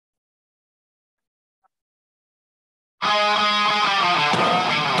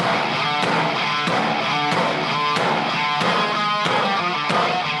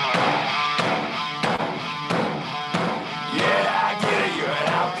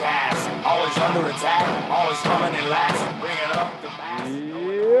under attack. Always coming in last, bringing up the back.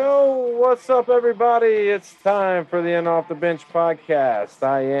 Yo, what's up, everybody? It's time for the In Off the Bench podcast.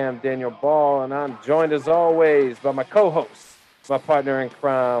 I am Daniel Ball, and I'm joined as always by my co-host, my partner in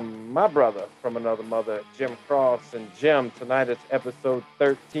crime, my brother from another mother, Jim Cross. And Jim, tonight is episode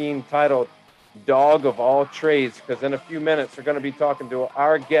 13, titled Dog of All Trades, because in a few minutes we're going to be talking to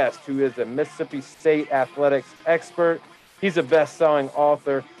our guest, who is a Mississippi State athletics expert. He's a best-selling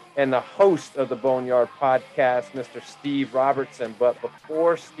author and the host of the Boneyard podcast, Mr. Steve Robertson. But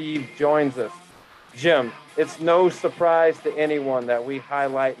before Steve joins us, Jim, it's no surprise to anyone that we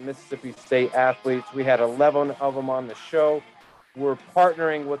highlight Mississippi State athletes. We had 11 of them on the show. We're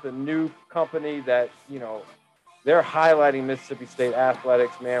partnering with a new company that, they're highlighting Mississippi State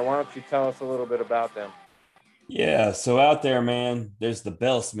athletics, man. Why don't you tell us a little bit about them? Yeah, so out there, man, there's the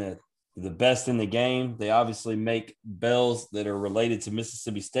Bellsmith, the best in the game. They obviously make bells that are related to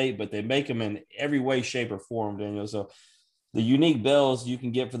Mississippi State, but they make them in every way, shape, or form, Daniel. So the unique bells you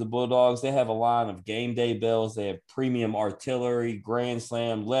can get for the Bulldogs, they have a line of game day bells. They have premium artillery, Grand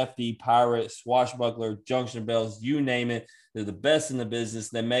Slam, lefty, pirate, swashbuckler, junction bells, you name it. They're the best in the business.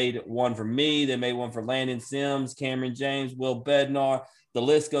 They made one for me. They made one for Landon Sims, Cameron James, Will Bednar. The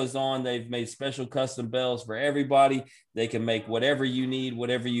list goes on. They've made special custom bells for everybody. They can make whatever you need,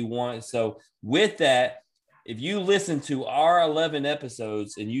 whatever you want. So with that, if you listen to our 11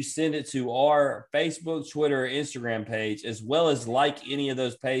 episodes and you send it to our Facebook, Twitter, or Instagram page, as well as like any of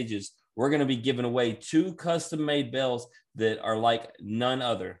those pages, we're going to be giving away 2 custom-made bells that are like none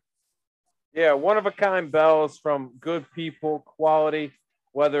other. Yeah, one-of-a-kind bells from good people, quality,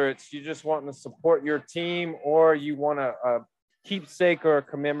 whether it's you just wanting to support your team or you want a keepsake or a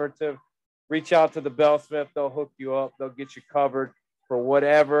commemorative, reach out to the Bellsmith. They'll hook you up. They'll get you covered for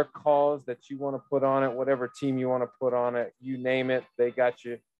whatever cause that you want to put on it, whatever team you want to put on it, you name it, they got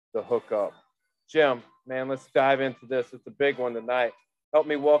you the hook up. Jim, man, let's dive into this. It's a big one tonight. Help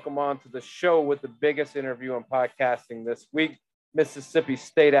me welcome on to the show with the biggest interview in podcasting this week, Mississippi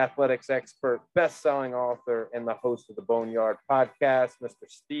State athletics expert, best-selling author, and the host of the Boneyard podcast, Mr.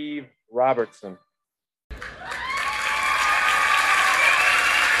 Steve Robertson.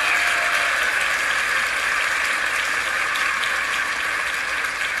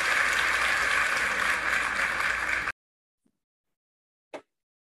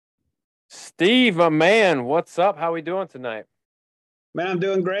 Steve, my man, what's up? How we doing tonight? Man, I'm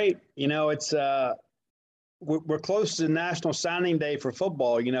doing great. It's we're close to National Signing Day for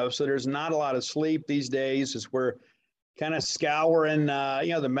football, so there's not a lot of sleep these days as we're kind of scouring,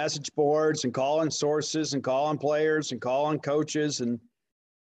 the message boards and calling sources and calling players and calling coaches. And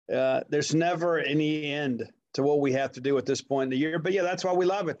there's never any end to what we have to do at this point in the year. But, yeah, that's why we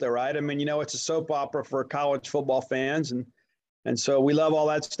love it, though, right? I mean, it's a soap opera for college football fans. And so we love all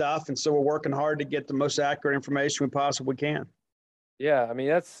that stuff. And so we're working hard to get the most accurate information we possibly can. Yeah, I mean,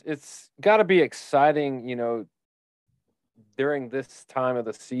 it's got to be exciting, during this time of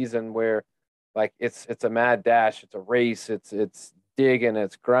the season where, like, it's a mad dash, it's a race, it's digging,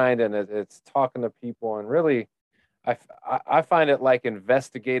 it's grinding, it's talking to people, and really, I find it like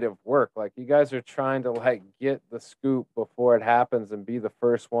investigative work. Like, you guys are trying to like get the scoop before it happens and be the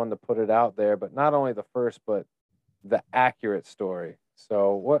first one to put it out there, but not only the first, but the accurate story.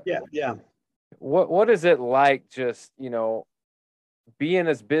 So what? Yeah. What is it like? Just being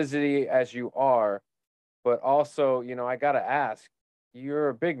as busy as you are, but also, I got to ask, you're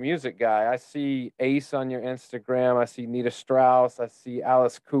a big music guy. I see Ace on your Instagram. I see Nita Strauss. I see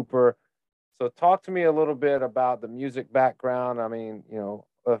Alice Cooper. So talk to me a little bit about the music background. I mean,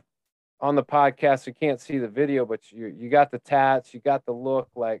 on the podcast, you can't see the video, but you got the tats, you got the look.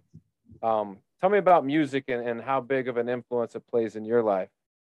 Like, tell me about music and how big of an influence it plays in your life.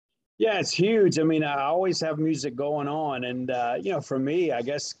 Yeah, it's huge. I mean, I always have music going on. And, for me, I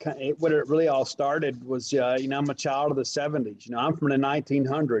guess what it really all started was, I'm a child of the 70s. I'm from the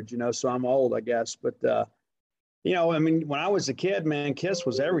 1900s, so I'm old, I guess. But, I mean, when I was a kid, man, Kiss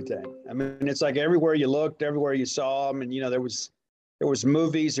was everything. I mean, it's like everywhere you looked, everywhere you saw them. And, there was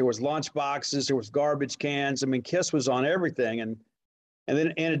movies, there was lunch boxes, there was garbage cans. I mean, Kiss was on everything. And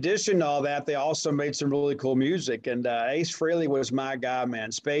then in addition to all that, they also made some really cool music. And Ace Frehley was my guy,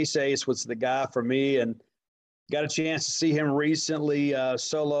 man. Space Ace was the guy for me. And got a chance to see him recently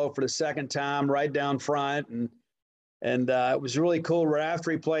solo for the second time right down front. And it was really cool. Right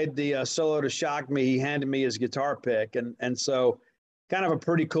after he played the solo to Shock Me, he handed me his guitar pick. And so kind of a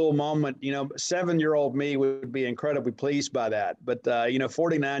pretty cool moment. 7-year-old me would be incredibly pleased by that. But,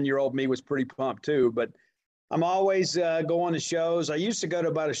 49-year-old me was pretty pumped too. But I'm always going to shows. I used to go to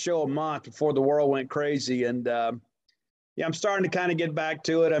about a show a month before the world went crazy. And Yeah, I'm starting to kind of get back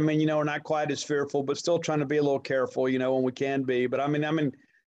to it. I mean, we're not quite as fearful, but still trying to be a little careful, when we can be. But I mean, I'm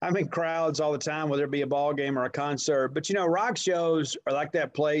in crowds all the time, whether it be a ball game or a concert. But rock shows are like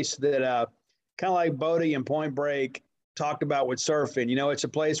that place that kind of like Bodie and Point Break talked about with surfing. It's a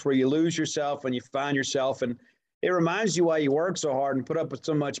place where you lose yourself and you find yourself, and it reminds you why you work so hard and put up with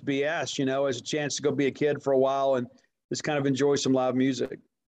so much BS. As a chance to go be a kid for a while and just kind of enjoy some live music.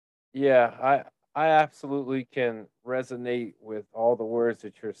 Yeah, I absolutely can resonate with all the words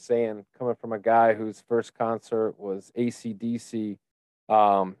that you're saying, coming from a guy whose first concert was AC/DC,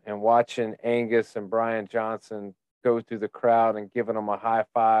 and watching Angus and Brian Johnson go through the crowd and giving them a high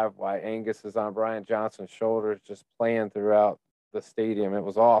five while Angus is on Brian Johnson's shoulders, just playing throughout the stadium. It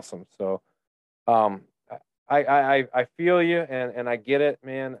was awesome. So, I feel you, and I get it,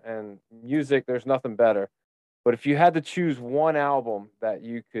 man. And music, there's nothing better. But if you had to choose one album that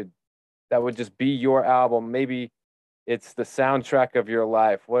would just be your album, maybe it's the soundtrack of your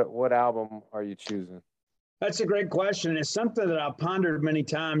life, what album are you choosing? That's a great question. It's something that I've pondered many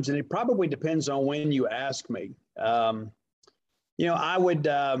times, and it probably depends on when you ask me. I would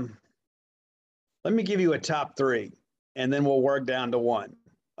let me give you a top three, and then we'll work down to one.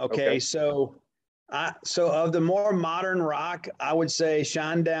 Okay. So of the more modern rock, I would say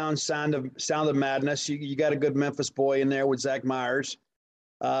Shinedown, Sound of Madness. You got a good Memphis boy in there with Zach Myers.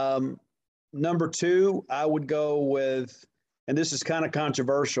 Number two, I would go with, and this is kind of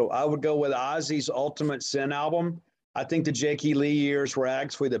controversial, I would go with Ozzy's Ultimate Sin album. I think the Jakey Lee years were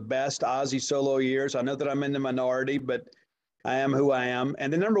actually the best Ozzy solo years. I know that I'm in the minority, but I am who I am.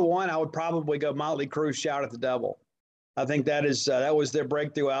 And then number one, I would probably go Motley Crue, Shout at the Devil. I think that was their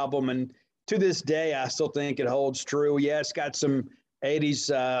breakthrough album. And to this day, I still think it holds true. Yeah, it's got some 80s,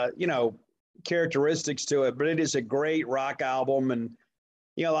 characteristics to it, but it is a great rock album. And,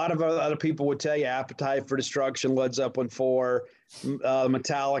 a lot of other people would tell you Appetite for Destruction, Led Zeppelin 4,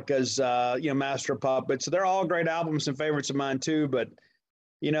 Metallica's, Master of Puppets. So they're all great albums and favorites of mine too. But,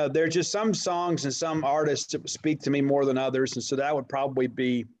 there's just some songs and some artists that speak to me more than others. And so that would probably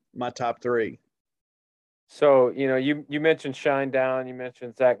be my top three. So, you mentioned Shinedown, you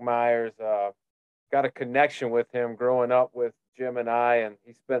mentioned Zach Myers, got a connection with him growing up with Jim and I, and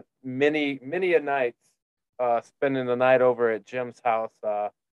he spent many a nights spending the night over at Jim's house,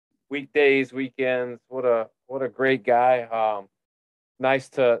 weekdays, weekends. What a great guy. Nice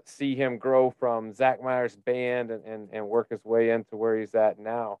to see him grow from Zach Myers' band and work his way into where he's at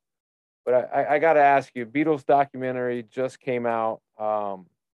now. But I got to ask you, Beatles documentary just came out.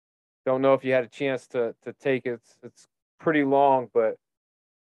 Don't know if you had a chance to take it. It's pretty long, but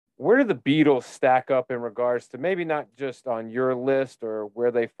where do the Beatles stack up in regards to, maybe not just on your list or where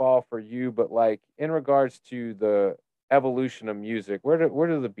they fall for you, but like in regards to the evolution of music? Where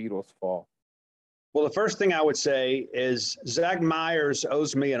do the Beatles fall? Well, the first thing I would say is Zach Myers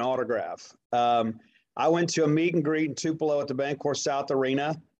owes me an autograph. I went to a meet and greet in Tupelo at the Bancorp South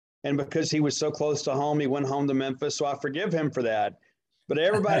Arena, and because he was so close to home, he went home to Memphis, so I forgive him for that. But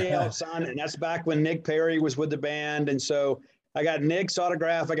everybody else on it, and that's back when Nick Perry was with the band, and so I got Nick's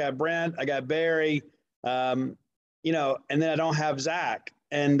autograph, I got Brent, I got Barry, and then I don't have Zach.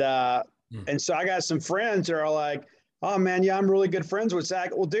 And so I got some friends that are like, oh man, yeah, I'm really good friends with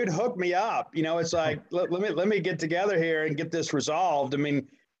Zach. Well, dude, hook me up. It's like, let me get together here and get this resolved. I mean,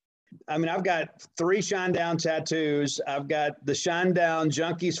 I've got 3 Shinedown tattoos. I've got the Shinedown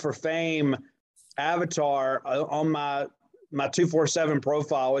Junkies for Fame avatar on my 247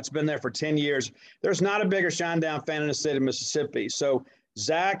 profile. It's been there for 10 years. There's not a bigger Shinedown fan in the state of Mississippi. So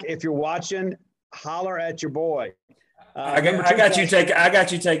Zach, if you're watching, holler at your boy. I got you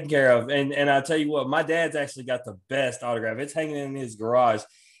taken care of. And I'll tell you what, my dad's actually got the best autograph. It's hanging in his garage.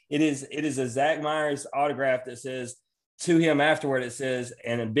 It is a Zach Myers autograph that says, to him afterward, it says,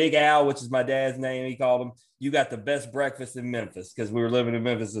 and Big Al, which is my dad's name, he called him, you got the best breakfast in Memphis, because we were living in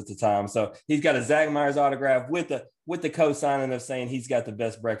Memphis at the time. So he's got a Zach Myers autograph with the co-signing of saying he's got the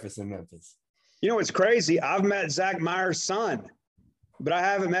best breakfast in Memphis. It's crazy. I've met Zach Myers' son, but I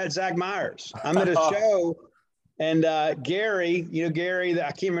haven't met Zach Myers. I'm at a show, and Gary, Gary,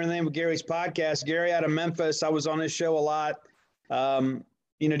 I can't remember the name of Gary's podcast. Gary out of Memphis. I was on his show a lot, during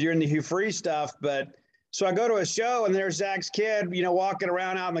the Hugh Freeze stuff. But so I go to a show, and there's Zach's kid, walking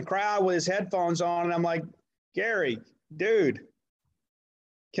around out in the crowd with his headphones on, and I'm like, Gary, dude,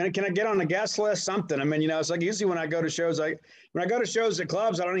 can I get on the guest list? Something. It's like usually when I go to shows, when I go to shows at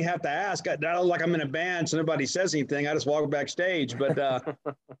clubs, I don't even have to ask. I don't like I'm in a band, so nobody says anything. I just walk backstage. But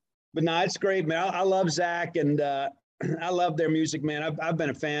but no, it's great, man. I love Zach, and I love their music, man. I've been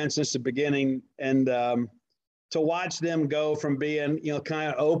a fan since the beginning, and to watch them go from being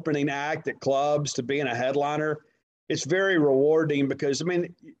kind of opening act at clubs to being a headliner, it's very rewarding because, I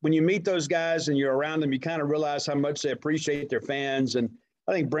mean, when you meet those guys and you're around them, you kind of realize how much they appreciate their fans. And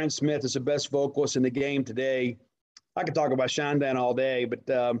I think Brent Smith is the best vocalist in the game today. I could talk about Shinedown all day, but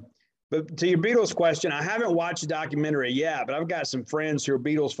to your Beatles question, I haven't watched the documentary yet, but I've got some friends who are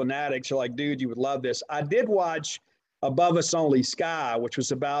Beatles fanatics who are like, dude, you would love this. I did watch Above Us Only Sky, which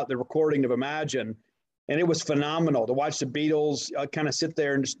was about the recording of Imagine, and it was phenomenal to watch the Beatles kind of sit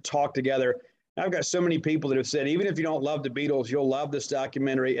there and just talk together. I've got so many people that have said, even if you don't love the Beatles, you'll love this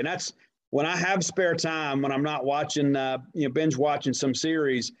documentary. And that's when I have spare time, when I'm not watching, binge watching some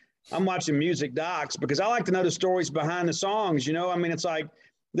series, I'm watching music docs because I like to know the stories behind the songs. I mean, it's like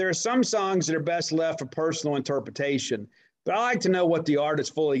there are some songs that are best left for personal interpretation, but I like to know what the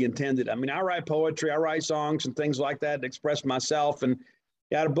artist fully intended. I mean, I write poetry, I write songs and things like that to express myself. And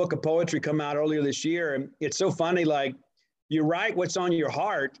I had a book of poetry come out earlier this year. And it's so funny, like, you write what's on your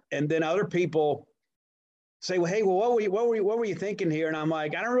heart, and then other people say, well, hey, what were you thinking here? And I'm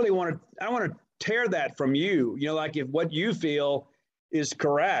like, I don't want to tear that from you. Like if what you feel is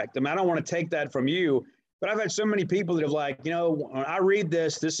correct. I mean, I don't want to take that from you, but I've had so many people that have like, when I read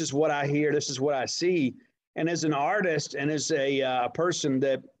this is what I hear. This is what I see. And as an artist and as a person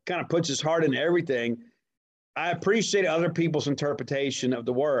that kind of puts his heart into everything, I appreciate other people's interpretation of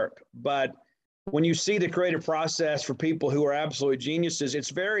the work, but when you see the creative process for people who are absolute geniuses,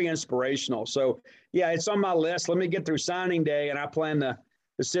 it's very inspirational. So yeah, it's on my list. Let me get through signing day, and I plan to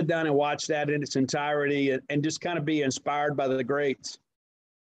sit down and watch that in its entirety and just kind of be inspired by the greats.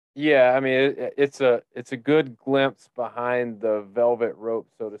 Yeah, I mean, it's a good glimpse behind the velvet rope,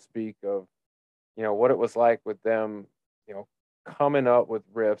 so to speak, of what it was like with them, coming up with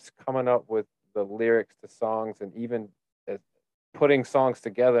riffs, coming up with the lyrics to songs, and even putting songs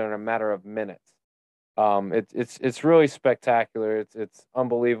together in a matter of minutes. It's really spectacular. It's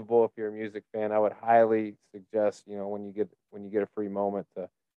unbelievable. If you're a music fan, I would highly suggest, when you get a free moment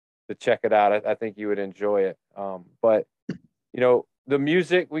to check it out. I think you would enjoy it. But the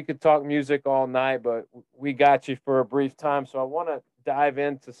music, we could talk music all night, but we got you for a brief time. So I want to dive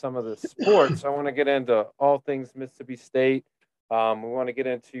into some of the sports. I want to get into all things Mississippi State. We want to get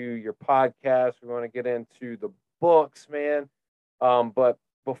into your podcast. We want to get into the books, man. But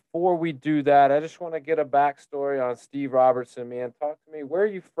before we do that, I just want to get a backstory on Steve Robertson, man. Talk to me. Where are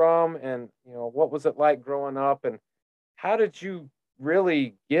you from? And, what was it like growing up? And how did you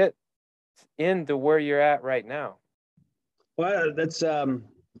really get into where you're at right now? Well, that's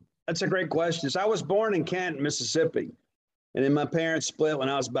a great question. So I was born in Canton, Mississippi, and then my parents split when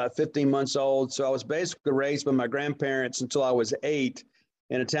I was about 15 months old. So I was basically raised by my grandparents until I was 8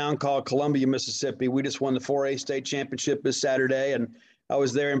 in a town called Columbia, Mississippi. We just won the 4A state championship this Saturday, and I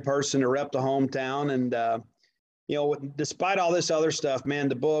was there in person to rep the hometown. And, despite all this other stuff, man,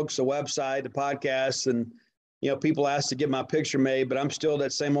 the books, the website, the podcasts, and, people ask to get my picture made, but I'm still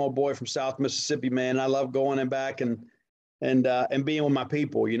that same old boy from South Mississippi, man. I love going and back and being with my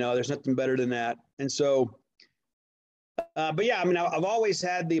people. There's nothing better than that. And so, but yeah, I mean, I've always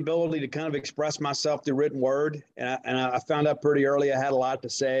had the ability to kind of express myself through written word. And I found out pretty early I had a lot to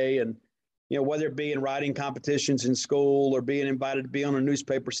say. And, whether it be in writing competitions in school or being invited to be on a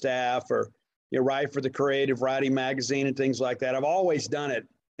newspaper staff or, write for the Creative Writing magazine and things like that, I've always done it.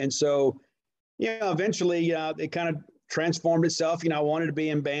 And so, eventually it kind of transformed itself. I wanted to be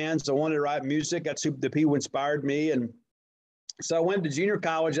in bands. I wanted to write music. That's who the people who inspired me. And so I went to junior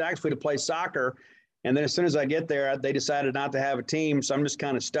college actually to play soccer. And then as soon as I get there, they decided not to have a team. So I'm just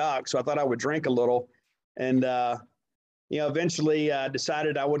kind of stuck. So I thought I would drink a little. And, eventually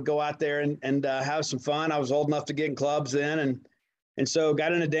decided I would go out there and have some fun. I was old enough to get in clubs then. And so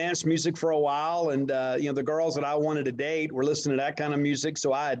got into dance music for a while. And, the girls that I wanted to date were listening to that kind of music.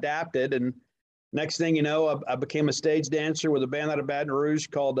 So I adapted. And next thing you know, I became a stage dancer with a band out of Baton Rouge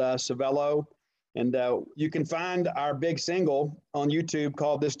called Savello. And you can find our big single on YouTube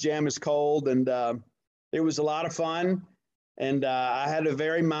called This Jam Is Cold. And it was a lot of fun. And I had a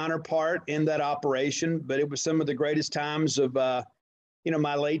very minor part in that operation, but it was some of the greatest times of,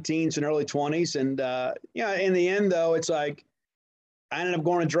 my late teens and early 20s. And, in the end, though, it's like I ended up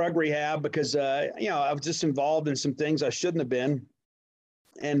going to drug rehab because, I was just involved in some things I shouldn't have been.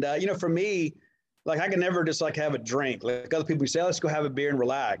 And, for me, like I could never just like have a drink. Like other people say, let's go have a beer and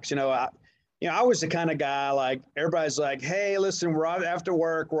relax. I was the kind of guy, like everybody's like, hey, listen, we're all after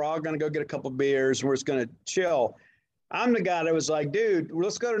work. We're all going to go get a couple of beers and we're just going to chill. I'm the guy that was like, dude,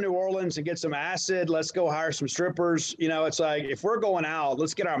 let's go to New Orleans and get some acid. Let's go hire some strippers. It's like, if we're going out,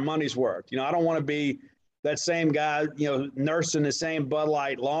 let's get our money's worth. I don't want to be that same guy, nursing the same Bud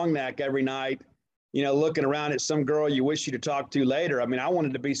Light long neck every night, looking around at some girl you wish you'd have talked to later. I mean, I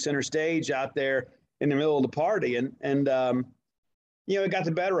wanted to be center stage out there in the middle of the party. And it got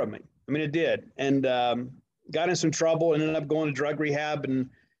the better of me. I mean, it did. And got in some trouble and ended up going to drug rehab in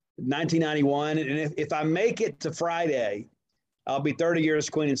 1991. And if I make it to Friday, I'll be 30 years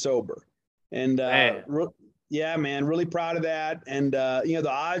clean and sober. And yeah, man, really proud of that. And, the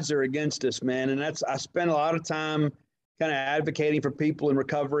odds are against us, man. And I spent a lot of time kind of advocating for people in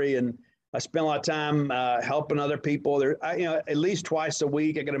recovery. And I spent a lot of time helping other people. At least twice a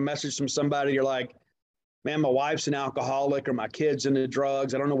week, I get a message from somebody. You're like, man, my wife's an alcoholic or my kid's into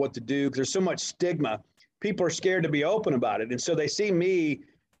drugs. I don't know what to do because there's so much stigma. People are scared to be open about it. And so they see me,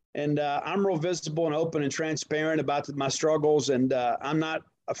 and I'm real visible and open and transparent about my struggles. And I'm not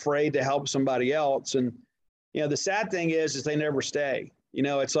afraid to help somebody else. And, the sad thing is they never stay.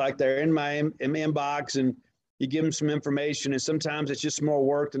 It's like they're in my inbox and you give them some information, and sometimes it's just more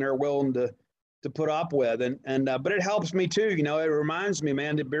work than they're willing to put up with. But it helps me too. It reminds me,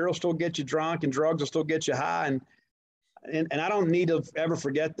 man, that beer will still get you drunk and drugs will still get you high. And I don't need to ever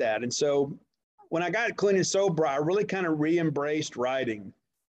forget that. And so when I got clean and sober, I really kind of re-embraced writing.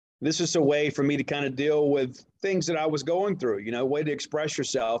 This is a way for me to kind of deal with things that I was going through, a way to express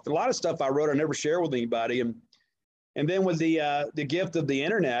yourself. A lot of stuff I wrote, I never share with anybody. And then with the gift of the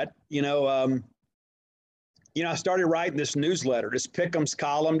internet, I started writing this newsletter, this Pick'ems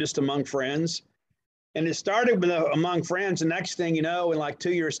column, just among friends. And it started with among friends. The next thing you know, in like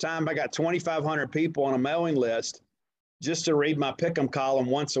 2 years' time, I got 2,500 people on a mailing list just to read my Pick'em column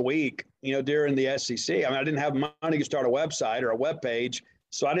once a week, during the SEC. I mean, I didn't have money to start a website or a web page.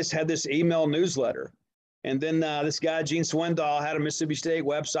 So I just had this email newsletter. And then this guy, Gene Swindoll, had a Mississippi State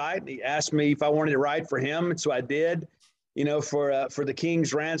website. He asked me if I wanted to write for him. And so I did, for the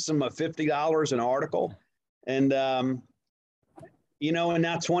King's ransom of $50 an article. And, and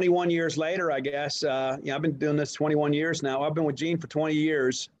now 21 years later, I guess, I've been doing this 21 years now. I've been with Gene for 20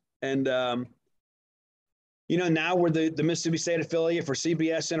 years. And, now we're the Mississippi State affiliate for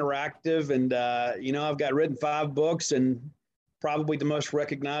CBS Interactive. And, I've got written 5 books and probably the most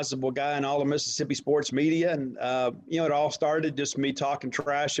recognizable guy in all of Mississippi sports media. And, it all started just me talking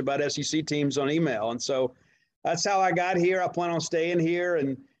trash about SEC teams on email. And so that's how I got here. I plan on staying here,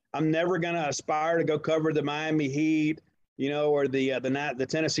 and I'm never going to aspire to go cover the Miami Heat, or the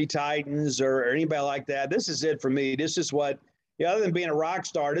Tennessee Titans or anybody like that. This is it for me. This is what, other than being a rock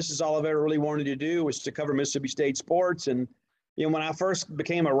star, this is all I've ever really wanted to do, was to cover Mississippi State sports. And, when I first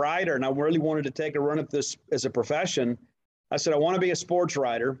became a writer and I really wanted to take a run at this as a profession, I said, I want to be a sports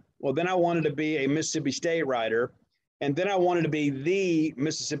writer. Well, then I wanted to be a Mississippi State writer. And then I wanted to be the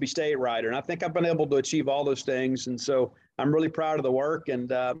Mississippi State writer. And I think I've been able to achieve all those things. And so I'm really proud of the work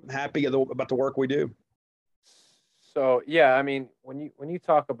and happy about the work we do. So, yeah, I mean, when you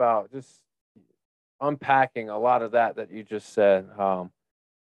talk about just unpacking a lot of that you just said, I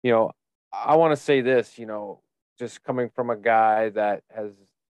want to say this, just coming from a guy that has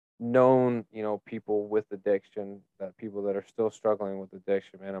known, people with addiction, that people that are still struggling with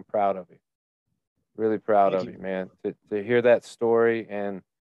addiction, man, I'm proud of you. Really proud of you, man. To hear that story and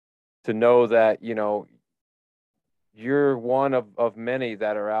to know that, you're one of many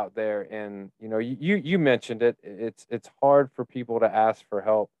that are out there. And, you mentioned it. It's hard for people to ask for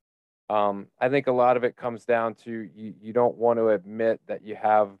help. I think a lot of it comes down to you don't want to admit that you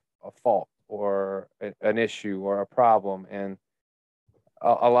have a fault or an issue or a problem. And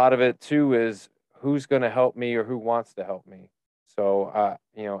a lot of it too is who's going to help me or who wants to help me. So,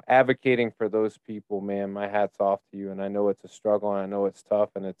 advocating for those people, man, my hat's off to you. And I know it's a struggle and I know it's tough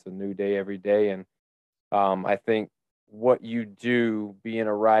and it's a new day every day. And I think what you do being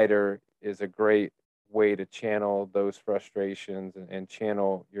a writer is a great way to channel those frustrations and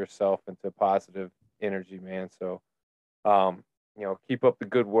channel yourself into positive energy, man. So, keep up the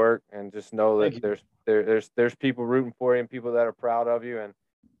good work and just know that there's people rooting for you and people that are proud of you. And,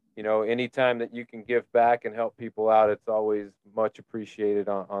 anytime that you can give back and help people out, it's always much appreciated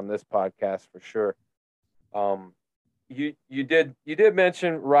on this podcast for sure. You did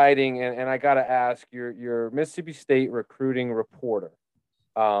mention writing, and I got to ask, you're Mississippi State recruiting reporter.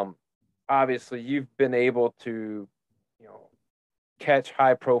 Obviously, you've been able to, catch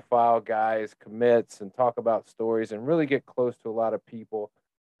high profile guys, commits, and talk about stories and really get close to a lot of people.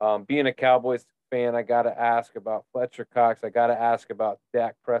 Being a Cowboys fan, I got to ask about Fletcher Cox. I got to ask about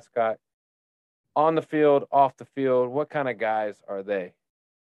Dak Prescott. On the field, off the field, what kind of guys are they?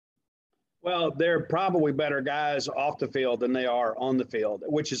 Well, they're probably better guys off the field than they are on the field,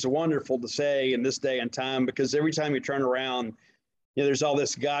 which is wonderful to say in this day and time, because every time you turn around, there's all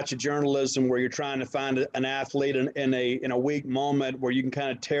this gotcha journalism where you're trying to find an athlete in a weak moment where you can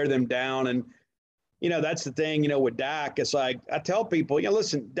kind of tear them down. And that's the thing, with Dak. It's like I tell people,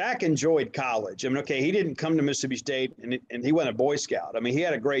 listen, Dak enjoyed college. I mean, okay, he didn't come to Mississippi State and he wasn't a Boy Scout. I mean, he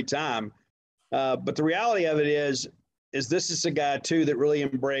had a great time. But the reality of it is this is a guy, too, that really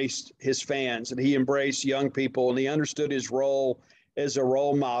embraced his fans, and he embraced young people, and he understood his role as a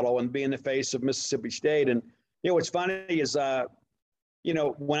role model and being the face of Mississippi State. And, what's funny is,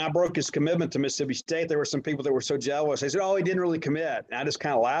 when I broke his commitment to Mississippi State, there were some people that were so jealous. They said, oh, he didn't really commit. And I just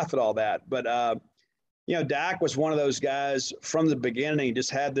kind of laughed at all that. But, Dak was one of those guys from the beginning. He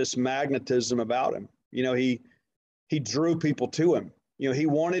just had this magnetism about him. He drew people to him. He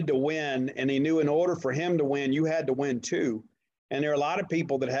wanted to win, and he knew in order for him to win, you had to win too. And there are a lot of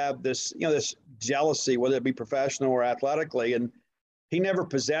people that have this, this jealousy, whether it be professional or athletically, and he never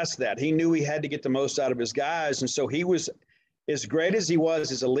possessed that. He knew he had to get the most out of his guys, and so he was, as great as he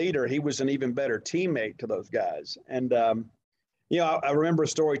was as a leader, he was an even better teammate to those guys. And I remember a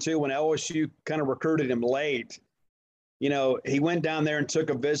story too when LSU kind of recruited him late. He went down there and took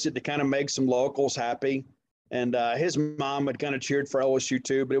a visit to kind of make some locals happy. And his mom had kind of cheered for LSU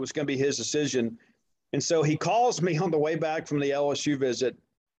too, but it was going to be his decision. And so he calls me on the way back from the LSU visit,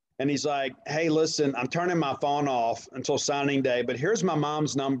 and he's like, hey, listen, I'm turning my phone off until signing day, but here's my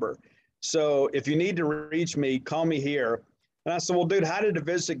mom's number. So if you need to reach me, call me here. And I said, well, dude, how did the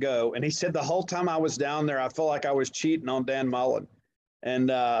visit go? And he said, the whole time I was down there, I felt like I was cheating on Dan Mullen. And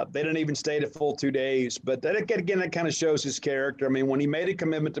they didn't even stay the full 2 days. But that, again, that kind of shows his character. I mean, when he made a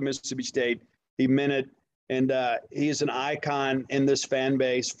commitment to Mississippi State, he meant it. And he is an icon in this fan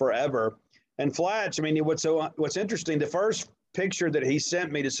base forever. And Flatch, I mean, what's interesting, the first picture that he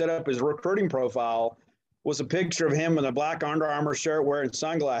sent me to set up his recruiting profile was a picture of him in a black Under Armour shirt wearing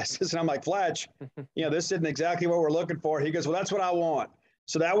sunglasses. And I'm like, Fletch, this isn't exactly what we're looking for. He goes, well, that's what I want.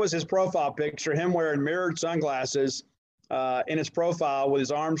 So that was his profile picture, him wearing mirrored sunglasses in his profile with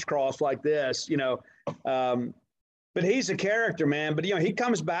his arms crossed like this, but he's a character, man. But, he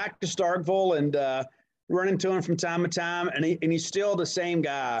comes back to Starkville and run into him from time to time. And he's still the same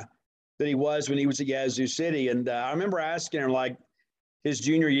guy that he was when he was at Yazoo City. And I remember asking him, like, his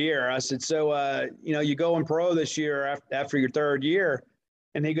junior year, I said, so, you going pro this year after your third year?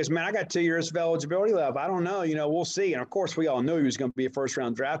 And he goes, man, I got 2 years of eligibility left. I don't know, we'll see. And of course, we all knew he was going to be a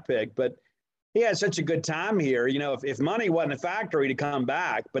first-round draft pick, but he had such a good time here. If money wasn't a factor, he'd come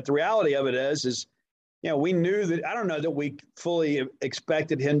back. But the reality of it is, we knew that, I don't know that we fully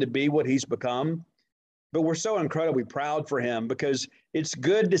expected him to be what he's become, but we're so incredibly proud for him because it's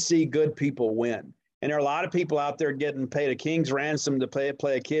good to see good people win. And there are a lot of people out there getting paid a king's ransom to play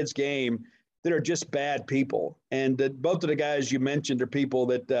a kid's game that are just bad people. And both of the guys you mentioned are people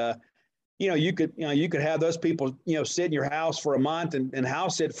that, you could have those people, sit in your house for a month and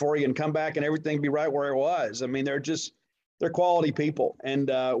house sit for you and come back and everything be right where it was. I mean, they're quality people. And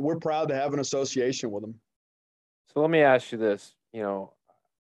we're proud to have an association with them. So let me ask you this,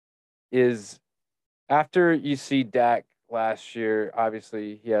 is after you see Dak last year,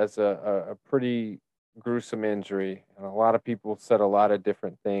 obviously he has a pretty gruesome injury, and a lot of people said a lot of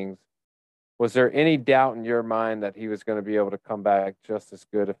different things. Was there any doubt in your mind that he was going to be able to come back just as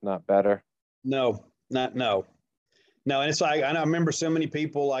good, if not better? No. And it's like, I remember so many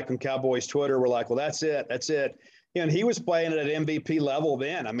people like on Cowboys Twitter were like, well, that's it. And he was playing at an MVP level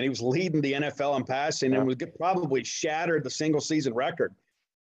then. I mean, he was leading the NFL in passing and would probably shattered the single season record.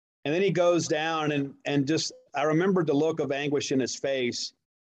 And then he goes down and just, I remember the look of anguish in his face.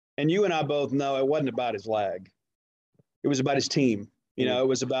 And you and I both know it wasn't about his leg. It was about his team. It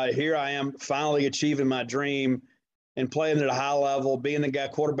was about, here I am finally achieving my dream and playing at a high level, being the guy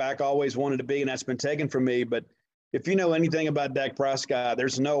quarterback I always wanted to be, and that's been taken from me. But if you know anything about Dak Prescott,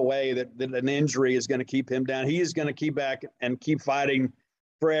 there's no way that an injury is going to keep him down. He is going to keep back and keep fighting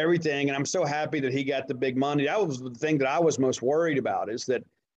for everything. And I'm so happy that he got the big money. That was the thing that I was most worried about, is that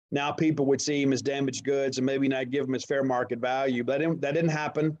now people would see him as damaged goods and maybe not give him his fair market value. But that didn't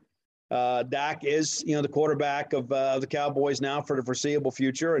happen. Dak is, the quarterback of the Cowboys now for the foreseeable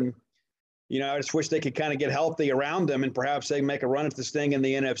future. And, I just wish they could kind of get healthy around him and perhaps they make a run at this thing in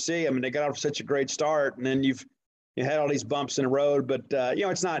the NFC. I mean, they got off such a great start, and then you had all these bumps in the road. But,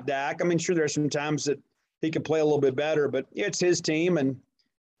 it's not Dak. I mean, sure, there's some times that he could play a little bit better, but it's his team. And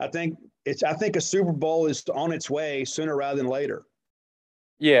I think a Super Bowl is on its way sooner rather than later.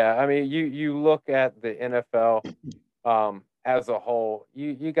 Yeah, I mean, you look at the NFL as a whole,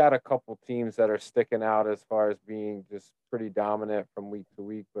 you got a couple teams that are sticking out as far as being just pretty dominant from week to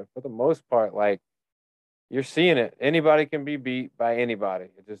week. But for the most part, like, you're seeing it. Anybody can be beat by anybody.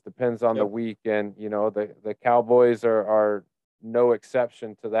 It just depends on the week. And, the Cowboys are no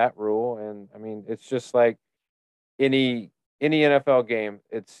exception to that rule. And, I mean, it's just like any any NFL game,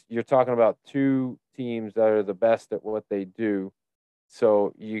 you're talking about two teams that are the best at what they do.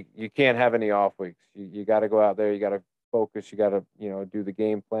 So you can't have any off weeks. You got to go out there. You got to focus. You got to do the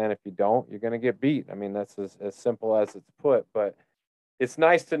game plan. If you don't, you're going to get beat. I mean, that's as simple as it's put. But it's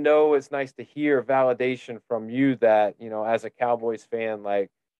nice to know. It's nice to hear validation from you that as a Cowboys fan, like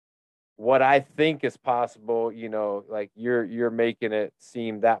what I think is possible. Like you're making it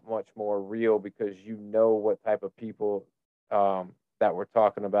seem that much more real because what type of people that we're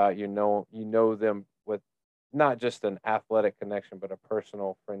talking about. You know them with not just an athletic connection, but a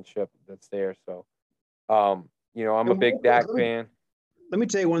personal friendship that's there. So, I'm a big Dak fan. Let me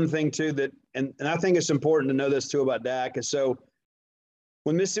tell you one thing too and I think it's important to know this too about Dak. Is so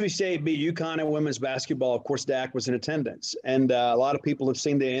when Mississippi State beat UConn in women's basketball, of course, Dak was in attendance, and a lot of people have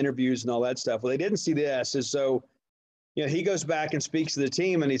seen the interviews and all that stuff. Well, they didn't see this. Is so, he goes back and speaks to the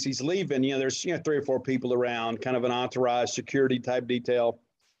team, and he's leaving. There's 3 or 4 people around, kind of an entourage, security type detail.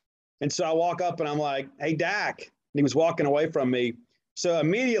 And so I walk up and I'm like, "Hey, Dak," and he was walking away from me. So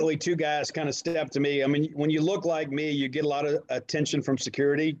immediately 2 guys kind of stepped to me. I mean, when you look like me, you get a lot of attention from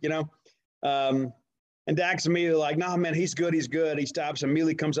security, and Dak's immediately like, "No, man, he's good. He's good." He stops,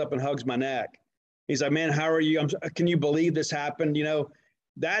 immediately comes up and hugs my neck. He's like, "Man, how are you? Can you believe this happened?"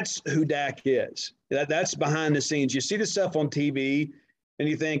 That's who Dak is. That's behind the scenes. You see the stuff on TV and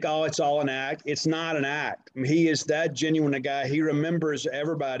you think, "Oh, it's all an act." It's not an act. I mean, he is that genuine a guy. He remembers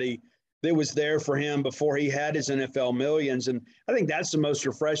everybody that was there for him before he had his NFL millions. And I think that's the most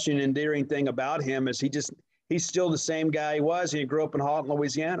refreshing, endearing thing about him is he's still the same guy he was. And he grew up in Houghton,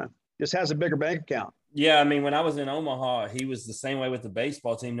 Louisiana. Just has a bigger bank account. Yeah, I mean, when I was in Omaha, he was the same way with the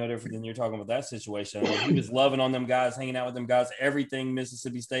baseball team, no different than you're talking about that situation. I mean, he was loving on them guys, hanging out with them guys, everything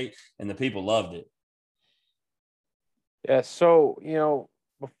Mississippi State, and the people loved it. Yeah, so,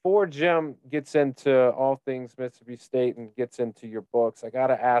 before Jim gets into all things Mississippi State and gets into your books, I got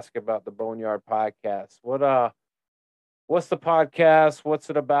to ask about the Boneyard podcast. What's the podcast? What's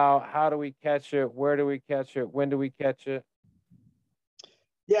it about? How do we catch it? Where do we catch it? When do we catch it?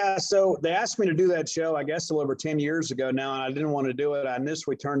 Yeah, so they asked me to do that show, I guess, a little over 10 years ago now, and I didn't want to do it. I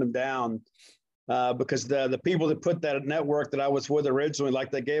initially turned them down because the people that put that network that I was with originally, like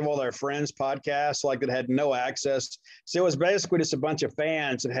they gave all their friends podcasts, like that had no access. So it was basically just a bunch of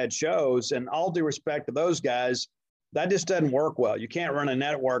fans that had shows, and all due respect to those guys, that just doesn't work well. You can't run a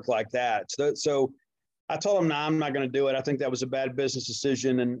network like that. So I told them, no, I'm not going to do it. I think that was a bad business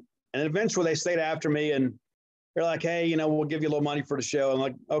decision. And eventually they stayed after me and they're like, "Hey, we'll give you a little money for the show." I'm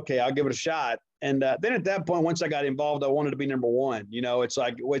like, "Okay, I'll give it a shot." And then at that point, once I got involved, I wanted to be number one. It's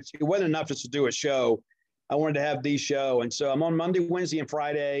like it wasn't enough just to do a show. I wanted to have the show. And so I'm on Monday, Wednesday, and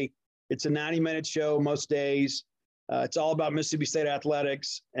Friday. It's a 90-minute show most days. It's all about Mississippi State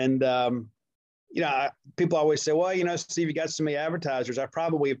athletics. And, people always say, "Well, Steve, you got so many advertisers." I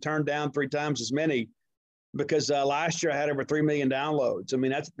probably have turned down 3 times as many because last year I had over 3 million downloads. I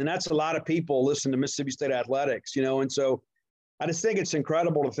mean, that's a lot of people listening to Mississippi State athletics, and so I just think it's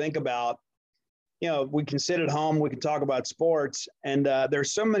incredible to think about, we can sit at home, we can talk about sports, and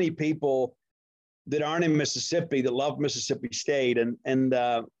there's so many people that aren't in Mississippi that love Mississippi State. And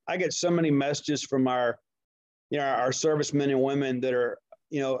I get so many messages from our servicemen and women that are,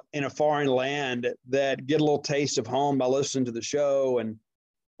 in a foreign land that get a little taste of home by listening to the show. And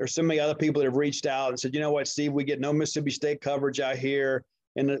there's so many other people that have reached out and said, "You know what, Steve, we get no Mississippi State coverage out here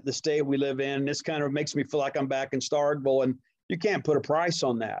in the state we live in. This kind of makes me feel like I'm back in Starkville." And you can't put a price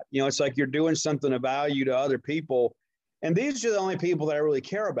on that. It's like you're doing something of value to other people. And these are the only people that I really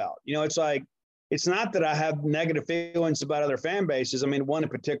care about. It's like, it's not that I have negative feelings about other fan bases. I mean, one in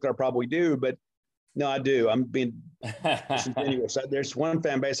particular I probably do, but no, I do. I'm being disingenuous. There's one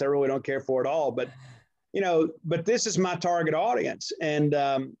fan base I really don't care for at all, but this is my target audience. And,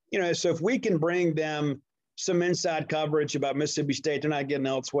 so if we can bring them some inside coverage about Mississippi State they're not getting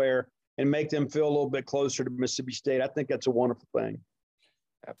elsewhere and make them feel a little bit closer to Mississippi State, I think that's a wonderful thing.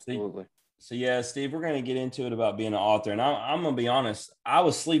 Absolutely. So yeah, Steve, we're going to get into it about being an author. And I'm going to be honest, I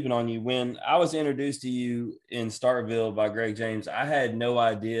was sleeping on you when I was introduced to you in Starkville by Greg James. I had no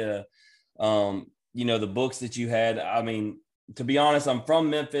idea, the books that you had. I mean, to be honest, I'm from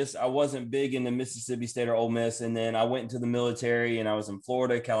Memphis. I wasn't big into Mississippi State or Ole Miss. And then I went into the military and I was in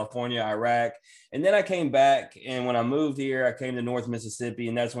Florida, California, Iraq. And then I came back. And when I moved here, I came to North Mississippi.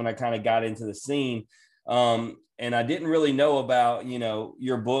 And that's when I kind of got into the scene. And I didn't really know about,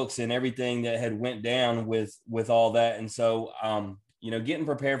 your books and everything that had went down with all that. And so, getting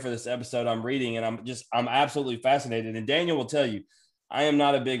prepared for this episode, I'm reading and I'm absolutely fascinated. And Daniel will tell you, I am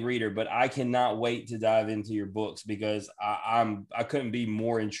not a big reader, but I cannot wait to dive into your books because I couldn't be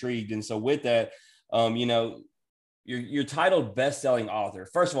more intrigued. And so with that, you're titled best-selling author.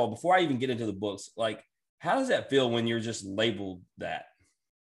 First of all, before I even get into the books, like, how does that feel when you're just labeled that?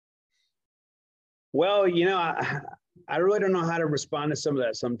 Well, I really don't know how to respond to some of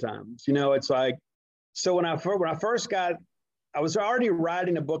that sometimes. It's like, so when I first got, I was already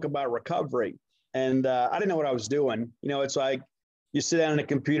writing a book about recovery, and I didn't know what I was doing. It's like you sit down on a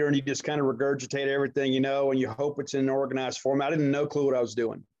computer and you just kind of regurgitate everything, and you hope it's in an organized form. I didn't know clue what I was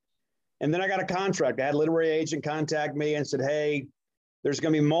doing. And then I got a contract. I had a literary agent contact me and said, hey, there's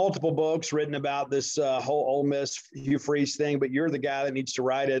going to be multiple books written about this whole Ole Miss Hugh Freeze thing, but you're the guy that needs to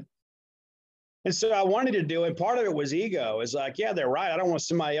write it. And so I wanted to do it. Part of it was ego. It's like, yeah, they're right. I don't want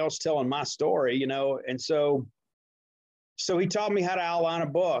somebody else telling my story, And so he taught me how to outline a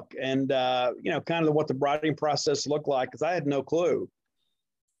book and, kind of what the writing process looked like, because I had no clue.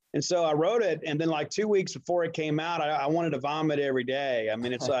 And so I wrote it. And then like 2 weeks before it came out, I wanted to vomit every day. I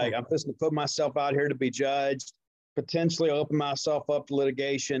mean, it's like, I'm just going to put myself out here to be judged, potentially open myself up to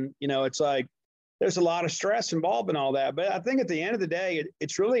litigation. It's like, there's a lot of stress involved in all that. But I think at the end of the day,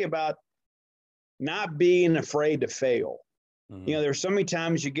 it's really about not being afraid to fail. Mm-hmm. There's so many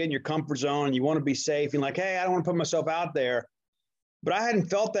times you get in your comfort zone and you want to be safe and like, hey, I don't want to put myself out there. But I hadn't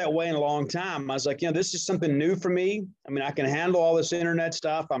felt that way in a long time. I was like, this is something new for me. I mean, I can handle all this internet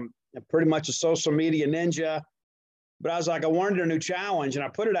stuff. I'm pretty much a social media ninja. But I was like, I wanted a new challenge, and I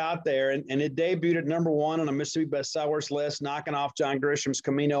put it out there, and it debuted at #1 on a Mississippi bestsellers list, knocking off John Grisham's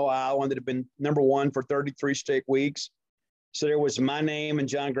Camino Island that had been #1 for 33 straight weeks. So there was my name and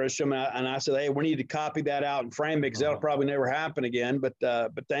John Grisham, and I said, hey, we need to copy that out and frame it, because that'll probably never happen again. But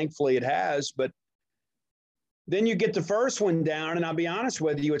thankfully it has. But then you get the first one down, and I'll be honest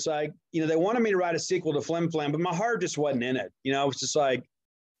with you, it's like, they wanted me to write a sequel to Flim Flam, but my heart just wasn't in it. It was just like,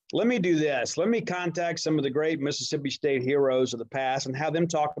 let me do this. Let me contact some of the great Mississippi State heroes of the past and have them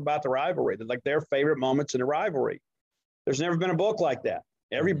talk about the rivalry, like their favorite moments in the rivalry. There's never been a book like that.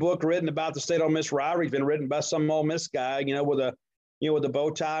 Every book written about the State Ole Miss rivalry has been written by some Ole Miss guy, with a bow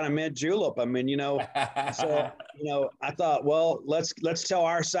tie and a mint julep. I mean, so, I thought, well, let's tell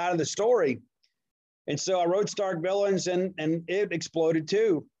our side of the story. And so I wrote Stark Villains, and it exploded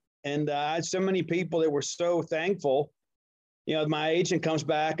too. And I had so many people that were so thankful. My agent comes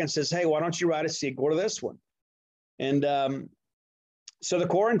back and says, hey, why don't you write a sequel to this one? And so the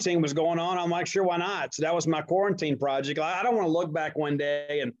quarantine was going on. I'm like, sure, why not? So that was my quarantine project. I don't want to look back one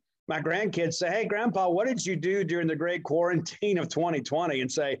day and my grandkids say, hey, Grandpa, what did you do during the great quarantine of 2020?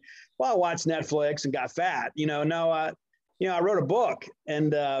 And say, well, I watched Netflix and got fat. I wrote a book.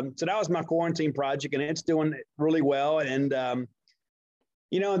 And so that was my quarantine project, and it's doing really well. And, and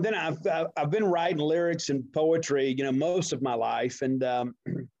then I've been writing lyrics and poetry, most of my life. And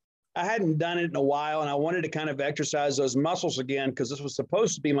I hadn't done it in a while, and I wanted to kind of exercise those muscles again, because this was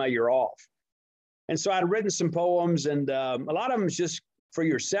supposed to be my year off. And so I'd written some poems, and a lot of them is just for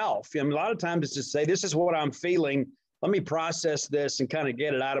yourself. A lot of times it's just say, this is what I'm feeling. Let me process this and kind of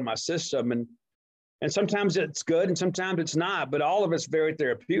get it out of my system. And sometimes it's good and sometimes it's not, but all of it's very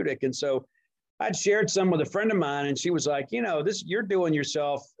therapeutic. And so I'd shared some with a friend of mine, and she was like, you're doing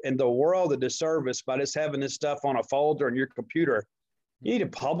yourself and the world a disservice by just having this stuff on a folder on your computer. You need to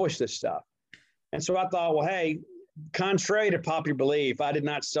publish this stuff. And so I thought, well, hey, contrary to popular belief, I did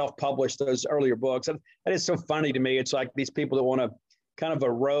not self-publish those earlier books. That is so funny to me. It's like these people that want to kind of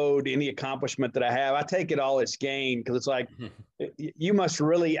erode any accomplishment that I have. I take it all as gain, because it's like, I must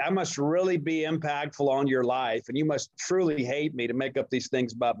really be impactful on your life, and you must truly hate me to make up these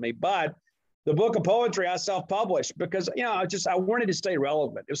things about me. But the book of poetry I self-published because, I wanted to stay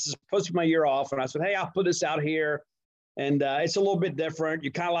relevant. It was supposed to be my year off, and I said, hey, I'll put this out here. And it's a little bit different.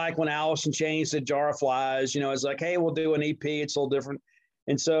 You kind of like when Alice in Chains did Jar of Flies, it's like, hey, we'll do an EP. It's a little different.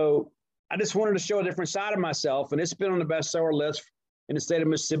 And so I just wanted to show a different side of myself. And it's been on the bestseller list in the state of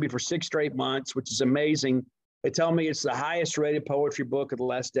Mississippi for 6 straight months, which is amazing. They tell me it's the highest rated poetry book of the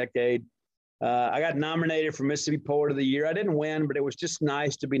last decade. I got nominated for Mississippi Poet of the Year. I didn't win, but it was just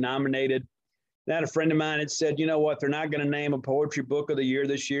nice to be nominated. I had a friend of mine that said, you know what, they're not going to name a poetry book of the year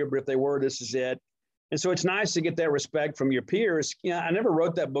this year, but if they were, this is it. And so it's nice to get that respect from your peers. I never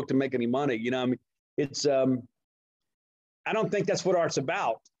wrote that book to make any money. It's, I don't think that's what art's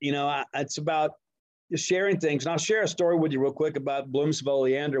about. It's about just sharing things. And I'll share a story with you real quick about Bloom's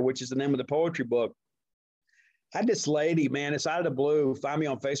Oleander, which is the name of the poetry book. I had this lady, man, it's out of the blue, find me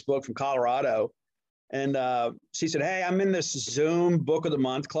on Facebook from Colorado. And she said, hey, I'm in this Zoom Book of the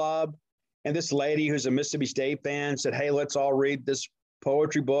Month Club. And this lady who's a Mississippi State fan said, hey, let's all read this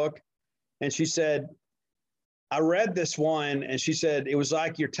poetry book. And she said, I read this one, and she said, it was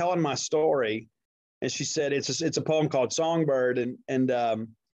like you're telling my story. And she said, it's a poem called Songbird. And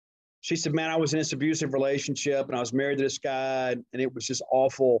she said, man, I was in this abusive relationship and I was married to this guy and it was just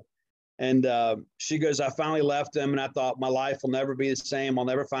awful. And she goes, I finally left him and I thought my life will never be the same. I'll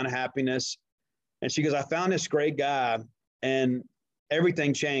never find happiness. And she goes, I found this great guy and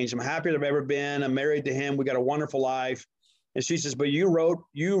everything changed. I'm happier than I've ever been. I'm married to him. We got a wonderful life. And she says, but you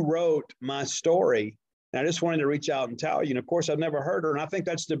wrote my story. And I just wanted to reach out and tell you. And of course, I've never heard her. And I think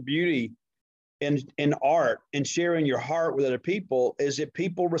that's the beauty in art and sharing your heart with other people, is that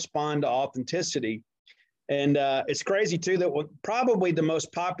people respond to authenticity. And it's crazy too that probably the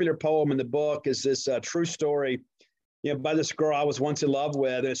most popular poem in the book is this true story, by this girl I was once in love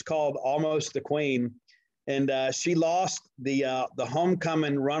with. It's called Almost the Queen. And she lost the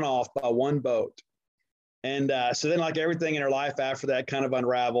homecoming runoff by one vote. And so then, like, everything in her life after that kind of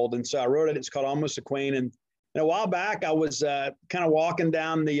unraveled. And so I wrote it. It's called Almost a Queen. And a while back, I was kind of walking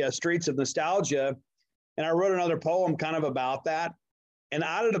down the streets of nostalgia, and I wrote another poem kind of about that. And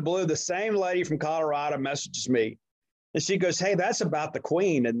out of the blue, the same lady from Colorado messages me. And she goes, hey, that's about the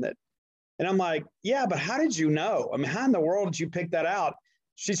Queen, isn't it? And I'm like, yeah, but how did you know? I mean, how in the world did you pick that out?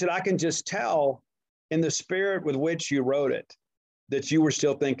 She said, I can just tell in the spirit with which you wrote it that you were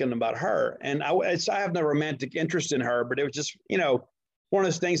still thinking about her. And I have no romantic interest in her, but it was just, one of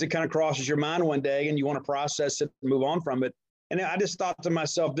those things that kind of crosses your mind one day and you want to process it and move on from it. And I just thought to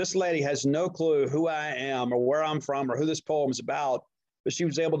myself, this lady has no clue who I am or where I'm from or who this poem's about, but she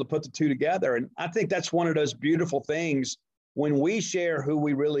was able to put the two together. And I think that's one of those beautiful things when we share who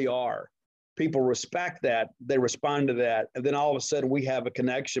we really are. People respect that, they respond to that. And then all of a sudden we have a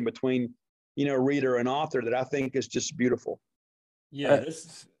connection between, reader and author that I think is just beautiful. Yeah,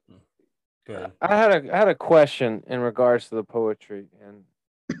 go ahead. I had a question in regards to the poetry, and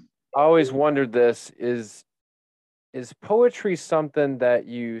I always wondered this: is poetry something that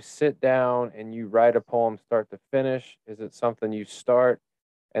you sit down and you write a poem start to finish? Is it something you start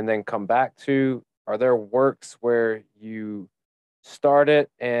and then come back to? Are there works where you start it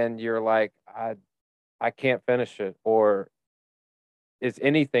and you're like, I can't finish it, or is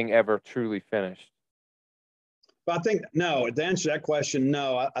anything ever truly finished? But I think, no, to answer that question,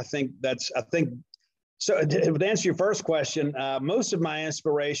 no, I think so. To answer your first question, most of my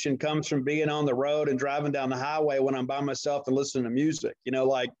inspiration comes from being on the road and driving down the highway when I'm by myself and listening to music.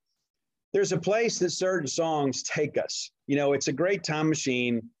 Like, there's a place that certain songs take us. It's a great time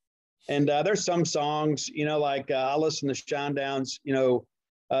machine. And there's some songs, like I listen to Shinedown's,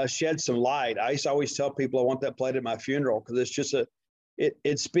 Shed Some Light. I used to always tell people I want that played at my funeral because it's just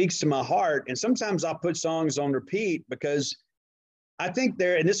it speaks to my heart. And sometimes I'll put songs on repeat because I think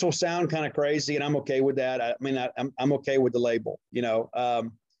and this will sound kind of crazy, and I'm okay with that. I mean, I'm okay with the label,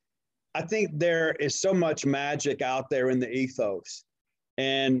 I think there is so much magic out there in the ethos.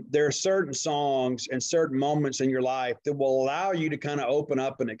 And there are certain songs and certain moments in your life that will allow you to kind of open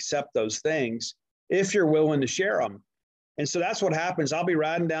up and accept those things if you're willing to share them. And so that's what happens. I'll be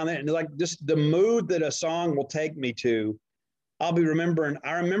riding down there and like just the mood that a song will take me to, I'll be remembering.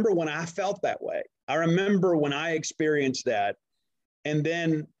 I remember when I felt that way. I remember when I experienced that. And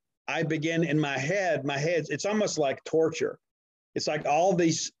then I begin in my head, it's almost like torture. It's like all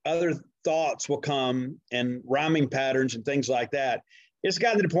these other thoughts will come and rhyming patterns and things like that. It's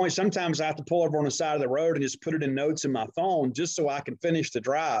gotten to the point sometimes I have to pull over on the side of the road and just put it in notes in my phone just so I can finish the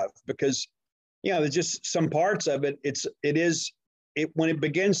drive because, there's just some parts of it. When it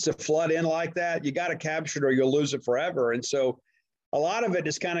begins to flood in like that, you got to capture it or you'll lose it forever. And so a lot of it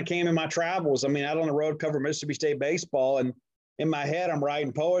just kind of came in my travels. I mean, out on the road covering Mississippi State baseball, and in my head, I'm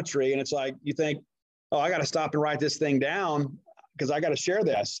writing poetry, and it's like you think, oh, I got to stop and write this thing down because I got to share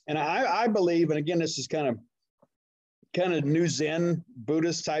this. And I believe, and again, this is kind of new Zen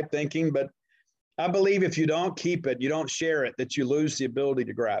Buddhist type thinking, but I believe if you don't keep it, you don't share it, that you lose the ability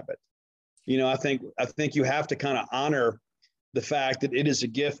to grab it. I think you have to kind of honor the fact that it is a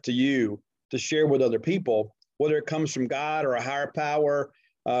gift to you to share with other people, whether it comes from God or a higher power,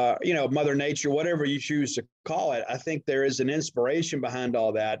 Mother Nature, whatever you choose to call it. I think there is an inspiration behind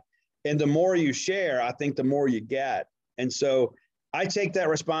all that. And the more you share, I think the more you get. And so I take that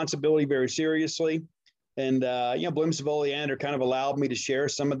responsibility very seriously. And, Blooms of Oleander kind of allowed me to share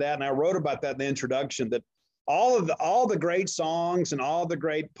some of that. And I wrote about that in the introduction, that all the great songs and all the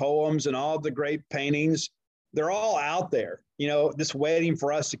great poems and all the great paintings, they're all out there, just waiting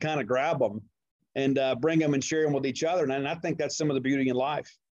for us to kind of grab them and bring them and share them with each other. And I think that's some of the beauty in life.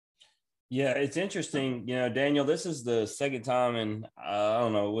 Yeah, it's interesting. Daniel, this is the second time in, I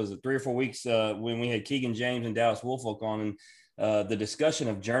don't know, was it 3 or 4 weeks when we had Keegan James and Dallas Woolfolk on, and the discussion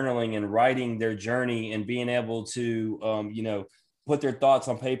of journaling and writing their journey and being able to, put their thoughts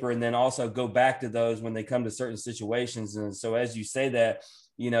on paper and then also go back to those when they come to certain situations. And so as you say that,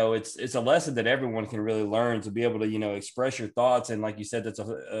 it's a lesson that everyone can really learn, to be able to, express your thoughts. And like you said, that's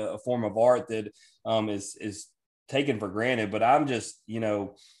a form of art that is taken for granted. But I'm just,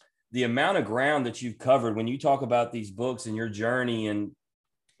 the amount of ground that you've covered when you talk about these books and your journey, and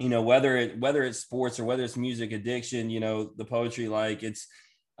whether it's sports or whether it's music addiction, the poetry, like it's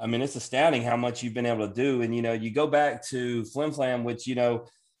astounding how much you've been able to do. And you go back to Flim Flam, which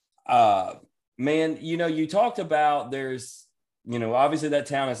man, you talked about, there's obviously that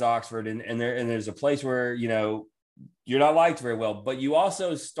town is Oxford, and there's a place where you're not liked very well. But you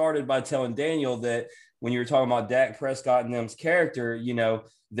also started by telling Daniel that when you were talking about Dak Prescott and them's character,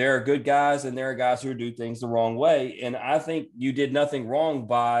 there are good guys and there are guys who do things the wrong way. And I think you did nothing wrong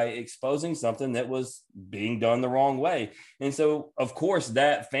by exposing something that was being done the wrong way. And so, of course,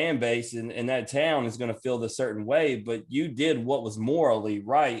 that fan base in that town is going to feel the certain way, but you did what was morally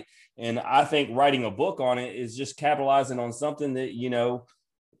right. And I think writing a book on it is just capitalizing on something that,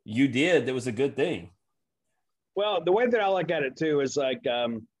 you did that was a good thing. Well, the way that I look at it too is like,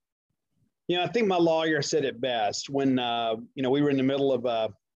 I think my lawyer said it best when, we were in the middle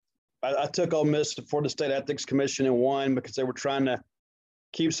of, I took Ole Miss before the State Ethics Commission and won because they were trying to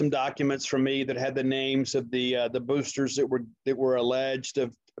keep some documents from me that had the names of the boosters that were alleged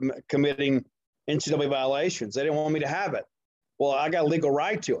of committing NCAA violations. They didn't want me to have it. Well, I got a legal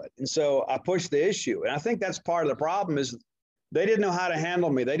right to it. And so I pushed the issue. And I think that's part of the problem is they didn't know how to handle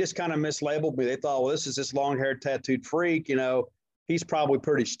me. They just kind of mislabeled me. They thought, well, this is this long-haired tattooed freak. He's probably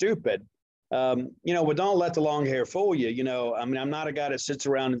pretty stupid. Well, don't let the long hair fool you. I'm not a guy that sits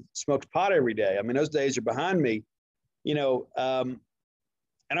around and smokes pot every day. Those days are behind me, and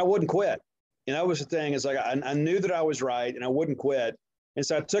I wouldn't quit. That was the thing is like, I knew that I was right and I wouldn't quit. And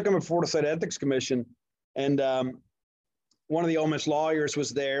so I took him before the State Ethics Commission, and one of the Ole Miss lawyers was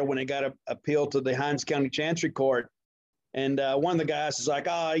there when it got appealed to the Hinds County Chancery Court. And one of the guys is like,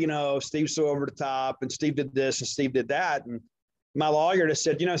 Steve's so over the top, and Steve did this and Steve did that. And my lawyer just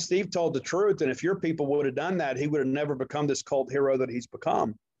said, Steve told the truth. And if your people would have done that, he would have never become this cult hero that he's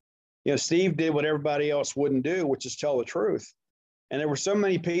become. Steve did what everybody else wouldn't do, which is tell the truth. And there were so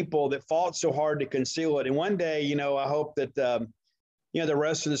many people that fought so hard to conceal it. And one day, I hope that, the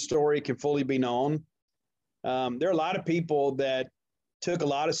rest of the story can fully be known. There are a lot of people that took a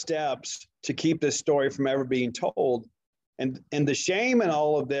lot of steps to keep this story from ever being told. And the shame in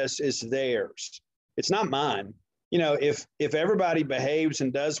all of this is theirs. It's not mine. If everybody behaves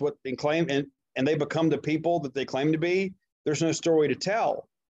and does what they claim and they become the people that they claim to be, there's no story to tell.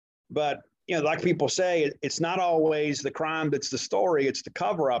 But, like people say, it's not always the crime that's the story. It's the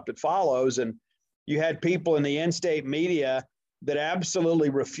cover up that follows. And you had people in the in-state media that absolutely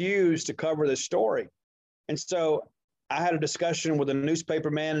refused to cover this story. And so I had a discussion with a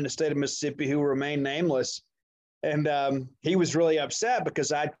newspaper man in the state of Mississippi who remained nameless. And he was really upset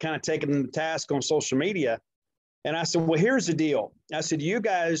because I'd kind of taken him to task on social media. And I said, well, here's the deal. I said, you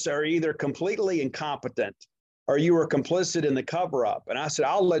guys are either completely incompetent or you are complicit in the cover up. And I said,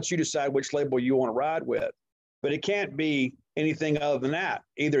 I'll let you decide which label you want to ride with, but it can't be anything other than that.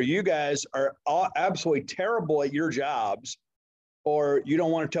 Either you guys are absolutely terrible at your jobs or you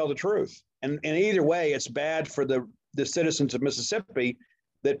don't want to tell the truth. And either way, it's bad for the citizens of Mississippi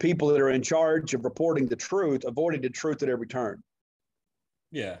that people that are in charge of reporting the truth, avoiding the truth at every turn.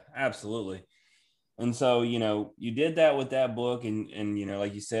 Yeah, absolutely. And so, you did that with that book and,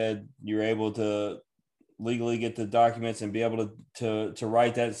 like you said, you're able to legally get the documents and be able to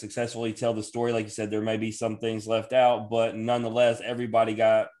write that successfully, tell the story. Like you said, there may be some things left out, but nonetheless, everybody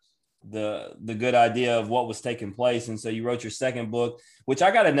got the good idea of what was taking place. And so you wrote your second book, which I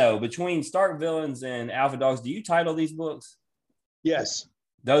got to know, between Stark Villains and Alpha Dogs, do you title these books? Yes.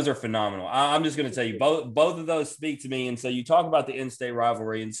 Those are phenomenal. I'm just going to tell you, both of those speak to me. And so you talk about the in-state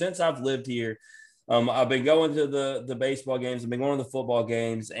rivalry. And since I've lived here, I've been going to the baseball games. I've been going to the football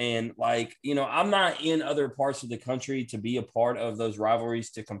games. And I'm not in other parts of the country to be a part of those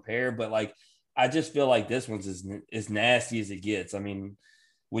rivalries to compare. But I just feel like this one's as nasty as it gets.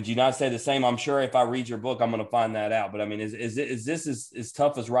 Would you not say the same? I'm sure if I read your book, I'm going to find that out. But is this as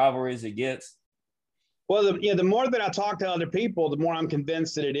tough as rivalry as it gets? Well, the more that I talk to other people, the more I'm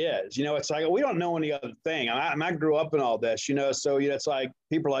convinced that it is. It's like we don't know any other thing. I grew up in all this, so it's like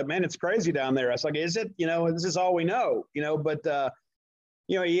people are like, man, it's crazy down there. It's like, is it? This is all we know. But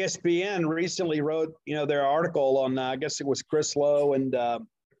ESPN recently wrote their article on I guess it was Chris Lowe and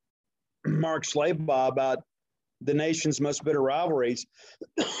Mark Schlabach about the nation's most bitter rivalries,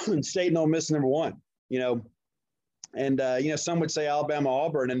 and State and Ole Miss number one. And some would say Alabama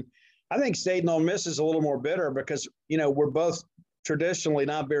Auburn, and I think State and Ole Miss is a little more bitter because, we're both traditionally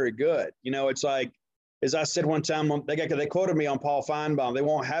not very good. It's like As I said one time, they quoted me on Paul Feinbaum. They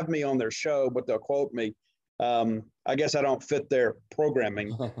won't have me on their show, but they'll quote me. I guess I don't fit their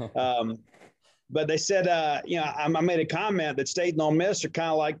programming. But they said, I made a comment that State and Ole Miss are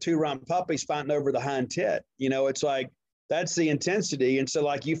kind of like two rump puppies fighting over the hind tit. It's like that's the intensity. And so,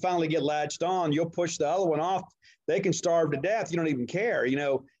 like, you finally get latched on, you'll push the other one off. They can starve to death. You don't even care.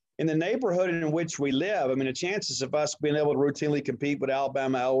 In the neighborhood in which we live, I mean, the chances of us being able to routinely compete with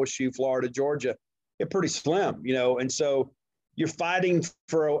Alabama, LSU, Florida, Georgia, are pretty slim. And so you're fighting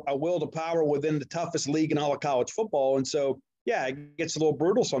for a will to power within the toughest league in all of college football. And so, yeah, it gets a little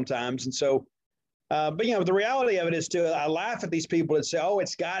brutal sometimes. And so, but the reality of it is too, I laugh at these people that say, oh,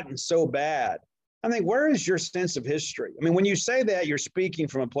 it's gotten so bad. I think, where is your sense of history? I mean, when you say that, you're speaking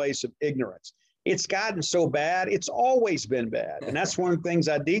from a place of ignorance. It's gotten so bad. It's always been bad. And that's one of the things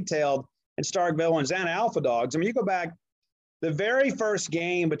I detailed in Starkville and Xana Alpha Dogs. I mean, you go back, the very first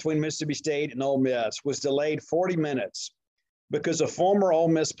game between Mississippi State and Ole Miss was delayed 40 minutes because a former Ole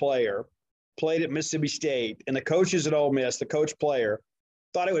Miss player played at Mississippi State, and the coaches at Ole Miss, the coach player,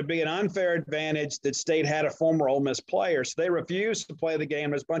 thought it would be an unfair advantage that State had a former Ole Miss player. So they refused to play the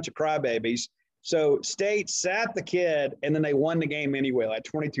game. There's a bunch of crybabies. So State sat the kid, and then they won the game anyway, like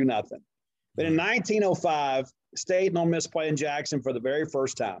 22-0. But in 1905, State and Ole Miss play in Jackson for the very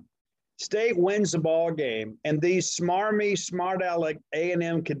first time. State wins the ball game, and these smarmy, smart-aleck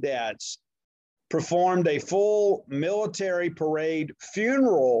A&M cadets performed a full military parade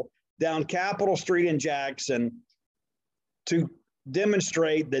funeral down Capitol Street in Jackson to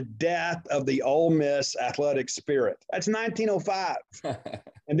demonstrate the death of the Ole Miss athletic spirit. That's 1905.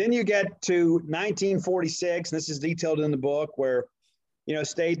 And then you get to 1946, and this is detailed in the book, where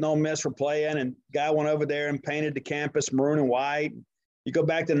State and Ole Miss were playing, and guy went over there and painted the campus maroon and white. You go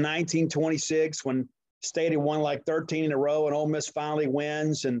back to 1926 when State had won like 13 in a row, and Ole Miss finally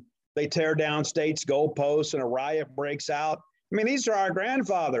wins, and they tear down State's goalposts, and a riot breaks out. I mean, these are our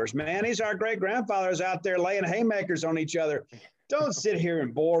grandfathers, man. These are our great-grandfathers out there laying haymakers on each other. Don't sit here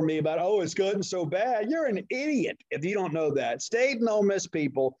and bore me about, oh, it's gotten so bad. You're an idiot if you don't know that. State and Ole Miss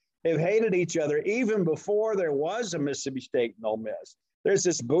people have hated each other even before there was a Mississippi State and Ole Miss. There's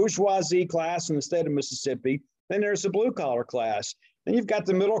this bourgeoisie class in the state of Mississippi. Then there's the blue-collar class. Then you've got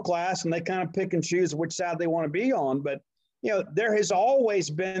the middle class, and they kind of pick and choose which side they want to be on. But, there has always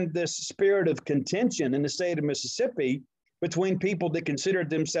been this spirit of contention in the state of Mississippi between people that considered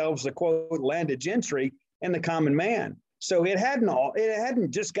themselves the, quote, landed gentry and the common man. So it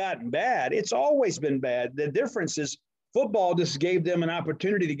hadn't just gotten bad. It's always been bad. The difference is football just gave them an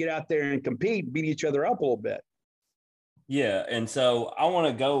opportunity to get out there and compete, beat each other up a little bit. Yeah, and so I want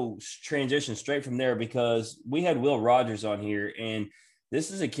to go transition straight from there because we had Will Rogers on here, and this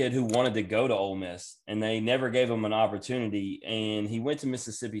is a kid who wanted to go to Ole Miss, and they never gave him an opportunity, and he went to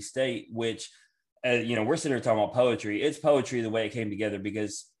Mississippi State, which, we're sitting here talking about poetry. It's poetry the way it came together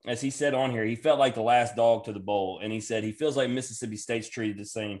because, as he said on here, he felt like the last dog to the bowl, and he said he feels like Mississippi State's treated the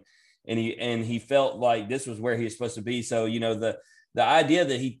same, and he felt like this was where he was supposed to be. So, the idea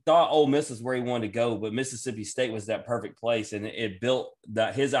that he thought Ole Miss was where he wanted to go, but Mississippi State was that perfect place, and it built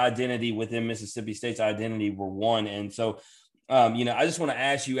that his identity within Mississippi State's identity were one. And so, I just want to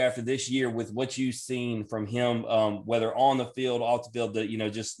ask you after this year with what you've seen from him, whether on the field, off the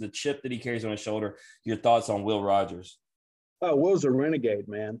field, just the chip that he carries on his shoulder, your thoughts on Will Rogers. Oh, Will's a renegade,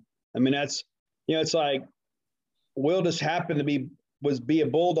 man. I mean, that's, it's like Will just happened to be a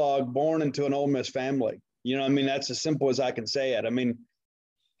Bulldog born into an Ole Miss family. That's as simple as I can say it. I mean,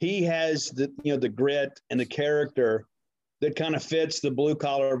 he has the grit and the character that kind of fits the blue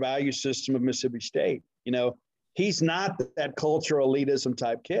collar value system of Mississippi State. He's not that cultural elitism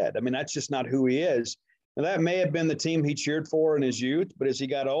type kid. I mean, that's just not who he is. Now, that may have been the team he cheered for in his youth, but as he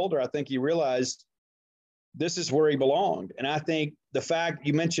got older, I think he realized this is where he belonged. And I think the fact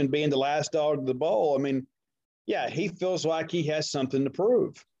you mentioned being the last dog of the bowl, I mean, yeah, he feels like he has something to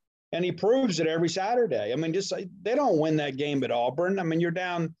prove. And he proves it every Saturday. I mean, just like they don't win that game at Auburn. I mean, you're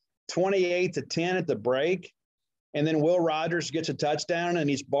down 28-10 at the break. And then Will Rogers gets a touchdown and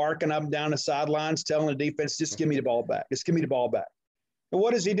he's barking up and down the sidelines, telling the defense, just give me the ball back. Just give me the ball back. And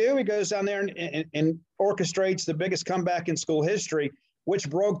what does he do? He goes down there and orchestrates the biggest comeback in school history, which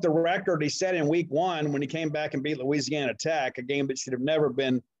broke the record he set in week 1 when he came back and beat Louisiana Tech, a game that should have never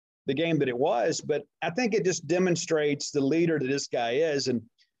been the game that it was. But I think it just demonstrates the leader that this guy is. And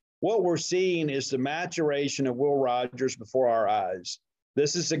what we're seeing is the maturation of Will Rogers before our eyes.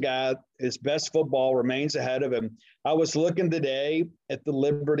 This is a guy, his best football remains ahead of him. I was looking today at the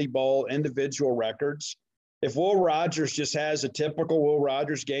Liberty Bowl individual records. If Will Rogers just has a typical Will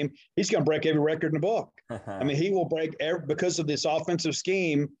Rogers game, he's going to break every record in the book. I mean, he will break because of this offensive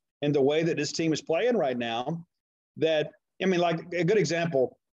scheme. and the way that this team is playing right now, that, I mean, like a good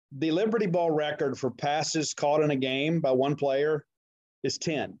example, the Liberty Bowl record for passes caught in a game by one player is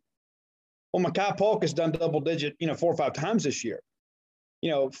 10. Well, Makai Polk has done double digit, 4 or 5 times this year.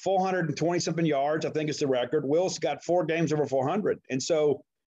 420 something yards, I think is the record. Will's got 4 games over 400. And so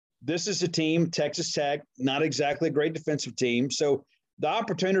this is a team, Texas Tech, not exactly a great defensive team. So the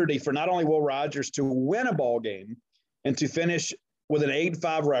opportunity for not only Will Rogers to win a ball game and to finish with an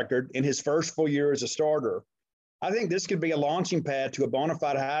 8-5 record in his first full year as a starter, I think this could be a launching pad to a bona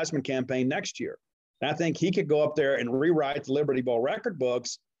fide Heisman campaign next year. And I think he could go up there and rewrite the Liberty Bowl record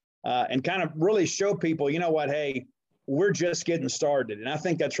books and kind of really show people, you know what, hey, we're just getting started. And I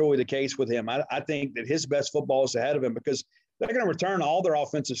think that's really the case with him. I think that his best football is ahead of him because they're going to return all their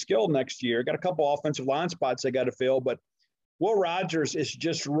offensive skill next year. Got a couple offensive line spots they got to fill, but Will Rogers is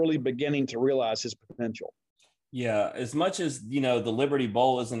just really beginning to realize his potential. Yeah, as much as, the Liberty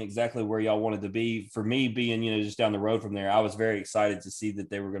Bowl isn't exactly where y'all wanted to be, for me being, just down the road from there, I was very excited to see that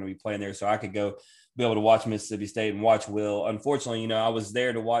they were going to be playing there so I could go be able to watch Mississippi State and watch Will. Unfortunately, I was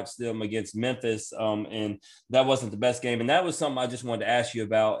there to watch them against Memphis, and that wasn't the best game. And that was something I just wanted to ask you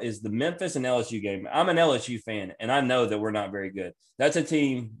about is the Memphis and LSU game. I'm an LSU fan, and I know that we're not very good. That's a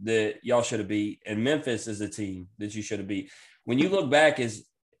team that y'all should have beat, and Memphis is a team that you should have beat. When you look back, is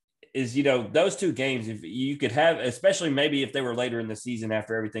those 2 games, if you could have, especially maybe if they were later in the season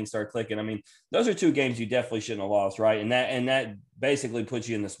after everything started clicking, I mean, those are 2 games you definitely shouldn't have lost, right? And that basically puts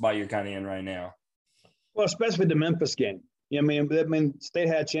you in the spot you're kind of in right now. Well, especially the Memphis game. I mean, State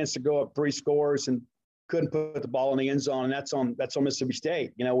had a chance to go up 3 scores and couldn't put the ball in the end zone, and that's on Mississippi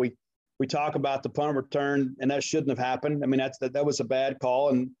State. We talk about the punt return, and that shouldn't have happened. I mean, that was a bad call,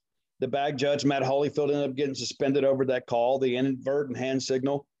 and the back judge Matt Holyfield ended up getting suspended over that call, the inadvertent hand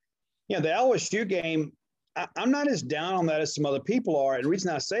signal. The LSU game, I'm not as down on that as some other people are. And the reason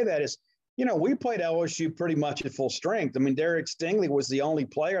I say that is, we played LSU pretty much at full strength. I mean, Derek Stingley was the only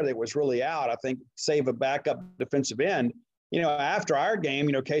player that was really out, I think, save a backup defensive end. After our game,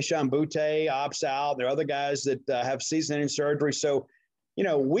 Keishawn Butte opts out. There are other guys that have season-ending surgery. So,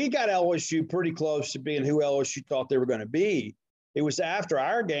 we got LSU pretty close to being who LSU thought they were going to be. It was after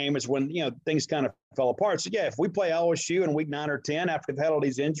our game is when, things kind of fell apart. So, yeah, if we play LSU in week 9 or 10 after they've had all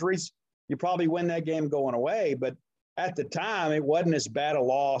these injuries, you probably win that game going away. But at the time, it wasn't as bad a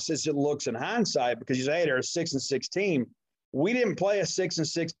loss as it looks in hindsight because you say, hey, they're a 6-6 team. We didn't play a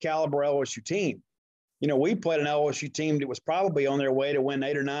 6-6 caliber LSU team. We played an LSU team that was probably on their way to win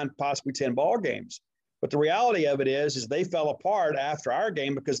 8 or 9, possibly 10 ball games. But the reality of it is they fell apart after our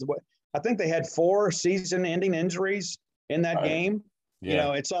game because I think they had 4 season-ending injuries in that game.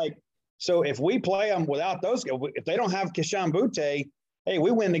 Yeah. It's like, so if we play them without those, if they don't have Keishawn Butte, hey,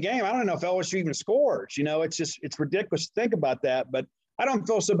 we win the game. I don't know if LSU even scores. It's ridiculous to think about that, but I don't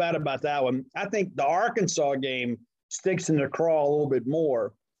feel so bad about that one. I think the Arkansas game sticks in the craw a little bit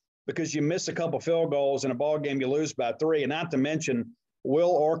more because you miss a couple field goals in a ball game, you lose by 3. And not to mention,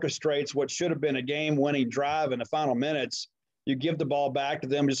 Will orchestrates what should have been a game-winning drive in the final minutes. You give the ball back to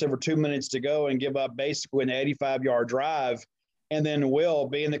them just over 2 minutes to go and give up basically an 85-yard drive. And then Will,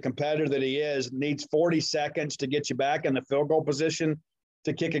 being the competitor that he is, needs 40 seconds to get you back in the field goal position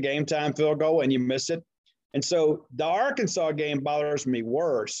to kick a game-time field goal, and you miss it. And so the Arkansas game bothers me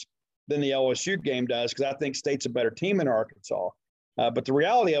worse than the LSU game does because I think State's a better team in Arkansas. But the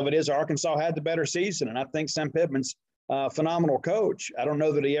reality of it is Arkansas had the better season, and I think Sam Pittman's a phenomenal coach. I don't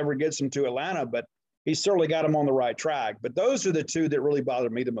know that he ever gets them to Atlanta, but he certainly got them on the right track. But those are the 2 that really bother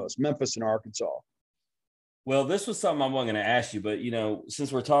me the most, Memphis and Arkansas. Well, this was something I wasn't going to ask you, but,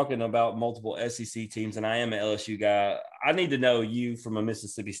 since we're talking about multiple SEC teams and I am an LSU guy, I need to know you from a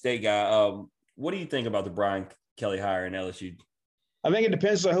Mississippi State guy. What do you think about the Brian Kelly hire in LSU? I think it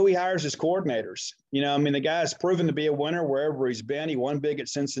depends on who he hires as coordinators. The guy's proven to be a winner wherever he's been. He won big at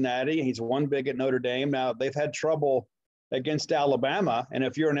Cincinnati. He's won big at Notre Dame. Now, they've had trouble against Alabama. And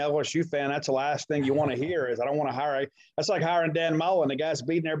if you're an LSU fan, that's the last thing you want to hear is I don't want to hire – that's like hiring Dan Mullen. The guy's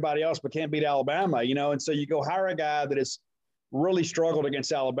beating everybody else but can't beat Alabama, And so you go hire a guy that has really struggled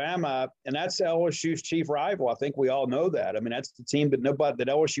against Alabama, and that's LSU's chief rival. I think we all know that. I mean, that's the team that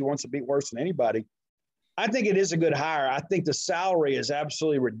LSU wants to beat worse than anybody. I think it is a good hire. I think the salary is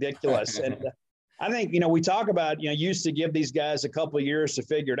absolutely ridiculous. And I think, we talk about, used to give these guys a couple of years to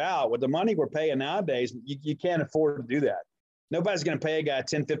figure it out. With the money we're paying nowadays, you can't afford to do that. Nobody's going to pay a guy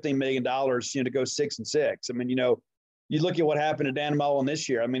 $10, $15 million, to go 6-6. I mean, you look at what happened to Dan Mullen this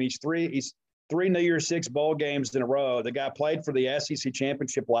year. I mean, he's three New Year's Six bowl games in a row. The guy played for the SEC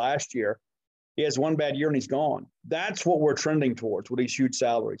championship last year. He has one bad year and he's gone. That's what we're trending towards with these huge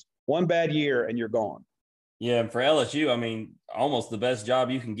salaries. One bad year and you're gone. Yeah, and for LSU, I mean, almost the best job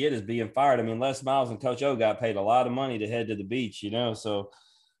you can get is being fired. I mean, Les Miles and Coach O got paid a lot of money to head to the beach, So,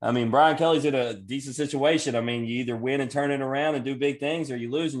 I mean, Brian Kelly's in a decent situation. I mean, you either win and turn it around and do big things, or you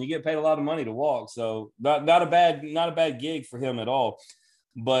lose and you get paid a lot of money to walk. So, not a bad gig for him at all.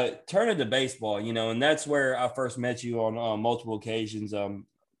 But turning to baseball, and that's where I first met you on multiple occasions.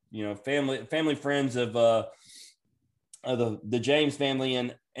 Family friends of the James family,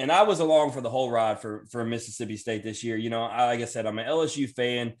 and I was along for the whole ride for Mississippi State this year. Like I said, I'm an LSU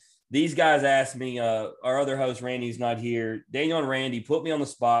fan. These guys asked me, our other host, Randy's not here. Daniel and Randy put me on the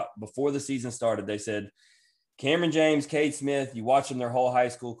spot before the season started. They said, Cameron James, Cade Smith, you watch them their whole high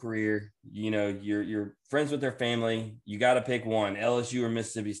school career. You're friends with their family. You got to pick one, LSU or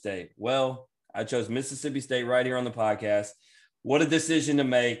Mississippi State. Well, I chose Mississippi State right here on the podcast. What a decision to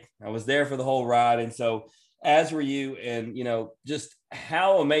make. I was there for the whole ride. And so, as were you, and, just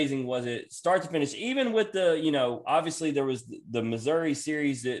how amazing was it start to finish, even with the, obviously there was the Missouri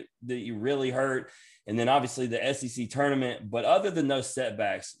series that you really hurt, and then obviously the SEC tournament. But other than those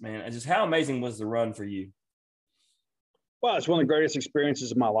setbacks, man, just how amazing was the run for you? Well, it's one of the greatest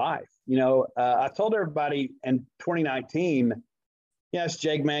experiences of my life. I told everybody in 2019, yes,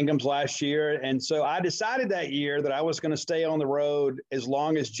 Jake Mangum's last year. And so I decided that year that I was going to stay on the road as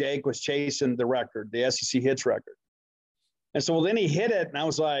long as Jake was chasing the record, the SEC hits record. And so then he hit it, and I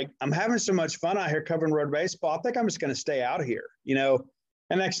was like, I'm having so much fun out here covering road baseball. I think I'm just going to stay out here, And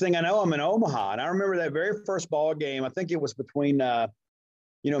next thing I know, I'm in Omaha. And I remember that very first ball game. I think it was between,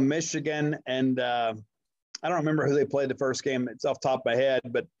 Michigan and I don't remember who they played the first game. It's off the top of my head,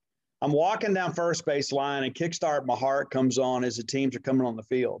 but I'm walking down first base line, and Kickstart My Heart comes on as the teams are coming on the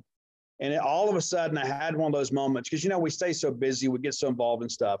field. And all of a sudden I had one of those moments because, we stay so busy, we get so involved in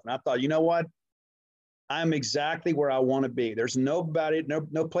stuff. And I thought, you know what? I'm exactly where I want to be. There's no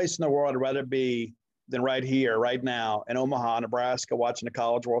place in the world I'd rather be than right here, right now in Omaha, Nebraska, watching the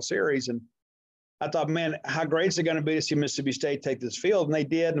College World Series. And I thought, man, how great is it going to be to see Mississippi State take this field? And they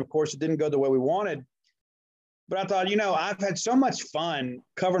did. And of course, it didn't go the way we wanted. But I thought, I've had so much fun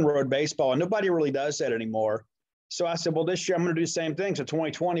covering road baseball, and nobody really does that anymore. So I said, well, this year I'm going to do the same thing. So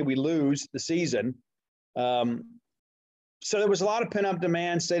 2020, we lose the season. So there was a lot of pent-up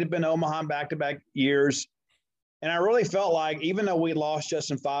demand. State had been to Omaha back-to-back years. And I really felt like, even though we lost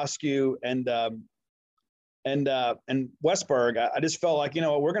Justin Foscue and Westberg, I just felt like,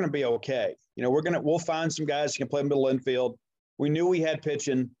 we're going to be okay. We'll find some guys who can play middle infield. We knew we had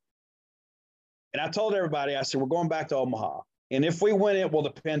pitching. And I told everybody, I said, we're going back to Omaha. And if we win, it will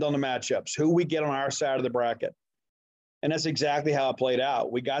depend on the matchups, who we get on our side of the bracket. And that's exactly how it played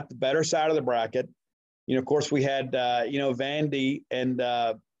out. We got the better side of the bracket. Of course, we had, Vandy and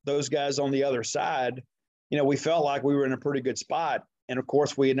those guys on the other side. We felt like we were in a pretty good spot. And, of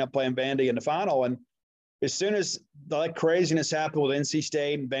course, we ended up playing Vandy in the final. And as soon as the craziness happened with NC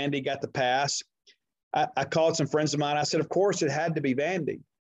State and Vandy got the pass, I called some friends of mine. I said, of course, it had to be Vandy.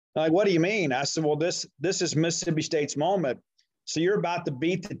 They're like, what do you mean? I said, well, this is Mississippi State's moment. So you're about to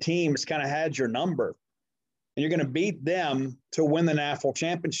beat the team that's kind of had your number. And you're going to beat them to win the national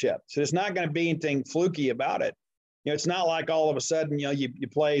championship. So there's not going to be anything fluky about it. It's not like all of a sudden, you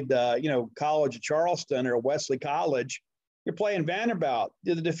played, college at Charleston or Wesley College. You're playing Vanderbilt.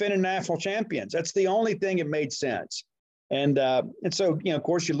 You're the defending national champions. That's the only thing that made sense. And so, of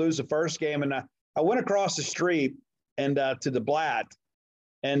course, you lose the first game. And I went across the street and to the Blatt.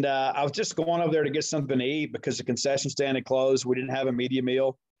 And I was just going over there to get something to eat because the concession stand had closed. We didn't have a media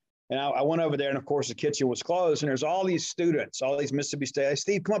meal. And I went over there, and, of course, the kitchen was closed. And there's all these students, all these Mississippi State. Hey,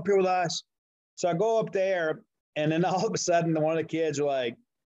 Steve, come up here with us. So I go up there, and then all of a sudden, one of the kids were like,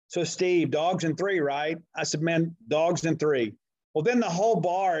 so, Steve, dogs in 3, right? I said, man, dogs in 3. Well, then the whole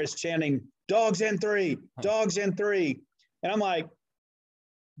bar is chanting, dogs in 3, dogs in 3. And I'm like,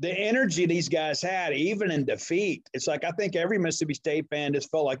 the energy these guys had, even in defeat, it's like I think every Mississippi State fan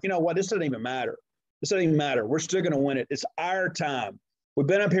just felt like, you know what, this doesn't even matter. This doesn't even matter. We're still going to win it. It's our time. We've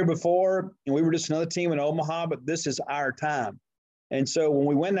been up here before, and we were just another team in Omaha, but this is our time. And so when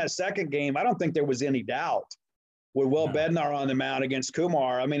we win that second game, I don't think there was any doubt with Will Bednar on the mound against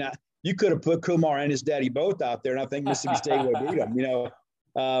Kumar. I mean, you could have put Kumar and his daddy both out there, and I think Mississippi State would beat them.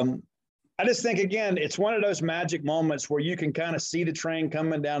 I just think, again, it's one of those magic moments where you can kind of see the train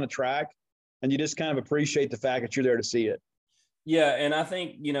coming down the track, and you just kind of appreciate the fact that you're there to see it. Yeah, and I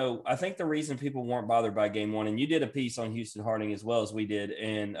think, I think the reason people weren't bothered by game one, and you did a piece on Houston Harding as well as we did,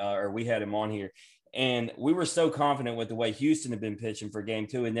 and or we had him on here, and we were so confident with the way Houston had been pitching for game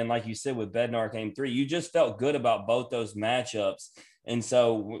two, and then like you said with Bednar game 3, you just felt good about both those matchups. And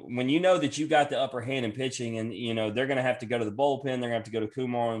so when you know that you got the upper hand in pitching and, they're going to have to go to the bullpen, they're going to have to go to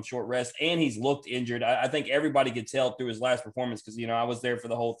Kumar on short rest, and he's looked injured. I think everybody could tell through his last performance because, I was there for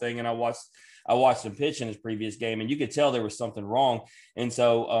the whole thing and I watched him pitch in his previous game and you could tell there was something wrong. And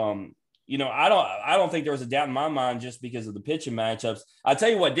so, I don't think there was a doubt in my mind just because of the pitching matchups. I'll tell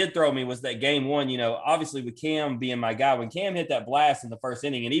you what did throw me was that game one, obviously with Cam being my guy, when Cam hit that blast in the first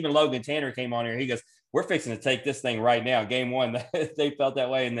inning, and even Logan Tanner came on here, he goes, we're fixing to take this thing right now. Game one, they felt that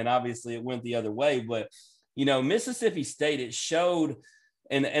way. And then obviously it went the other way. But, Mississippi State, it showed,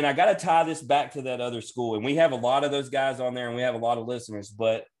 and I got to tie this back to that other school. And we have a lot of those guys on there and we have a lot of listeners.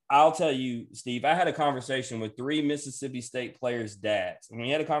 But I'll tell you, Steve, I had a conversation with 3 Mississippi State players' dads. And we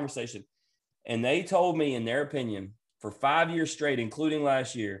had a conversation. And they told me, in their opinion, for 5 years straight, including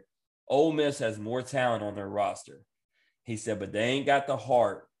last year, Ole Miss has more talent on their roster. He said, but they ain't got the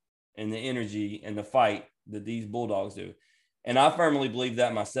heart and the energy and the fight that these Bulldogs do. And I firmly believe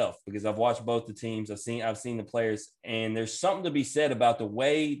that myself because I've watched both the teams. I've seen the players, and there's something to be said about the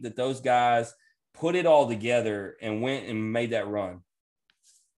way that those guys put it all together and went and made that run.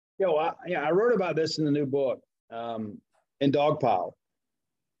 I wrote about this in the new book, in Dogpile.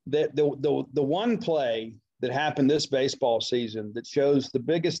 That the one play that happened this baseball season that shows the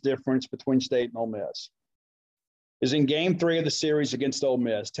biggest difference between State and Ole Miss is in Game 3 of the series against Ole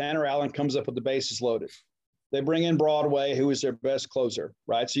Miss. Tanner Allen comes up with the bases loaded. They bring in Broadway, who is their best closer,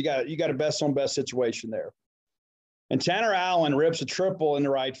 right? So you got a best on best situation there. And Tanner Allen rips a triple in the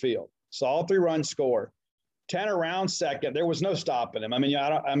right field. So all 3 runs score. Tanner rounds second. There was no stopping him. I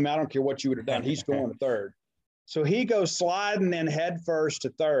don't care what you would have done. He's going to third. So he goes sliding in head first to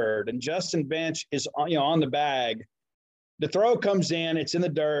third, and Justin Bench is on the bag. The throw comes in, it's in the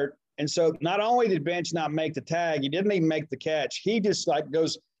dirt. And so not only did Bench not make the tag, he didn't even make the catch. He just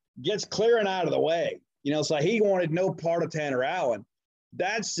gets clearing out of the way. It's like he wanted no part of Tanner Allen.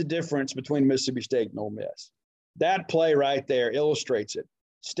 That's the difference between Mississippi State and Ole Miss. That play right there illustrates it.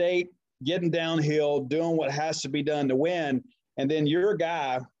 State getting downhill, doing what has to be done to win. And then your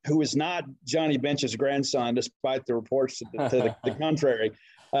guy, who is not Johnny Bench's grandson, despite the reports to the contrary,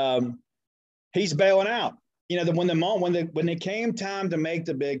 he's bailing out. When it came time to make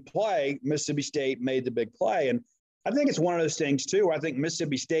the big play, Mississippi State made the big play. And I think it's one of those things too. I think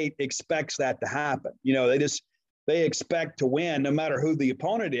Mississippi State expects that to happen. They expect to win no matter who the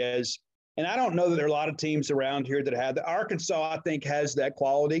opponent is. And I don't know that there are a lot of teams around here that have that. Arkansas, I think, has that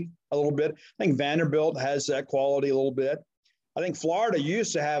quality a little bit. I think Vanderbilt has that quality a little bit. I think Florida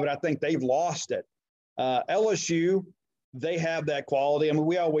used to have it. I think they've lost it. LSU, they have that quality. I mean,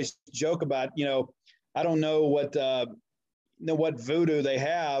 we always joke about, I don't know what voodoo they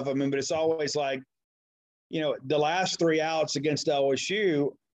have. I mean, but it's always like, the last 3 outs against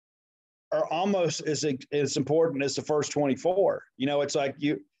LSU are almost as important as the first 24. It's like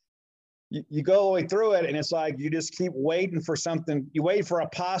you go all the way through it, and it's like you just keep waiting for something. You wait for a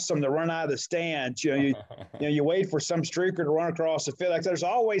possum to run out of the stands. You wait for some streaker to run across the field. Like there's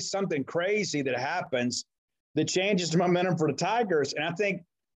always something crazy that happens that changes the momentum for the Tigers, and I think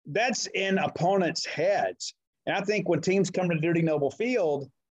that's in opponents' heads. And I think when teams come to Dudy Noble Field,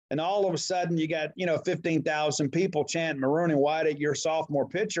 and all of a sudden you got 15,000 people chanting maroon and white at your sophomore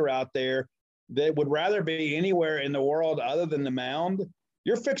pitcher out there that would rather be anywhere in the world other than the mound,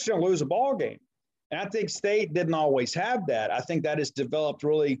 you're fixing to lose a ball game. And I think State didn't always have that. I think that has developed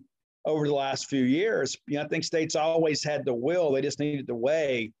really over the last few years. I think State's always had the will. They just needed the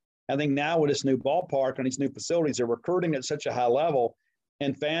way. I think now with this new ballpark and these new facilities, they're recruiting at such a high level,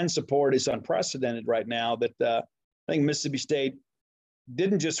 and fan support is unprecedented right now that I think Mississippi State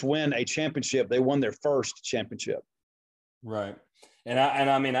didn't just win a championship. They won their first championship. Right. And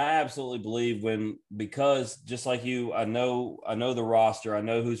I mean, I absolutely believe because just like you, I know the roster, I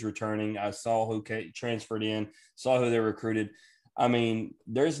know who's returning. I saw who transferred in, saw who they recruited. I mean,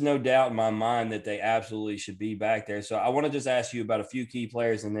 there's no doubt in my mind that they absolutely should be back there. So I want to just ask you about a few key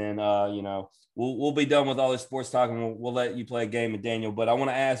players, and then, we'll be done with all this sports talk, and we'll let you play a game with Daniel. But I want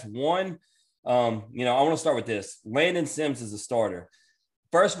to ask one, I want to start with this. Landon Sims is a starter.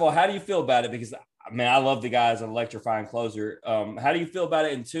 First of all, how do you feel about it? Because I love the guy as an electrifying closer. How do you feel about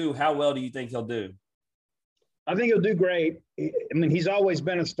it? And 2, how well do you think he'll do? I think he'll do great. He's always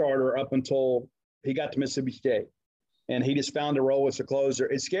been a starter up until he got to Mississippi State, and he just found a role as a closer.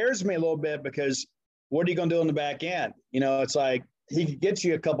 It scares me a little bit because what are you going to do in the back end? It's like he could get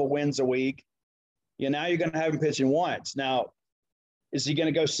you a couple wins a week. Now you're going to have him pitching once. Now, is he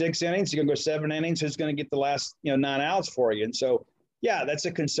going to go 6 innings? Is he going to go 7 innings? Who's going to get the last 9 outs for you? And so, yeah, that's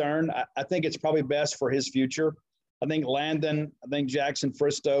a concern. I think it's probably best for his future. I think Landon, Jackson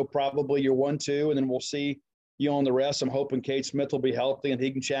Fristoe, probably your 1-2, and then we'll see, on the rest. I'm hoping Cade Smith will be healthy and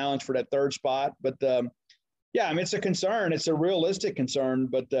he can challenge for that third spot. But yeah, I mean, it's a concern. It's a realistic concern.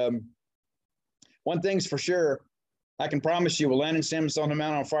 But one thing's for sure, I can promise you, with Landon Simmons on the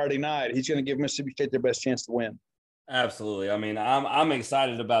mound on Friday night, he's going to give Mississippi State their best chance to win. Absolutely. I mean, I'm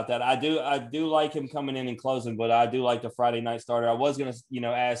excited about that. I do like him coming in and closing, but I do like the Friday night starter. I was gonna,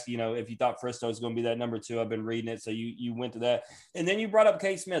 ask, if you thought Fristoe was going to be that number 2. I've been reading it, so you went to that, and then you brought up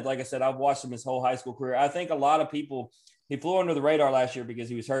Cade Smith. Like I said, I've watched him his whole high school career. I think a lot of people, he flew under the radar last year because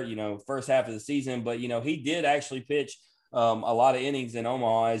he was hurt, first half of the season, but he did actually pitch a lot of innings in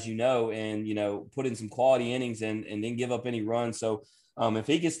Omaha, as you know, and put in some quality innings and didn't give up any runs. So if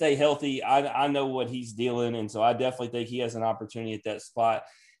he can stay healthy, I know what he's dealing. And so I definitely think he has an opportunity at that spot.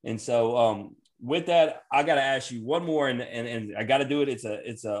 And so with that, I got to ask you one more, and I got to do it.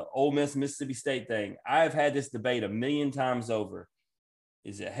 It's a Ole Miss Mississippi State thing. I've had this debate a million times over.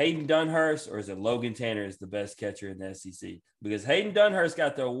 Is it Hayden Dunhurst or is it Logan Tanner is the best catcher in the SEC? Because Hayden Dunhurst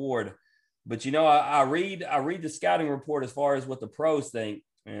got the award, but I read the scouting report as far as what the pros think,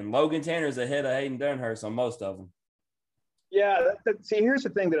 and Logan Tanner is ahead of Hayden Dunhurst on most of them. Yeah, see, here's the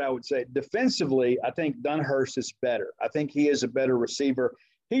thing that I would say. Defensively, I think Dunhurst is better. I think he is a better receiver.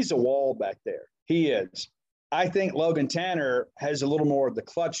 He's a wall back there. He is. I think Logan Tanner has a little more of the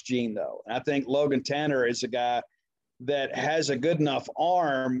clutch gene, though. And I think Logan Tanner is a guy that has a good enough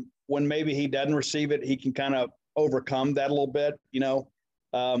arm when maybe he doesn't receive it, he can kind of overcome that a little bit,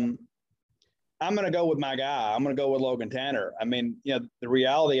 I'm going to go with my guy. I'm going to go with Logan Tanner. I mean, the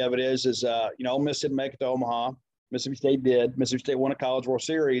reality of it is Ole Miss didn't make it to Omaha. Mississippi State did. Mississippi State won a College World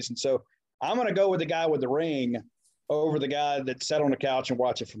Series. And so I'm going to go with the guy with the ring over the guy that sat on the couch and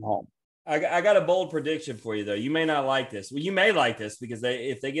watched it from home. I got a bold prediction for you, though. You may not like this. Well, you may like this because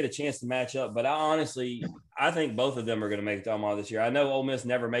if they get a chance to match up. But I think both of them are going to make it to Omaha this year. I know Ole Miss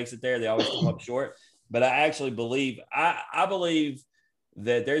never makes it there. They always come up short. But I actually believe I believe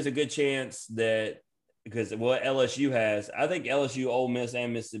that there's a good chance that because what LSU has, I think LSU, Ole Miss,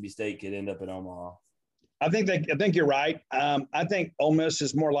 and Mississippi State could end up in Omaha. I think you're right. I think Ole Miss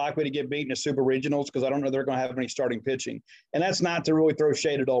is more likely to get beaten in Super Regionals because I don't know they're going to have any starting pitching. And that's not to really throw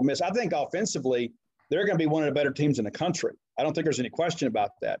shade at Ole Miss. I think offensively, they're going to be one of the better teams in the country. I don't think there's any question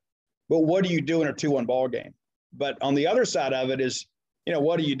about that. But what do you do in a 2-1 ball game? But on the other side of it is,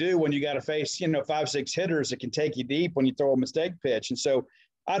 what do you do when you got to face, 5-6 hitters that can take you deep when you throw a mistake pitch? And so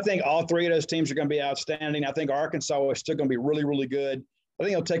I think all three of those teams are going to be outstanding. I think Arkansas is still going to be really, really good. I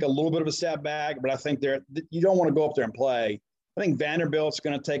think he'll take a little bit of a step back, but I think you don't want to go up there and play. I think Vanderbilt's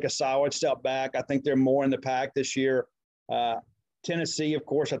going to take a solid step back. I think they're more in the pack this year. Tennessee, of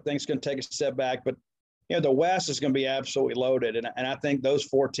course, I think is going to take a step back. But, the West is going to be absolutely loaded. And I think those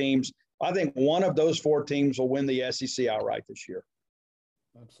 4 teams – I think one of those 4 teams will win the SEC outright this year.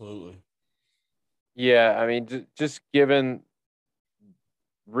 Absolutely. Yeah, I mean, just given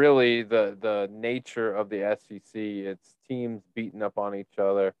really the nature of the SEC, it's teams beating up on each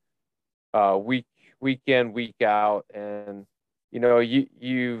other week in, week out. And,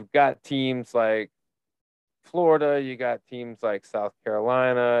 you've got teams like Florida, you got teams like South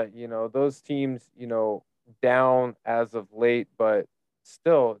Carolina, those teams, down as of late, but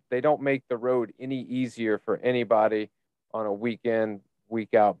still they don't make the road any easier for anybody on a week in,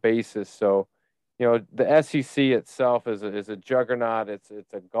 week out basis. So, the SEC itself is a juggernaut. It's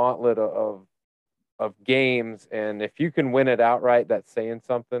a gauntlet of games, and if you can win it outright, that's saying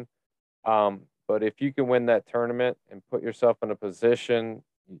something. But if you can win that tournament and put yourself in a position,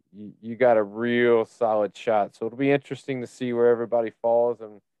 you got a real solid shot. So it'll be interesting to see where everybody falls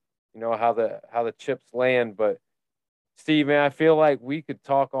and how the chips land. But Steve, man, I feel like we could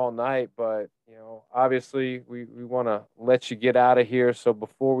talk all night, but obviously we want to let you get out of here. So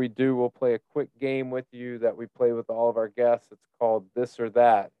before we do, we'll play a quick game with you that we play with all of our guests. It's called This or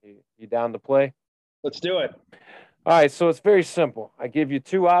That. You down to play? Let's do it. All right, so it's very simple. I give you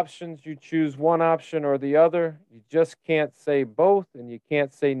 2 options. You choose one option or the other. You just can't say both, and you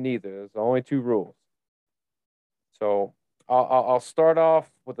can't say neither. There's only 2 rules. So I'll start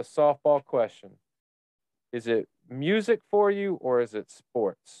off with a softball question. Is it music for you or is it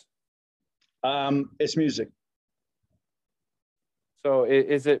sports? It's music. So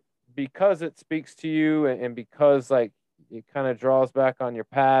is it because it speaks to you and because like it kind of draws back on your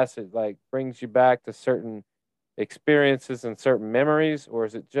past, it like brings you back to certain experiences and certain memories, or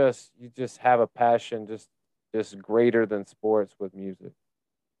is it just you just have a passion just greater than sports with music?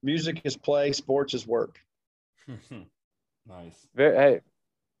 Music is play, sports is work. Nice. Hey,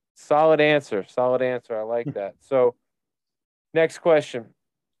 solid answer. I like that. So next question.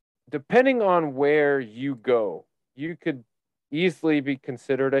 Depending on where you go, you could easily be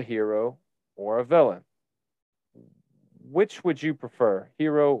considered a hero or a villain. which would you prefer,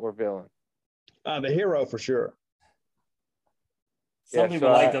 hero or villain? The hero for sure. Some Yeah, people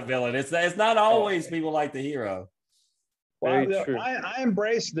so like the villain. It's not always people like the hero. Well, Very true. I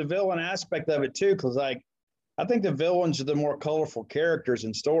embrace the villain aspect of it too, because like I think the villains are the more colorful characters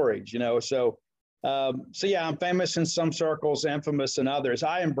in stories, you know. So, so yeah, I'm famous in some circles, infamous in others.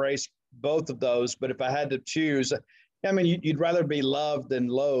 I embrace both of those, but if I had to choose, I mean, you'd rather be loved than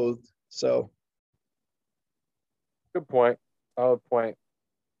loathed. So, Good point. Solid point.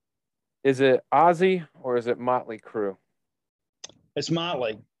 Is it Ozzy or is it Motley Crue? it's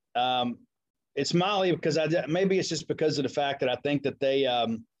Motley. Um, it's Motley because maybe it's just because of the fact that I think that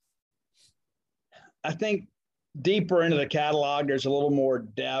I think deeper into the catalog, there's a little more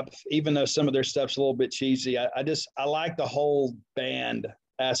depth, even though some of their stuff's a little bit cheesy. I like the whole band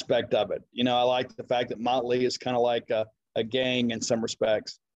aspect of it. You know, I like the fact that Motley is kind of like a gang in some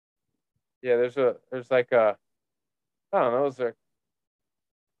respects. Yeah, there's like a, I don't know, there's a,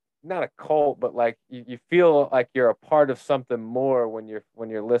 not a cult, but like you feel like you're a part of something more when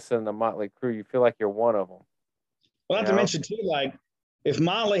you're listening to Motley Crue. You feel like you're one of them. Well, not to mention too, like if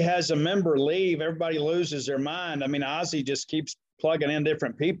Motley has a member leave, everybody loses their mind. I mean, Ozzy just keeps plugging in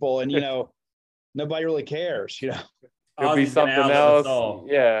different people, and you know, nobody really cares. You know, Could be Ozzy's gonna something outlive us else. all.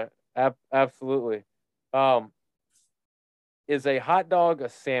 Yeah, absolutely. Is a hot dog a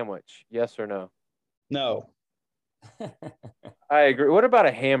sandwich? Yes or no? no. I agree. What about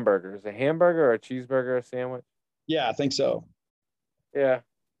a hamburger? Is a hamburger or a cheeseburger a sandwich? Yeah, I think so. Yeah.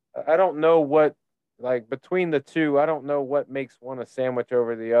 I don't know what, like between the two, I don't know what makes one a sandwich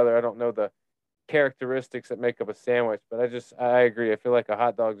over the other. I don't know the characteristics that make up a sandwich, but I agree. I feel like a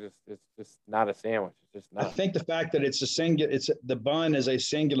hot dog it's just not a sandwich. It's just I not. think the fact that it's the bun is a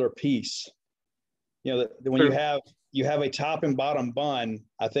singular piece. You know, when True. you have a top and bottom bun,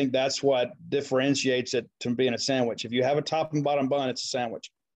 I think that's what differentiates it from being a sandwich. If you have a top and bottom bun, it's a sandwich.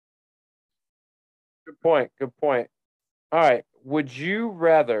 Good point. Good point. All right. Would you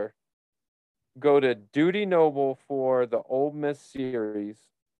rather go to Duty Noble for the Ole Miss series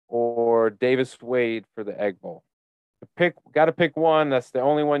or Davis Wade for the Egg Bowl? Got to pick one. That's the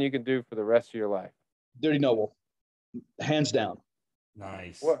only one you can do for the rest of your life. Duty Noble, hands down.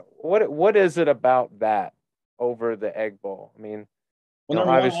 Nice. What is it about that over the Egg Bowl? I mean, Well, you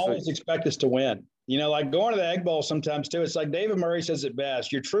know, number one, obviously, always expect us to win. You know, like going to the Egg Bowl sometimes too. It's like David Murray says it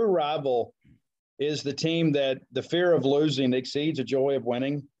best. Your true rival is the team that the fear of losing exceeds the joy of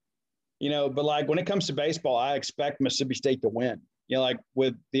winning. You know, but like when it comes to baseball, I expect Mississippi State to win. You know, like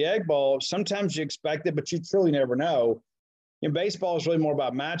with the Egg Bowl, sometimes you expect it, but you truly never know. In baseball, is really more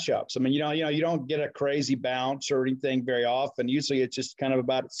about matchups. I mean, you don't get a crazy bounce or anything very often. Usually, it's just kind of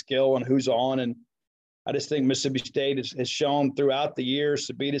about skill and who's on. And I just think Mississippi State has shown throughout the years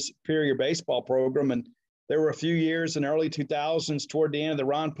to be a superior baseball program. And there were a few years in the early 2000s toward the end of the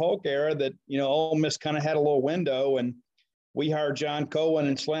Ron Polk era that, you know, Ole Miss kind of had a little window, and we hired John Cohen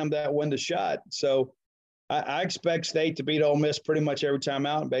and slammed that window shut. So I expect State to beat Ole Miss pretty much every time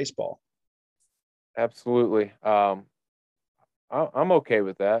out in baseball. absolutely. I'm okay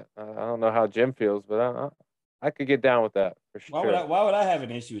with that. I don't know how Jim feels, but I could get down with that for sure. Why would I have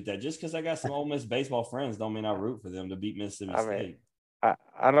an issue with that? Just because I got some Ole Miss baseball friends don't mean I root for them to beat Mississippi State.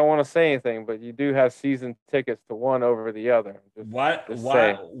 I don't want to say anything, but you do have season tickets to one over the other.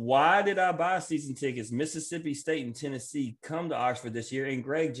 Why did I buy season tickets? Mississippi State and Tennessee come to Oxford this year, and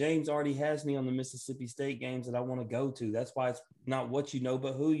Greg James already has me on the Mississippi State games that I want to go to. That's why it's not what you know,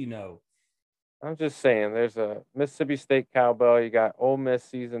 but who you know. I'm just saying, there's a Mississippi State cowbell. You got Ole Miss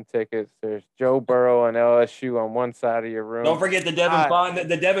season tickets. There's Joe Burrow and LSU on one side of your room. Don't forget the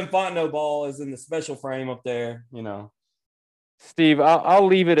Devin Fontenot ball is in the special frame up there. You know, Steve, I'll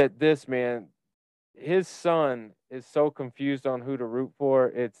leave it at this, man. His son is so confused on who to root for.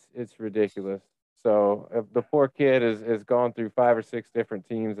 It's ridiculous. So if the poor kid has gone through 5 or 6 different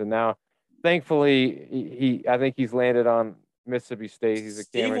teams, and now, thankfully, I think he's landed on Mississippi State. He's a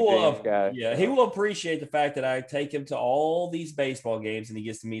Cameron James guy. Yeah, he will appreciate the fact that I take him to all these baseball games and he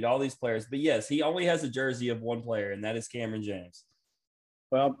gets to meet all these players. But yes, he only has a jersey of one player, and that is Cameron James.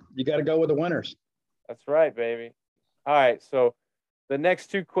 Well, you got to go with the winners. That's right, baby. All right, so the next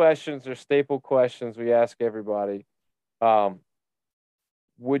 2 questions are staple questions we ask everybody.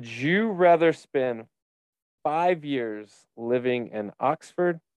 Would you rather spend 5 years living in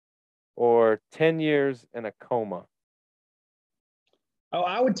Oxford or 10 years in a coma? Oh,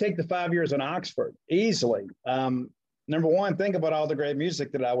 I would take the 5 years in Oxford easily. Number one, think about all the great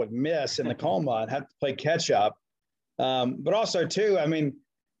music that I would miss in the coma and have to play catch up. But also, too, I mean,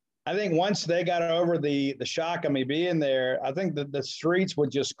 I think once they got over the shock of me being there, I think that the streets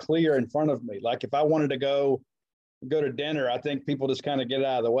would just clear in front of me. Like if I wanted to go go to dinner, I think people just kind of get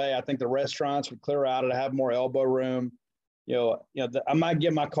out of the way. I think the restaurants would clear out and have more elbow room. I might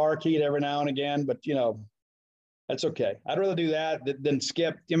get my car keyed every now and again, but that's okay. I'd rather do that than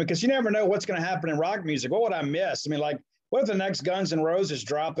skip. Because you never know what's going to happen in rock music. What would I miss? I mean, like, what if the next Guns N' Roses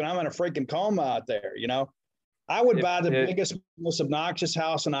dropped and I'm in a freaking coma out there? I would buy the biggest, most obnoxious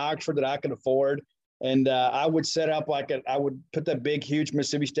house in Oxford that I could afford. And I would set up I would put that big, huge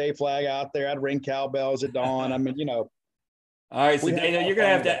Mississippi State flag out there. I'd ring cowbells at dawn. I mean, All right, so Daniel, you're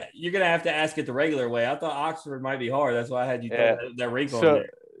gonna have to ask it the regular way. I thought Oxford might be hard. That's why I had you throw that wrinkle in there.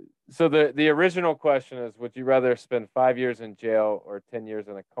 So the original question is, would you rather spend 5 years in jail or 10 years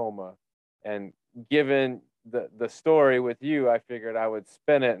in a coma? And given the story with you, I figured I would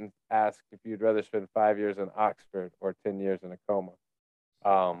spin it and ask if you'd rather spend 5 years in Oxford or 10 years in a coma.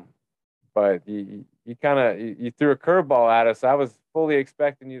 But you kind of threw a curveball at us. I was fully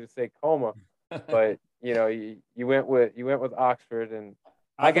expecting you to say coma, but you went with Oxford, and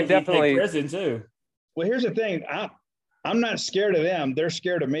I can definitely prison too. Well, here's the thing. I'm not scared of them. They're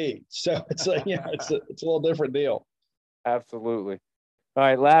scared of me. So it's like, it's a little different deal. Absolutely. All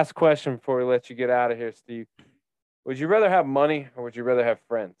right. Last question before we let you get out of here, Steve. Would you rather have money or would you rather have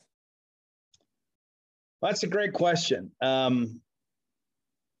friends? Well, that's a great question.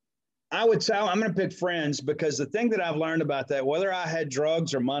 I would say I'm going to pick friends, because the thing that I've learned about that, whether I had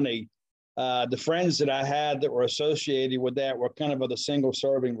drugs or money, the friends that I had that were associated with that were kind of the single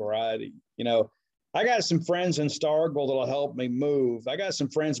serving variety. I got some friends in Starkville that'll help me move. I got some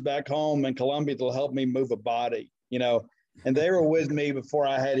friends back home in Columbia that'll help me move a body, and they were with me before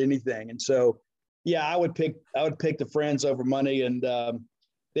I had anything. And so, yeah, I would pick the friends over money. And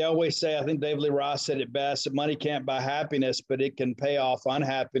they always say, I think David Lee Roth said it best, that money can't buy happiness, but it can pay off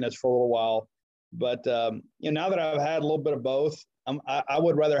unhappiness for a little while. But, now that I've had a little bit of both, I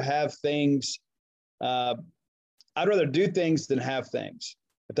would rather have things. I'd rather do things than have things,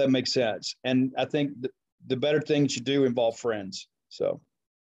 if that makes sense. And I think the better things you do involve friends. So.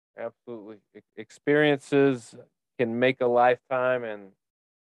 Absolutely. Experiences can make a lifetime. And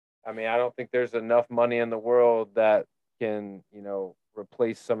I mean, I don't think there's enough money in the world that can,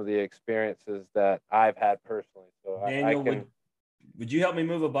 replace some of the experiences that I've had personally. So Daniel, would you help me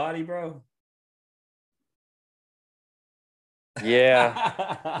move a body, bro?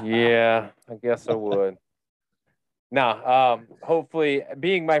 Yeah. Yeah, I guess I would. No, hopefully,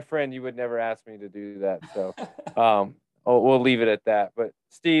 being my friend, you would never ask me to do that. So we'll leave it at that. But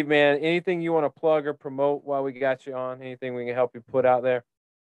Steve, man, anything you want to plug or promote while we got you on? Anything we can help you put out there?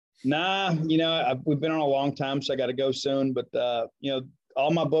 Nah, we've been on a long time, so I got to go soon. But, all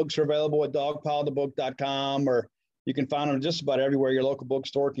my books are available at dogpilethebook.com, or you can find them just about everywhere your local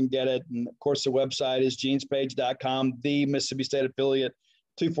bookstore can get it. And, of course, the website is genespage.com, the Mississippi State affiliate,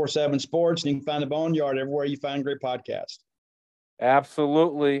 247 Sports. And you can find the Boneyard everywhere you find great podcasts.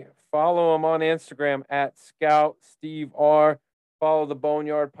 Absolutely. Follow him on Instagram at Scout Steve R. Follow the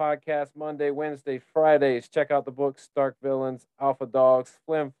Boneyard podcast Monday, Wednesday, Fridays. Check out the books Stark Villains, Alpha Dogs,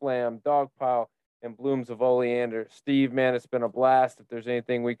 Flim Flam, Dogpile, and Blooms of Oleander. Steve, man, it's been a blast. If there's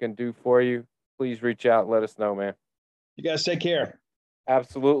anything we can do for you, please reach out and let us know, man. You guys take care.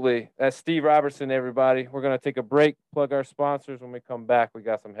 Absolutely. That's Steve Robertson, everybody. We're going to take a break, plug our sponsors. When we come back, we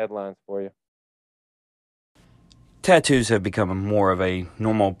got some headlines for you. Tattoos have become more of a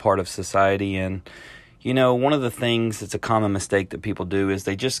normal part of society, and one of the things that's a common mistake that people do is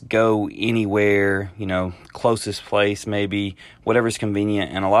they just go anywhere, closest place, maybe whatever's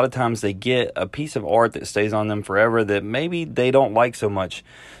convenient. And a lot of times they get a piece of art that stays on them forever that maybe they don't like so much.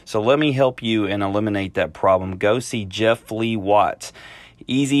 So let me help you and eliminate that problem. Go see Jeff Lee Watts.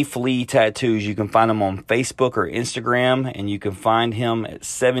 Easy Flea Tattoos. You can find him on Facebook or Instagram, and you can find him at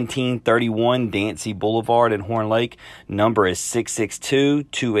 1731 Dancy Boulevard in Horn Lake. Number is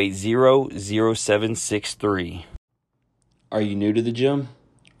 662-280-0763. Are you new to the gym?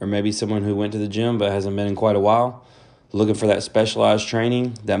 Or maybe someone who went to the gym but hasn't been in quite a while? Looking for that specialized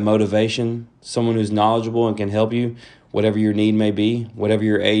training, that motivation, someone who's knowledgeable and can help you, whatever your need may be, whatever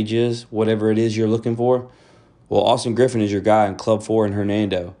your age is, whatever it is you're looking for? Well, Austin Griffin is your guy in Club 4 in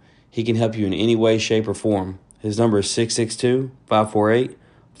Hernando. He can help you in any way, shape, or form. His number is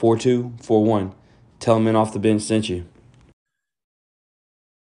 662-548-4241. Tell him In Off the Bench sent you.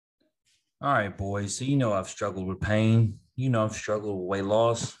 All right, boys. So I've struggled with pain. I've struggled with weight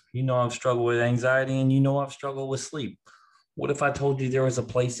loss. I've struggled with anxiety. And I've struggled with sleep. What if I told you there was a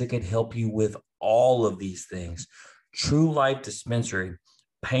place that could help you with all of these things? True Life Dispensary.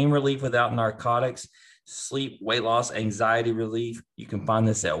 Pain relief without narcotics. sleep, weight loss, anxiety relief. You can find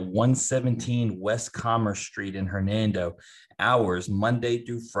this at 117 West Commerce Street in Hernando. Hours Monday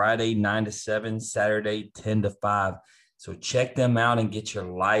through Friday, 9 to 7, Saturday, 10 to 5. So check them out and get your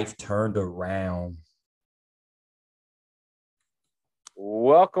life turned around.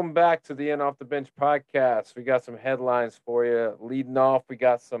 Welcome back to the In Off the Bench podcast. We got some headlines for you. Leading off, we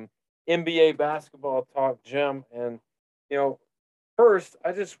got some NBA basketball talk, Jim. And, first,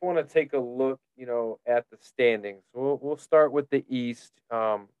 I just want to take a look, at the standings. We'll start with the East.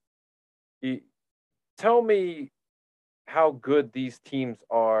 Tell me how good these teams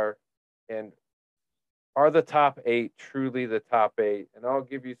are, and are the top 8 truly the top 8? And I'll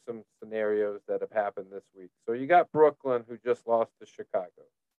give you some scenarios that have happened this week. So you got Brooklyn, who just lost to Chicago.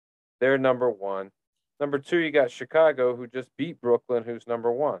 They're number 1. Number 2, you got Chicago, who just beat Brooklyn, who's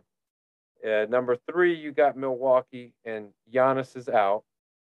number 1. Number 3, you got Milwaukee, and Giannis is out.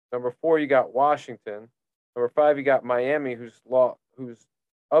 Number 4, you got Washington. Number 5, you got Miami, who's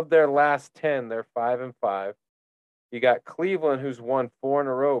of their last 10, they're 5-5. You got Cleveland, who's won 4 in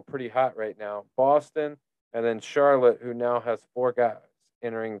a row, pretty hot right now. Boston, and then Charlotte, who now has 4 guys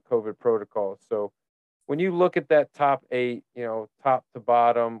entering COVID protocol. So when you look at that top 8, top to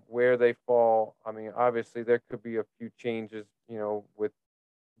bottom, where they fall, I mean, obviously there could be a few changes, with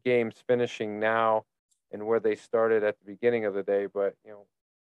games finishing now and where they started at the beginning of the day. But,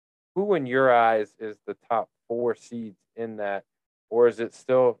 who in your eyes is the top 4 seeds in that? Or is it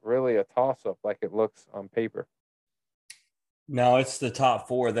still really a toss-up like it looks on paper? No, it's the top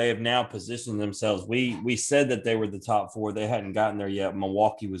 4. They have now positioned themselves. We said that they were the top 4. They hadn't gotten there yet.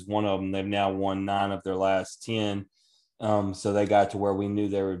 Milwaukee was one of them. They've now won 9 of their last 10. So they got to where we knew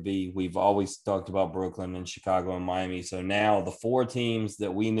they would be. We've always talked about Brooklyn and Chicago and Miami. So now the 4 teams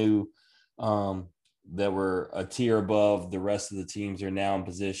that we knew that were a tier above the rest of the teams are now in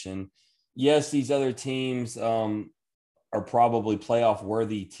position. Yes, these other teams are probably playoff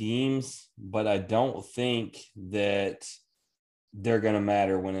worthy teams, but I don't think that they're going to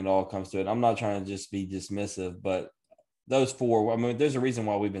matter when it all comes to it. I'm not trying to just be dismissive, but those 4, I mean, there's a reason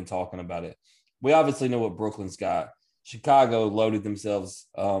why we've been talking about it. We obviously know what Brooklyn's got. Chicago loaded themselves,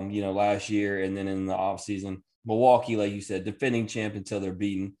 last year, and then in the offseason. Milwaukee, like you said, defending champ until they're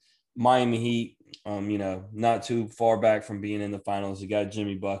beaten. Miami Heat, not too far back from being in the finals. You got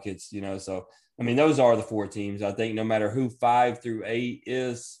Jimmy Buckets, so I mean, those are the 4 teams. I think no matter who 5 through 8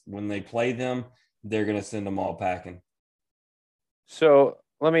 is, when they play them, they're going to send them all packing. So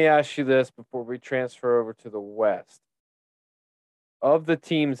let me ask you this before we transfer over to the West. Of the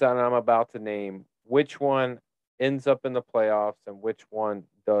teams that I'm about to name, which one ends up in the playoffs and which one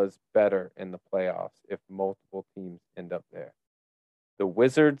does better in the playoffs if multiple teams end up there? The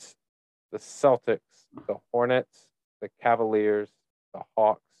Wizards, the Celtics, the Hornets, the Cavaliers, the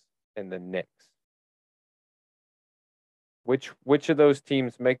Hawks, and the Knicks. Which of those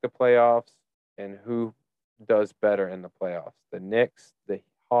teams make the playoffs, and who does better in the playoffs? The Knicks, the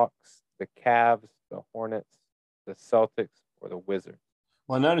Hawks, the Cavs, the Hornets, the Celtics, or the Wizards?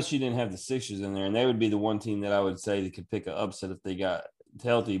 Well, I noticed you didn't have the Sixers in there, and they would be the one team that I would say that could pick an upset if they got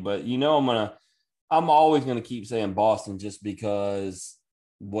healthy. But I'm always gonna keep saying Boston just because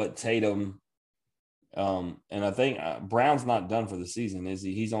what Tatum, and I think Brown's not done for the season, is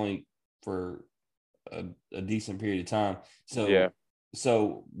he? He's only for a decent period of time. So yeah.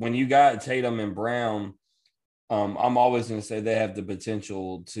 So when you got Tatum and Brown, I'm always going to say they have the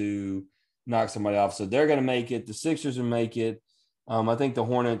potential to knock somebody off. So they're going to make it. The Sixers will make it. I think the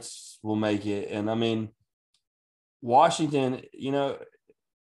Hornets will make it. And, I mean, Washington,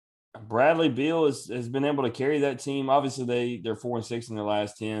 Bradley Beal has been able to carry that team. Obviously, they're 4-6 in their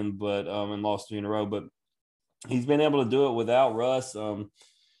last 10, but and lost 3 in a row. But he's been able to do it without Russ.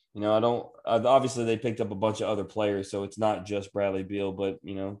 Obviously they picked up a bunch of other players, so it's not just Bradley Beal, but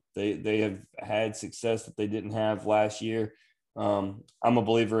they have had success that they didn't have last year. I'm a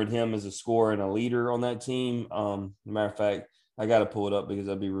believer in him as a scorer and a leader on that team. Matter of fact, I got to pull it up because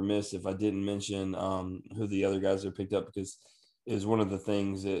I'd be remiss if I didn't mention who the other guys are picked up, because it was one of the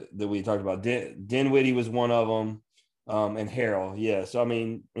things that we talked about. Dinwiddie was one of them, and Harrell. Yeah. So I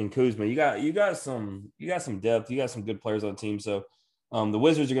mean, and Kuzma, you got some depth. You got some good players on the team. So the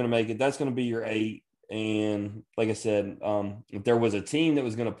Wizards are going to make it. That's going to be your 8. And like I said, if there was a team that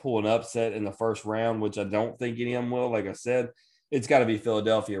was going to pull an upset in the first round, which I don't think any of them will, like I said, it's got to be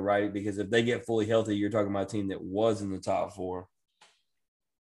Philadelphia, right? Because if they get fully healthy, you're talking about a team that was in the top 4.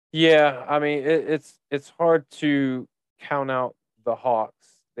 Yeah, I mean, it's hard to count out the Hawks.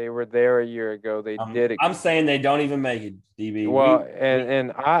 They were there a year ago. They did it. I'm saying they don't even make it, DB. Well,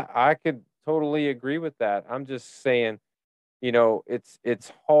 and I could totally agree with that. I'm just saying,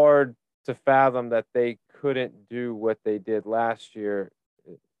 it's hard to fathom that they couldn't do what they did last year.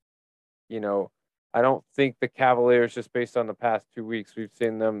 You know, I don't think the Cavaliers, just based on the past 2 weeks, we've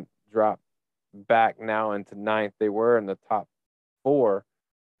seen them drop back now into ninth. They were in the top four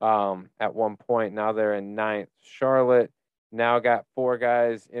at one point. Now they're in ninth. Charlotte now got 4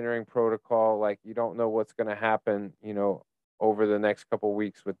 guys entering protocol. Like, you don't know what's going to happen, over the next couple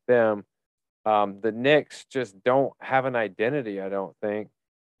weeks with them. The Knicks just don't have an identity, I don't think.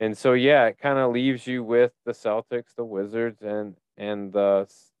 And so, yeah, it kind of leaves you with the Celtics, the Wizards, and the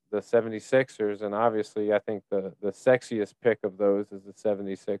 76ers. And obviously, I think the sexiest pick of those is the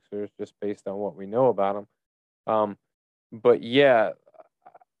 76ers, just based on what we know about them. But, yeah,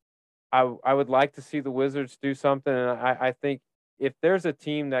 I would like to see the Wizards do something. And I think if there's a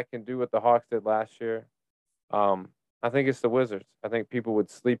team that can do what the Hawks did last year, I think it's the Wizards. I think people would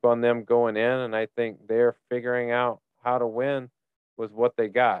sleep on them going in, and I think they're figuring out how to win with what they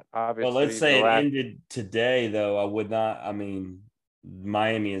got. Obviously, well, let's say it ended today, though. I would not. I mean,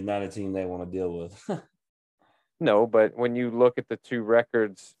 Miami is not a team they want to deal with. No, but when you look at the 2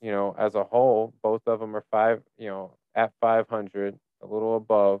 records, as a whole, both of them are at 500, a little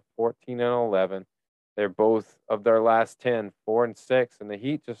above, 14 and 11. They're both of their last 10, 4 and 6, and the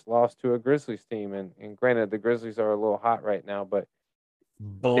Heat just lost to a Grizzlies team. And granted, the Grizzlies are a little hot right now, but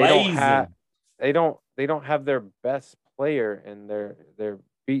blazing. They don't have their best player, and they're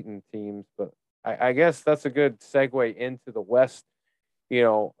beaten teams. But I guess that's a good segue into the West. I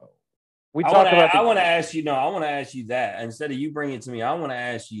want to ask you. No, I want to ask you that instead of you bringing it to me. I want to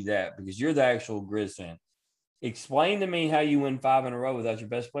ask you that because you're the actual Grizz fan. Explain to me how you win 5 in a row without your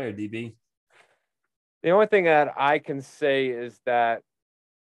best player, DB. The only thing that I can say is that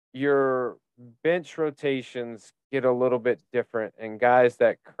your bench rotations get a little bit different, and guys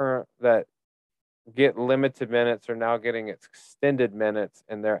that get limited minutes are now getting extended minutes,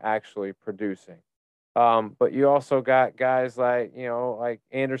 and they're actually producing. But you also got guys like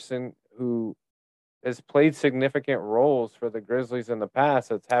Anderson, who has played significant roles for the Grizzlies in the past,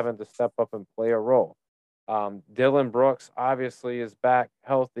 that's having to step up and play a role. Dillon Brooks obviously is back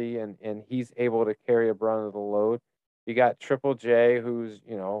healthy, and he's able to carry a brunt of the load. You got Triple J, who's,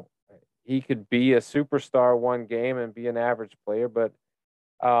 he could be a superstar one game and be an average player, but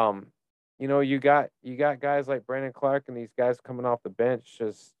you got guys like Brandon Clark and these guys coming off the bench,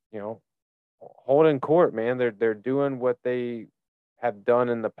 just holding court, man. They're doing what they have done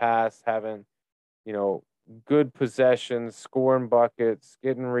in the past, having good possessions, scoring buckets,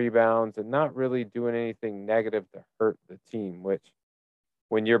 getting rebounds, and not really doing anything negative to hurt the team, which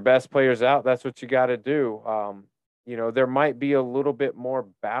when your best player's out, that's what you got to do. There might be a little bit more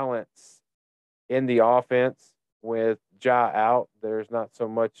balance in the offense with Ja out. There's not so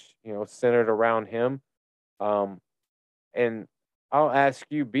much, centered around him. And I'll ask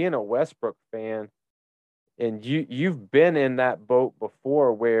you, being a Westbrook fan, and you've been in that boat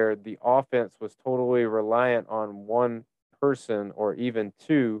before where the offense was totally reliant on one person or even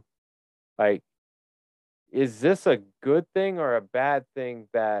 2. Like, is this a good thing or a bad thing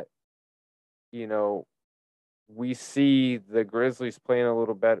that, we see the Grizzlies playing a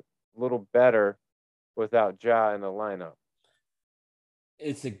little better without Ja in the lineup?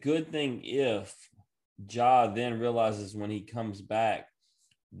 It's a good thing if Ja then realizes when he comes back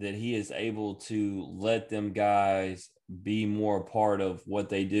that he is able to let them guys be more a part of what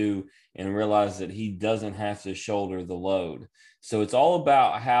they do and realize that he doesn't have to shoulder the load. So it's all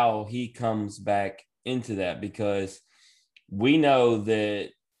about how he comes back into that, because we know that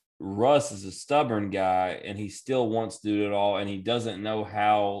Russ is a stubborn guy and he still wants to do it all and he doesn't know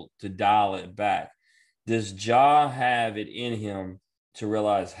how to dial it back. Does Ja have it in him to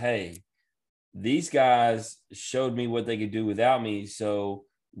realize, hey, these guys showed me what they could do without me, so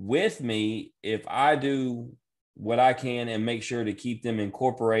with me, if I do what I can and make sure to keep them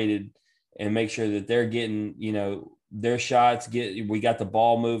incorporated and make sure that they're getting, their shots, we got the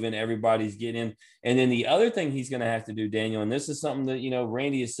ball moving, everybody's getting in. And then the other thing he's going to have to do, Daniel, and this is something that,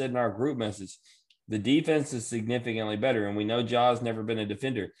 Randy has said in our group message, the defense is significantly better. And we know Ja's never been a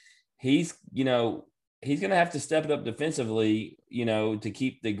defender. He's going to have to step it up defensively, to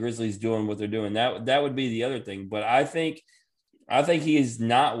keep the Grizzlies doing what they're doing. That would be the other thing. But I think he is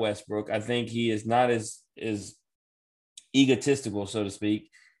not Westbrook. I think he is not as egotistical, so to speak.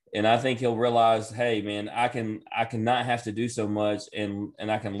 And I think he'll realize, hey, man, I can not have to do so much, and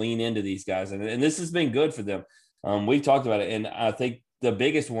I can lean into these guys. And this has been good for them. We've talked about it. And I think the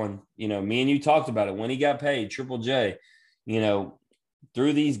biggest one, me and you talked about it when he got paid, Triple J,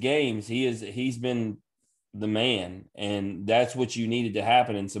 through these games, he's been the man, and that's what you needed to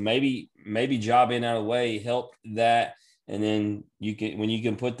happen. And so maybe Ja being out of the way helped that. And then when you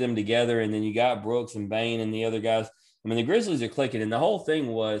can put them together, and then you got Brooks and Bain and the other guys. I mean, the Grizzlies are clicking, and the whole thing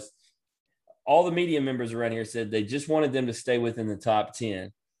was all the media members around here said they just wanted them to stay within the top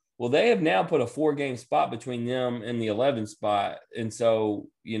 10. Well, they have now put a 4-game spot between them and the 11 spot. And so,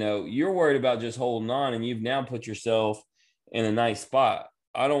 you're worried about just holding on, and you've now put yourself in a nice spot.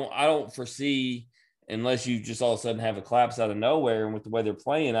 I don't foresee, unless you just all of a sudden have a collapse out of nowhere, and with the way they're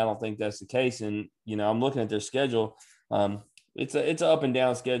playing, I don't think that's the case. And, I'm looking at their schedule. It's an up and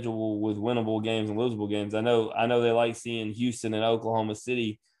down schedule with winnable games and losable games. I know they like seeing Houston and Oklahoma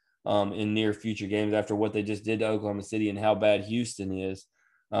City in near future games after what they just did to Oklahoma City and how bad Houston is.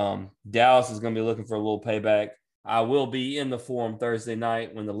 Dallas is going to be looking for a little payback. I will be in the Forum Thursday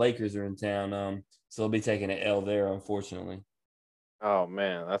night when the Lakers are in town. So they'll be taking an L there, unfortunately. Oh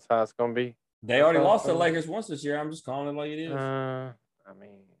man, that's how it's going to be. They already lost to the Lakers once this year. I'm just calling it like it is. I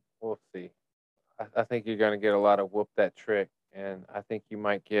mean, we'll see. I think you're going to get a lot of whoop that trick, and I think you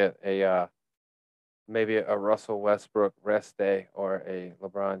might get maybe a Russell Westbrook rest day or a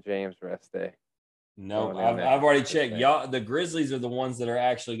LeBron James rest day. No, I've already checked. Y'all, the Grizzlies are the ones that are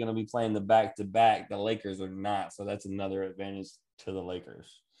actually going to be playing the back-to-back. The Lakers are not, so that's another advantage to the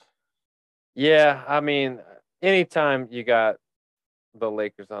Lakers. Yeah, I mean, anytime you got the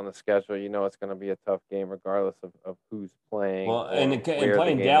Lakers on the schedule, it's going to be a tough game regardless of who's playing. Well, and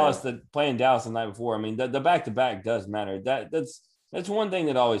playing Dallas the night before. I mean, the back-to-back does matter. That's one thing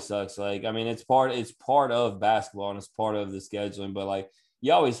that always sucks. Like, I mean, it's part of basketball and it's part of the scheduling, but like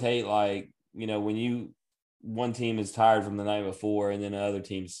you always hate when one team is tired from the night before and then the other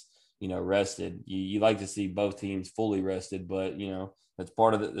team's, rested. You like to see both teams fully rested, but that's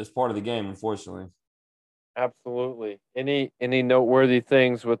part of the game, unfortunately. Absolutely. Any noteworthy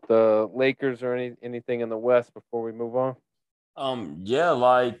things with the Lakers or anything in the West before we move on?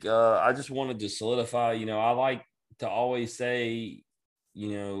 I just wanted to solidify, I like to always say,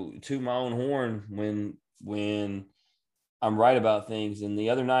 to my own horn when I'm right about things. And the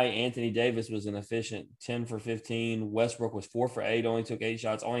other night, Anthony Davis was an efficient 10 for 15. Westbrook was 4 for 8, only took 8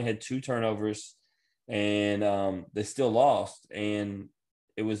 shots, only had 2 turnovers, and they still lost. And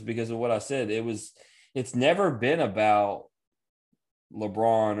it was because of what I said. It's never been about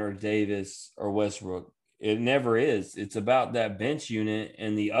LeBron or Davis or Westbrook. It never is. It's about that bench unit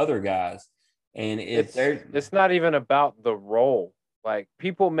and the other guys. And it's not even about the role. Like,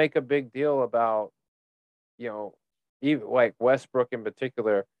 people make a big deal about, even like Westbrook in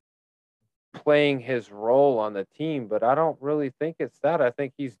particular playing his role on the team, but I don't really think it's that. I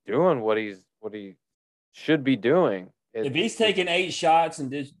think he's doing what he should be doing. If he's taking 8 shots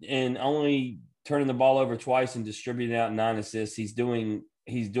and only turning the ball over twice and distributing out 9 assists, he's doing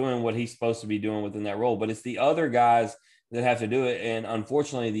what he's supposed to be doing within that role. But it's the other guys that have to do it, and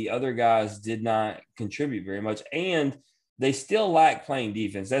unfortunately, the other guys did not contribute very much, and they still lack playing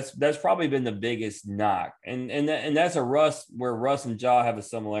defense. That's probably been the biggest knock, and that's where Russ and Ja have a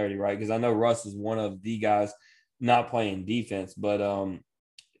similarity, right? Because I know Russ is one of the guys not playing defense, but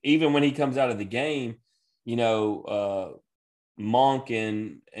even when he comes out of the game, Monk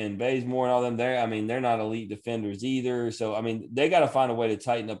and Bazemore and all them there, I mean, they're not elite defenders either. So, I mean, they got to find a way to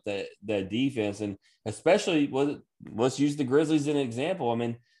tighten up that defense. And especially, let's use the Grizzlies as an example. I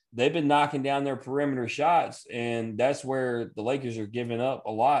mean, they've been knocking down their perimeter shots, and that's where the Lakers are giving up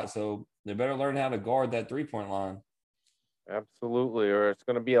a lot. So they better learn how to guard that 3-point line. Absolutely, or it's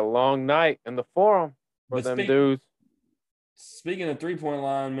going to be a long night in the Forum for them dudes. Speaking of 3-point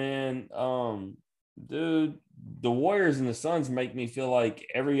line, man, dude, the Warriors and the Suns make me feel like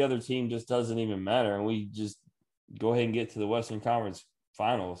every other team just doesn't even matter, and we just go ahead and get to the Western Conference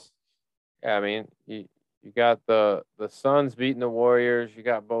Finals. Yeah, I mean, you got the Suns beating the Warriors. You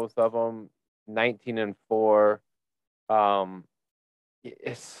got both of them 19-4.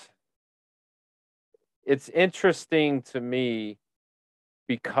 It's interesting to me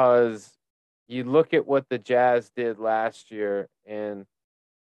because you look at what the Jazz did last year and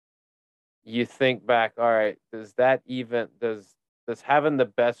you think back, all right, does having the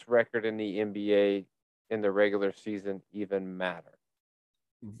best record in the NBA in the regular season even matter?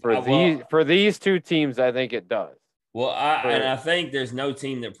 For these two teams, I think it does. Well, I think there's no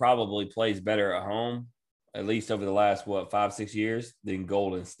team that probably plays better at home, at least over the last 5-6 years, than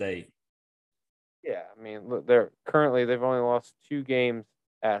Golden State. Yeah, I mean, look, they've only lost 2 games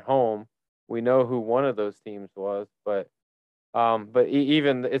at home. We know who one of those teams was, but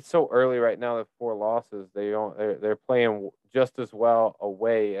even it's so early right now. The 4 losses, they're playing just as well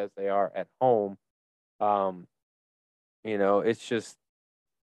away as they are at home. It's just,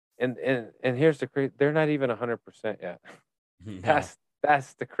 and here's the crazy, they're not even 100% yet. No.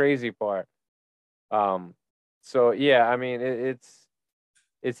 That's the crazy part. So yeah, I mean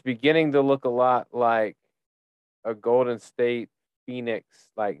it's beginning to look a lot like a Golden State Phoenix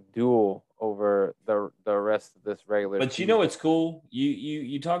like duel over the rest of this regular But you season. know what's cool?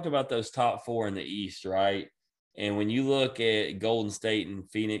 You talked about those top four in the East, right? And when you look at Golden State and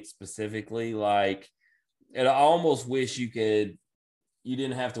Phoenix specifically, like, and I almost wish you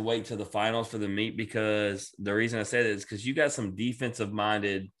didn't have to wait till the finals for the meet, because the reason I said it is because you got some defensive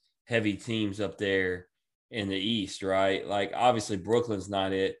minded heavy teams up there in the East, right? Like, obviously Brooklyn's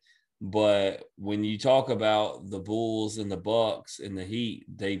not it, but when you talk about the Bulls and the Bucks and the Heat,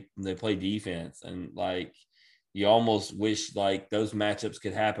 they play defense, and like you almost wish like those matchups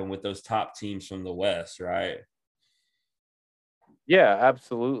could happen with those top teams from the West, right? Yeah,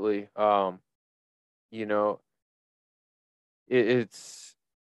 absolutely. You know, it's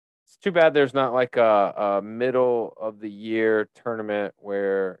too bad there's not like a middle of the year tournament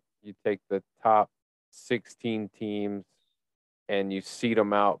where you take the top 16 teams and you seed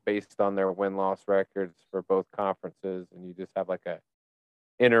them out based on their win loss records for both conferences, and you just have like a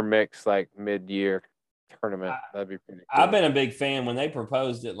intermix like mid year tournament. That'd be pretty cool. I've been a big fan when they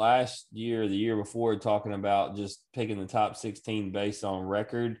proposed it last year, the year before, talking about just picking the top 16 based on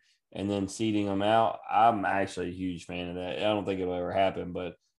record and then seeding them out. I'm actually a huge fan of that. I don't think it'll ever happen,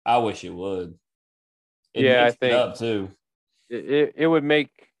 but I wish it would. It Yeah, I mixed it think up too. it would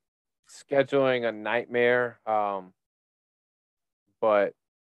make scheduling a nightmare. But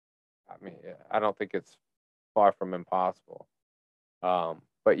I mean, yeah, I don't think it's far from impossible.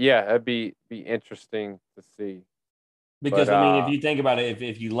 But yeah, it'd be interesting to see. Because But I mean, if you think about it,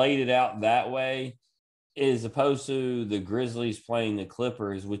 if you laid it out that way, as opposed to the Grizzlies playing the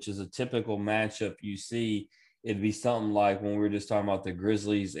Clippers, which is a typical matchup you see, it'd be something like when we were just talking about the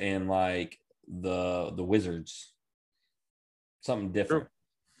Grizzlies and like the Wizards. Something different.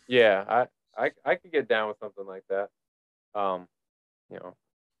 yeah, I could get down with something like that. Um, you know,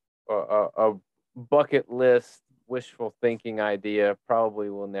 a bucket list wishful thinking idea probably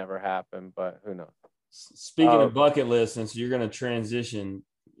will never happen, but who knows? Speaking of bucket list, since you're going to transition,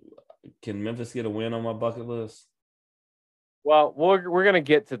 can Memphis get a win on my bucket list? Well, we're going to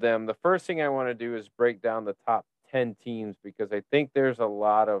get to them. The first thing I want to do is break down the top 10 teams, because I think there's a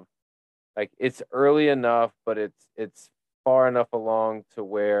lot of, like, it's early enough, but it's far enough along to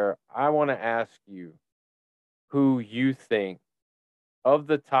where I want to ask you who you think of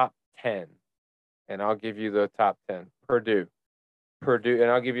the top 10, and I'll give you the top 10. Purdue,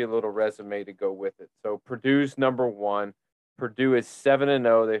 and I'll give you a little resume to go with it. So Purdue's number one. Purdue is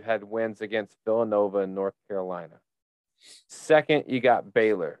 7-0. They've had wins against Villanova and North Carolina. Second, you got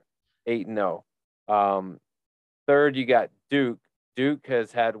Baylor, 8-0. Third, you got Duke. Duke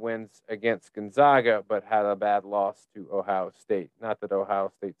has had wins against Gonzaga, but had a bad loss to Ohio State. Not that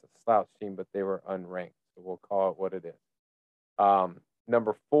Ohio State's a slouch team, but they were unranked. So we'll call it what it is.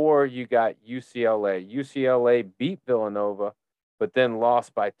 Number four, you got UCLA. UCLA beat Villanova, but then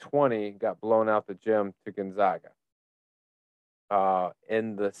lost by 20, got blown out the gym to Gonzaga.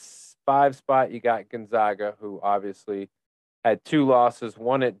 In the 5 spot, you got Gonzaga, who obviously had 2 losses,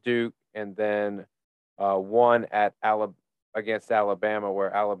 one at Duke and then one at against Alabama,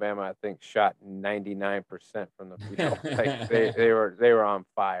 where Alabama, I think, shot 99% from the field. Like they were on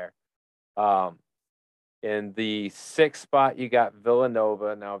fire. In the 6th spot, you got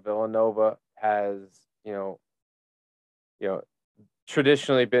Villanova. Now Villanova has, you know,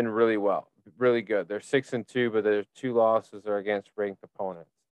 traditionally been really good. They're 6-2, but their 2 losses are against ranked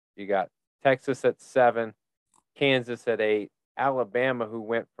opponents. You got Texas at 7, Kansas at 8, Alabama, who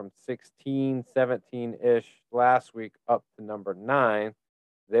went from 16, 17-ish last week up to number 9.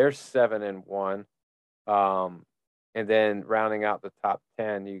 They're 7-1. And then rounding out the top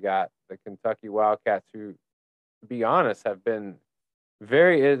 10, you got the Kentucky Wildcats, who, to be honest, have been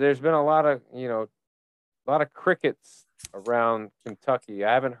there's been a lot of crickets around Kentucky.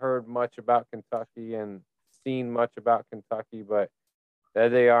 I haven't heard much about Kentucky and seen much about Kentucky, but there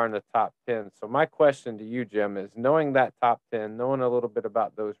they are in the top 10. So my question to you, Jim, is, knowing that top 10, knowing a little bit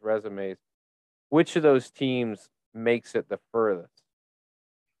about those resumes, which of those teams makes it the furthest?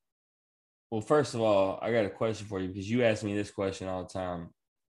 Well, first of all, I got a question for you, because you ask me this question all the time.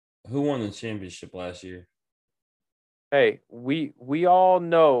 Who won the championship last year? Hey, we all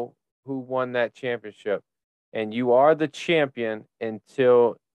know who won that championship, and you are the champion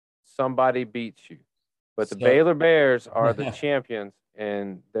until somebody beats you. But the Baylor Bears are the champions,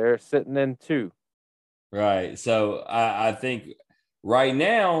 and they're sitting in 2. Right. So I think right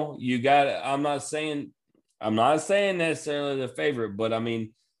now you got. I'm not saying necessarily the favorite, but I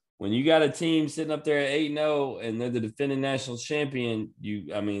mean, when you got a team sitting up there at 8-0 and they're the defending national champion,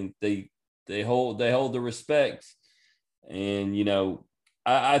 they they hold the respect. And,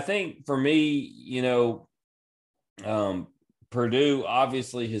 I think for me, Purdue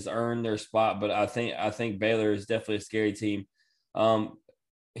obviously has earned their spot, but I think Baylor is definitely a scary team.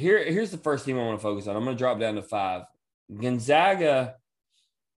 Here's the first team I want to focus on. I'm going to drop down to 5. Gonzaga.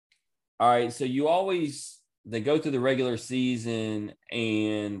 All right, so they go through the regular season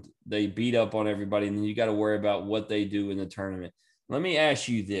and they beat up on everybody, and then you got to worry about what they do in the tournament. Let me ask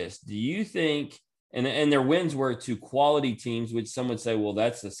you this: do you think? And their wins were to quality teams, which some would say, well,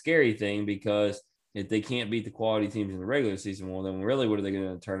 that's the scary thing, because if they can't beat the quality teams in the regular season, well, then really, what are they going to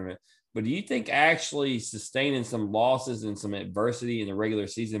do in the tournament? But do you think actually sustaining some losses and some adversity in the regular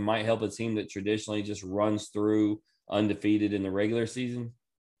season might help a team that traditionally just runs through undefeated in the regular season?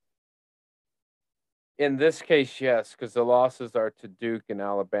 In this case, yes, because the losses are to Duke and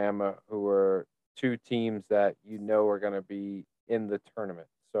Alabama, who are 2 teams that are going to be in the tournament.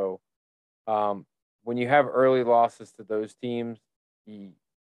 So when you have early losses to those teams, you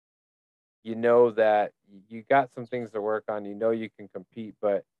know that you got some things to work on. You can compete,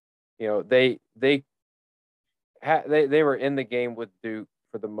 but they were in the game with Duke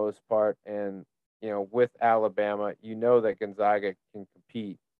for the most part, and with Alabama, that Gonzaga can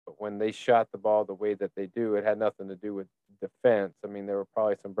compete. But when they shot the ball the way that they do, it had nothing to do with defense. I mean, there were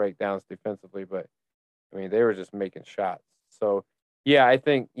probably some breakdowns defensively, but they were just making shots. So, yeah, I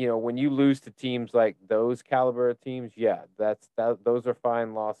think, when you lose to teams like those caliber of teams, yeah, those are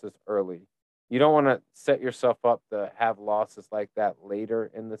fine losses early. You don't want to set yourself up to have losses like that later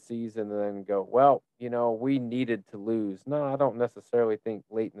in the season and then go, well, we needed to lose. No, I don't necessarily think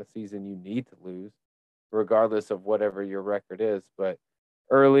late in the season you need to lose, regardless of whatever your record is. But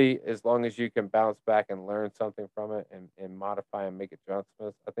early, as long as you can bounce back and learn something from it and modify and make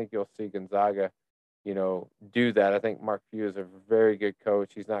adjustments, I think you'll see Gonzaga, do that. I think Mark Few is a very good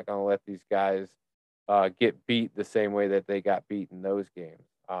coach. He's not going to let these guys get beat the same way that they got beat in those games.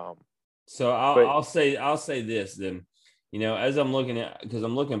 So I'll say this then, as I'm looking at, because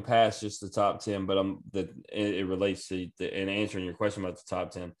I'm looking past just the top 10, but it relates to and answering your question about the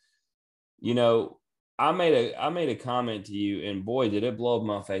top 10. I made a comment to you, and boy, did it blow up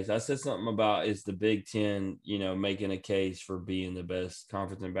my face. I said something about it's the Big Ten, making a case for being the best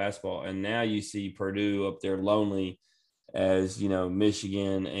conference in basketball, and now you see Purdue up there lonely, as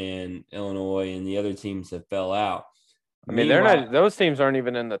Michigan and Illinois and the other teams have fell out. They're not; those teams aren't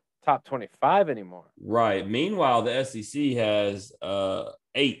even in the top 25 anymore. Right. Meanwhile, the SEC has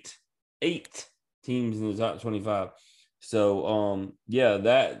 8 teams in the top 25. So,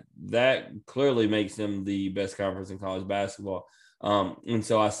 that clearly makes them the best conference in college basketball. And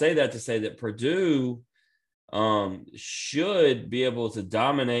so I say that to say that Purdue should be able to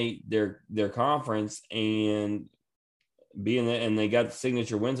dominate their conference and and they got the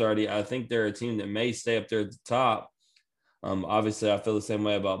signature wins already. I think they're a team that may stay up there at the top. Obviously, I feel the same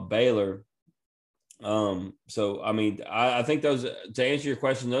way about Baylor. I think those, to answer your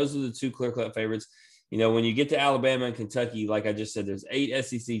question, those are the 2 clear-cut favorites. When you get to Alabama and Kentucky, like I just said, there's 8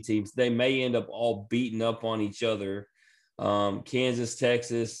 SEC teams. They may end up all beating up on each other. Kansas,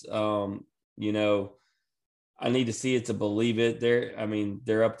 Texas, I need to see it to believe it.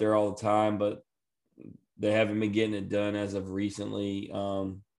 They're up there all the time, but they haven't been getting it done as of recently.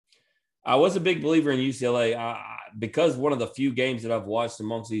 I was a big believer in UCLA because one of the few games that I've watched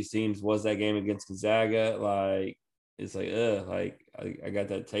amongst these teams was that game against Gonzaga. I got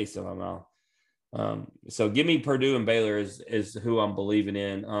that taste in my mouth. So give me Purdue and Baylor is who I'm believing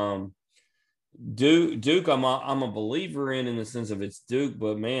in. Duke, I'm a believer in the sense of it's Duke,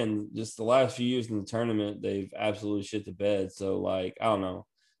 but man, just the last few years in the tournament, they've absolutely shit the bed. So I don't know.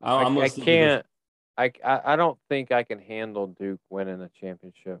 I don't think I can handle Duke winning a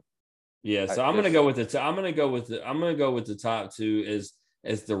championship. Yeah, so I'm gonna go with the top 2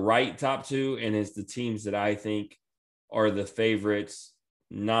 as the right top 2, and as the teams that I think are the favorites,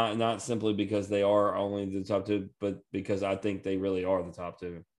 not simply because they are only the top 2, but because I think they really are the top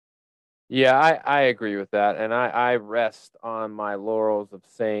 2. Yeah, I agree with that, and I rest on my laurels of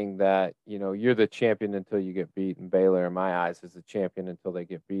saying that you're the champion until you get beat, and Baylor, in my eyes, is the champion until they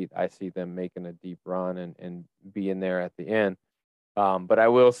get beat. I see them making a deep run and being there at the end. But I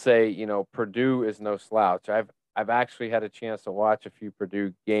will say, Purdue is no slouch. I've actually had a chance to watch a few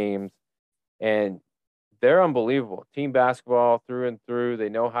Purdue games, and they're unbelievable. Team basketball through and through. They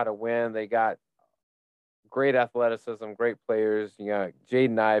know how to win. They got great athleticism, great players. You got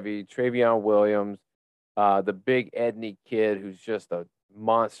Jaden Ivey, Travion Williams, the big Edney kid who's just a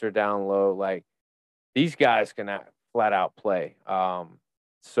monster down low. Like, these guys can flat out play.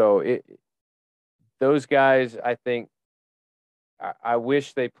 Those guys, I think, I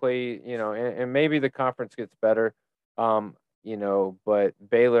wish they play, and maybe the conference gets better, but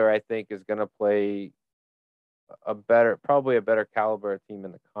Baylor, I think, is going to play probably a better caliber team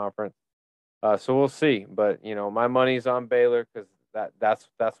in the conference. So we'll see. But, my money's on Baylor because that's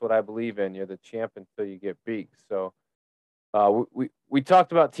what I believe in. You're the champ until you get beat. So we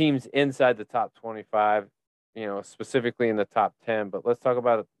talked about teams inside the top 25, specifically in the top 10. But let's talk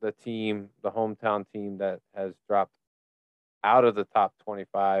about the hometown team that has dropped out of the top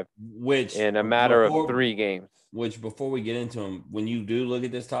 25 in a matter of 3 games. Which, before we get into them, when you do look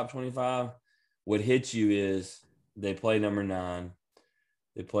at this top 25, what hits you is they play number 9,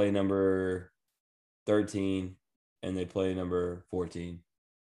 they play number 13, and they play number 14.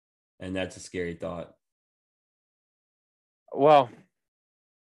 And that's a scary thought. Well,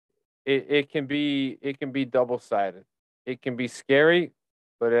 it can be double-sided. It can be scary,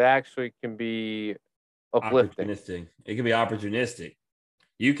 but it actually can be uplifting. It can be opportunistic.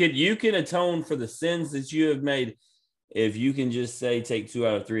 You can atone for the sins that you have made if you can just say take 2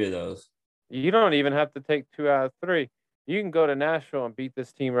 out of 3 of those. You don't even have to take 2 out of 3. You can go to Nashville and beat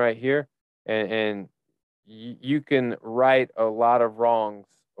this team right here, and you can right a lot of wrongs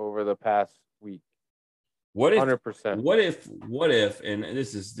over the past week. What if 100%? What if? And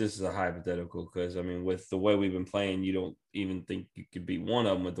this is a hypothetical because with the way we've been playing, you don't even think you could beat one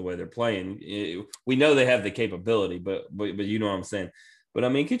of them with the way they're playing. We know they have the capability, but you know what I'm saying. But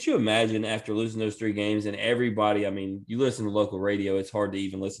could you imagine after losing those 3 games and everybody? You listen to local radio, it's hard to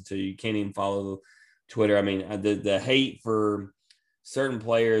even listen to. You can't even follow Twitter. The hate for certain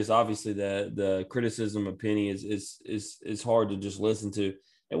players, obviously the criticism of Penny is hard to just listen to.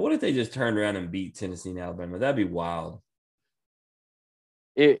 And what if they just turned around and beat Tennessee and Alabama? That'd be wild.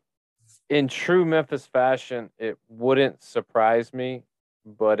 In true Memphis fashion, it wouldn't surprise me,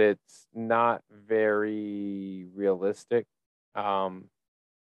 but it's not very realistic.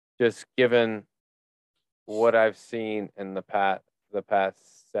 Just given what I've seen in the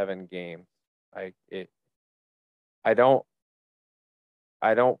past 7 games, I don't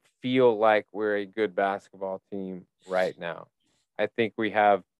feel like we're a good basketball team right now. I think we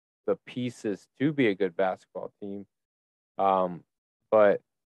have the pieces to be a good basketball team. But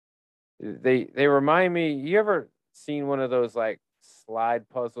they remind me, you ever seen one of those like slide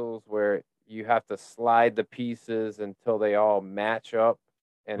puzzles where you have to slide the pieces until they all match up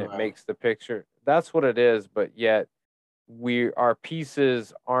and it makes the picture? That's what it is, but yet our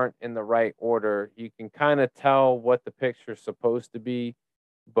pieces aren't in the right order. You can kind of tell what the picture's supposed to be,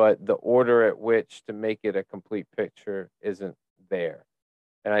 but the order at which to make it a complete picture isn't there.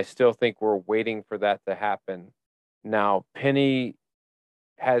 And I still think we're waiting for that to happen. Now, Penny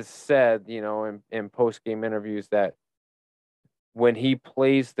has said, in post-game interviews that when he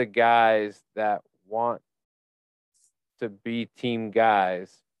plays the guys that want to be team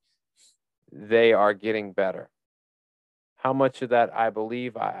guys, they are getting better. How much of that I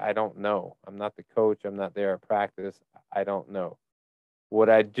believe, I don't know. I'm not the coach. I'm not there at practice. I don't know. What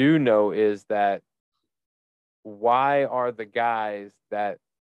I do know is that why are the guys that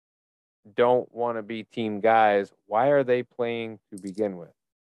don't want to be team guys, why are they playing to begin with?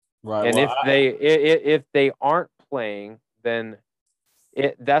 Right. And if they aren't playing, then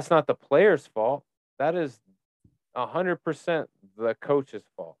that's not the player's fault. That is 100% the coach's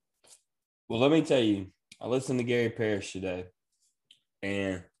fault. Well, let me tell you, I listened to Gary Parrish today,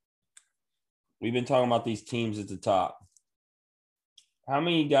 and we've been talking about these teams at the top. How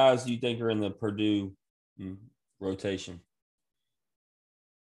many guys do you think are in the Purdue rotation?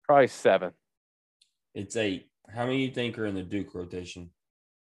 Probably 7. It's 8. How many do you think are in the Duke rotation?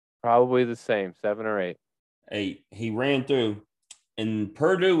 Probably the same, 7 or 8. 8. He ran through, and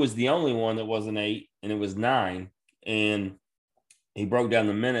Purdue was the only one that wasn't 8, and it was 9. And he broke down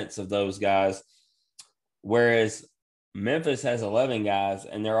the minutes of those guys, whereas Memphis has 11 guys,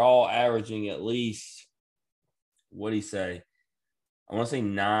 and they're all averaging at least, what'd he say? I want to say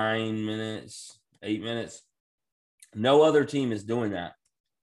 9 minutes, 8 minutes. No other team is doing that.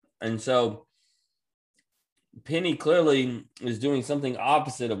 And so Penny clearly is doing something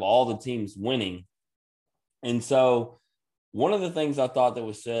opposite of all the teams winning. And so one of the things I thought that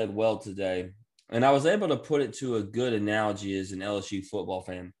was said well today, and I was able to put it to a good analogy as an LSU football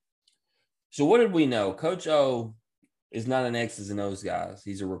fan. So what did we know? Coach O is not an X's and O's guys.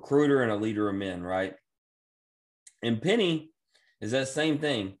 He's a recruiter and a leader of men, right? And Penny is that same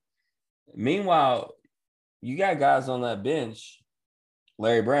thing. Meanwhile, you got guys on that bench,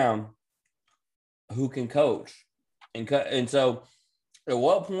 Larry Brown, who can coach. And so at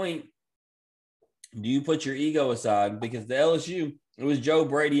what point do you put your ego aside? Because the LSU, it was Joe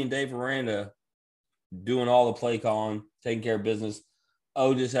Brady and Dave Aranda doing all the play calling, taking care of business.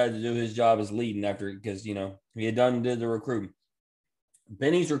 O just had to do his job as leading after because he had did the recruiting.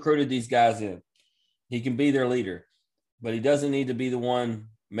 Benny's recruited these guys in. He can be their leader, but he doesn't need to be the one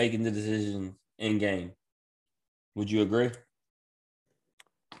making the decision in game. Would you agree?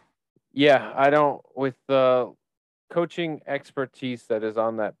 Yeah, I don't. With the coaching expertise that is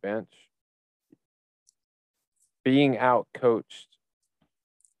on that bench, being out coached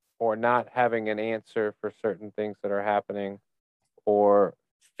or not having an answer for certain things that are happening or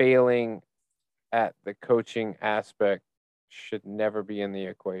failing at the coaching aspect should never be in the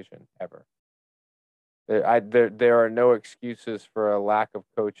equation ever. There are no excuses for a lack of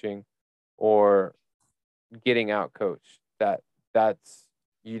coaching or getting out coached. That's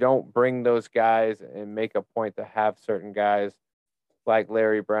you don't bring those guys and make a point to have certain guys like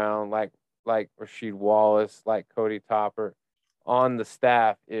Larry Brown, like Rasheed Wallace, like Cody Topper on the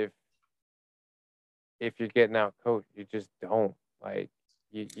staff if you're getting out coached. You just don't. Like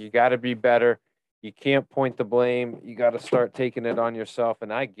you got to be better. You can't point the blame. You got to start taking it on yourself.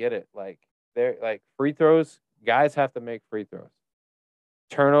 And I get it. Like they're like free throws, guys have to make free throws.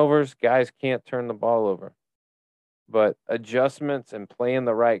 Turnovers, guys can't turn the ball over. But adjustments and playing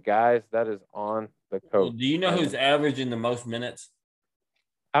the right guys, that is on the coach. Well, do you know who's averaging the most minutes?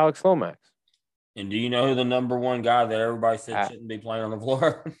 Alex Lomax. And do you know who the number one guy that everybody said shouldn't be playing on the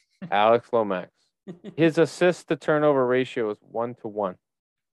floor? Alex Lomax. His assist to turnover ratio is 1-to-1.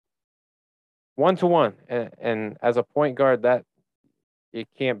 1-to-1. And as a point guard, that it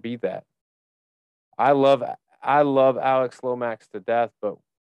can't be that. I love Alex Lomax to death, but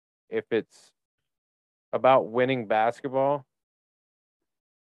if it's about winning basketball,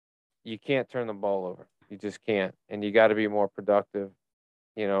 you can't turn the ball over. You just can't. And you got to be more productive,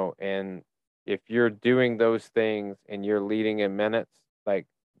 and if you're doing those things and you're leading in minutes, like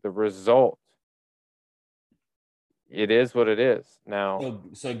the result, it is what it is. Now,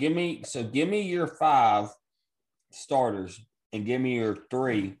 so give me your 5 starters and give me your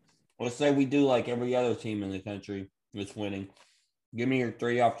 3. Let's say we do like every other team in the country that's winning. Give me your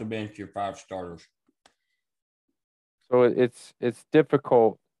 3 off the bench, your 5 starters. So it's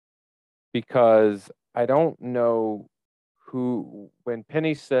difficult because I don't know when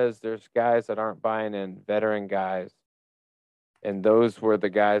Penny says there's guys that aren't buying in, veteran guys, and those were the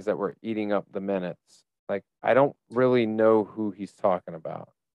guys that were eating up the minutes. Like, I don't really know who he's talking about.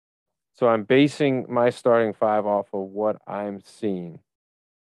 So I'm basing my starting 5 off of what I'm seeing.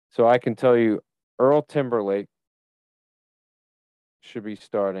 So I can tell you Earl Timberlake should be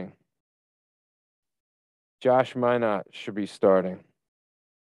starting. Josh Minot should be starting.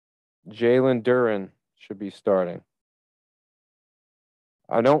 Jalen Duren should be starting.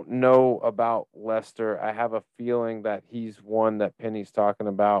 I don't know about Lester. I have a feeling that he's one that Penny's talking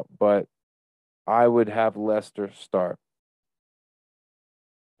about, but I would have Lester start.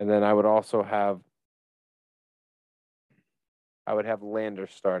 And then I would also have Lander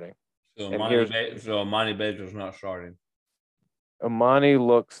starting. So Amani Baker's not starting. Amani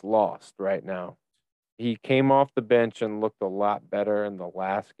looks lost right now. He came off the bench and looked a lot better in the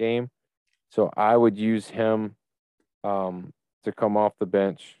last game. So I would use him to come off the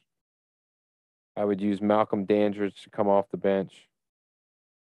bench. I would use Malcolm Dandridge to come off the bench.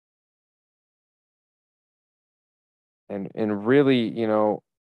 And really,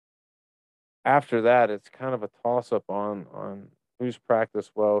 after that, it's kind of a toss-up on who's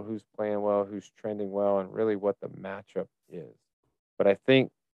practiced well, who's playing well, who's trending well, and really what the matchup is. But I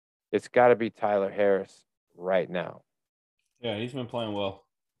think it's got to be Tyler Harris right now. Yeah, he's been playing well.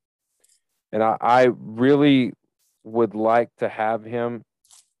 And I really would like to have him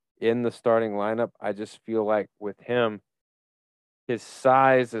in the starting lineup. I just feel like with him, his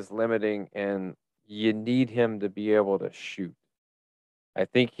size is limiting, and you need him to be able to shoot. I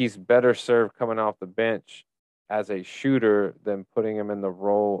think he's better served coming off the bench as a shooter than putting him in the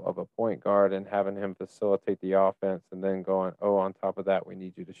role of a point guard and having him facilitate the offense and then going, oh, on top of that, we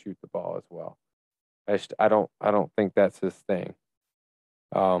need you to shoot the ball as well. I don't think that's his thing.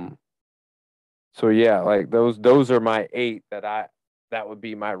 So yeah, like those are my 8 that would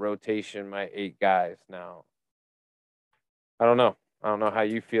be my rotation, my 8 guys. Now, I don't know how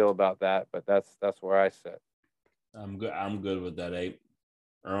you feel about that, but that's where I sit. I'm good with that 8.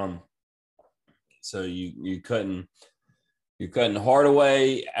 So you're cutting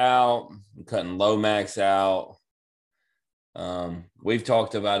Hardaway out, you're cutting Lomax out. We've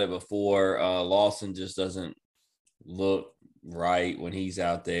talked about it before. Lawson just doesn't look right when he's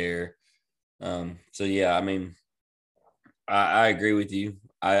out there. So yeah, I mean, I agree with you.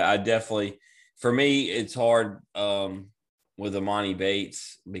 I definitely, for me, it's hard when with Amani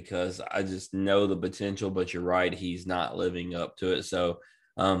Bates because I just know the potential, but you're right, he's not living up to it. So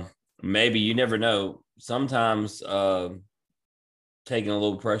maybe you never know. Sometimes taking a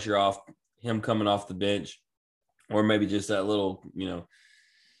little pressure off him coming off the bench, or maybe just that little,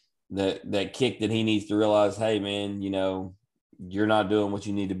 that kick that he needs to realize, hey man, you're not doing what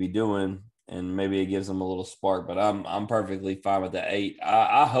you need to be doing, and maybe it gives him a little spark. But I'm perfectly fine with the 8.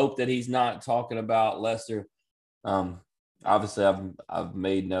 I hope that he's not talking about Lester. Obviously, I've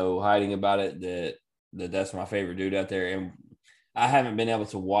made no hiding about it that's my favorite dude out there, and I haven't been able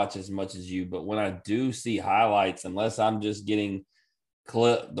to watch as much as you. But when I do see highlights, unless I'm just getting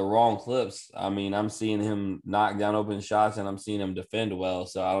the wrong clips, I mean, I'm seeing him knock down open shots, and I'm seeing him defend well.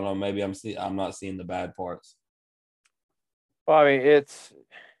 So I don't know, maybe I'm not seeing the bad parts. Well, I mean, it's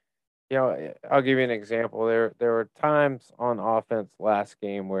I'll give you an example. There were times on offense last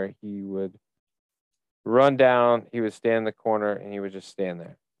game where he would run down, he would stand in the corner, and he would just stand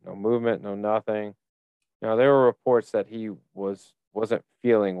there. No movement, no nothing. There were reports that he wasn't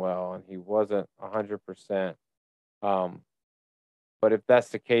feeling well and he wasn't 100%. But if that's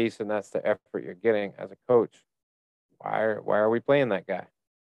the case and that's the effort you're getting as a coach, why are we playing that guy?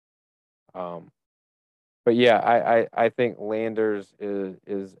 But yeah, I think Landers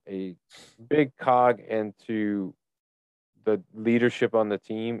is a big cog into the leadership on the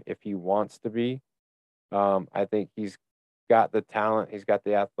team if he wants to be. I think he's got the talent, he's got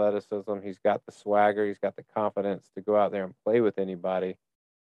the athleticism, he's got the swagger, he's got the confidence to go out there and play with anybody.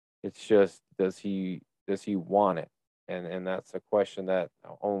 It's just, does he want it? And that's a question that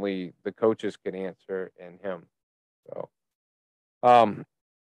only the coaches can answer and him. So,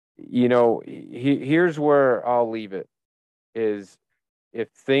 here's where I'll leave it is if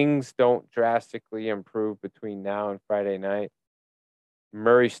things don't drastically improve between now and Friday night,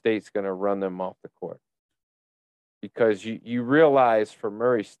 Murray State's going to run them off the court. Because you realize for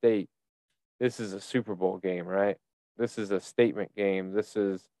Murray State, this is a Super Bowl game, right? This is a statement game. This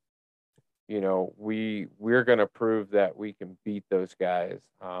is, we're going to prove that we can beat those guys.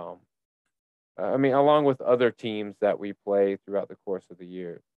 I mean, along with other teams that we play throughout the course of the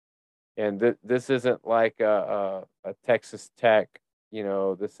year. And this isn't like a Texas Tech,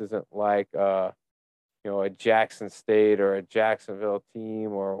 this isn't like a Jackson State or a Jacksonville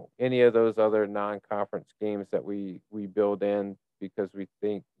team or any of those other non-conference games that we build in because we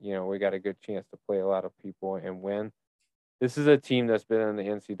think, we got a good chance to play a lot of people and win. This is a team that's been in the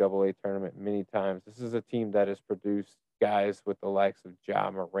NCAA tournament many times. This is a team that has produced guys with the likes of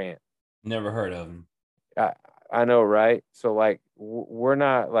Ja Morant. Never heard of him. I know, right? So, like, we're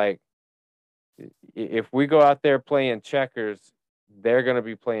not like, if we go out there playing checkers, they're going to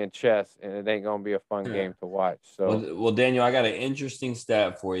be playing chess, and it ain't going to be a fun game to watch. So, well, Daniel, I got an interesting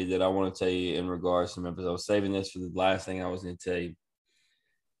stat for you that I want to tell you in regards to Memphis. I was saving this for the last thing I was going to tell you.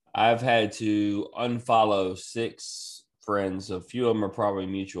 I've had to unfollow 6 friends. A few of them are probably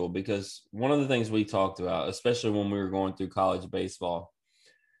mutual because one of the things we talked about, especially when we were going through college baseball,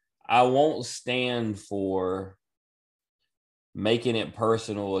 I won't stand for making it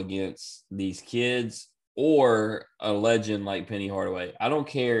personal against these kids or a legend like Penny Hardaway. I don't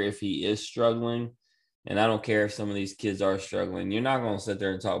care if he is struggling, and I don't care if some of these kids are struggling. You're not going to sit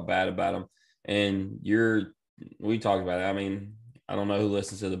there and talk bad about them. And we talked about it. I mean, I don't know who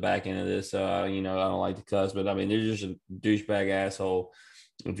listens to the back end of this. I don't like to cuss, but I mean, they're just a douchebag asshole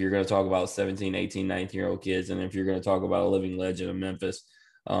if you're going to talk about 17, 18, 19-year-old kids. And if you're going to talk about a living legend of Memphis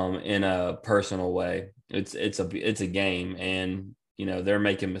in a personal way, it's a game, and they're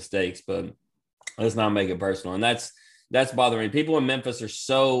making mistakes, but let's not make it personal. And that's bothering me. People in Memphis are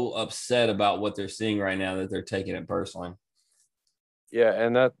so upset about what they're seeing right now that they're taking it personally. Yeah,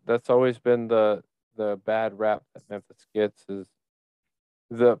 and that's always been the bad rap that Memphis gets is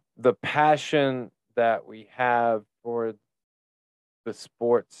the passion that we have for the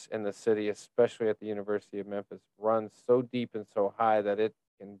sports in the city, especially at the University of Memphis, runs so deep and so high that it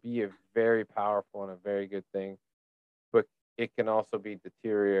can be a very powerful and a very good thing, but it can also be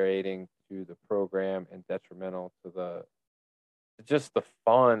deteriorating to the program and detrimental to just the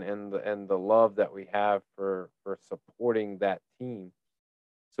fun and the love that we have for supporting that team.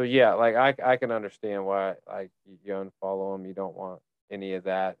 So yeah, like I can understand why like you unfollow them, you don't want any of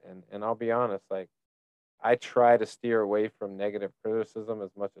that, and I'll be honest, like I try to steer away from negative criticism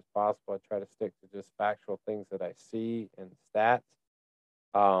as much as possible. I try to stick to just factual things that I see and stats.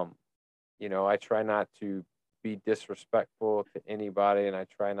 I try not to be disrespectful to anybody, and I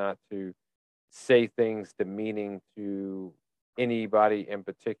try not to say things demeaning to anybody in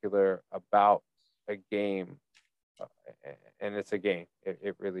particular about a game. And it's a game.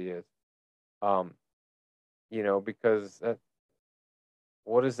 It really is. Because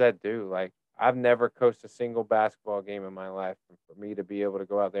what does that do? Like, I've never coached a single basketball game in my life. And for me to be able to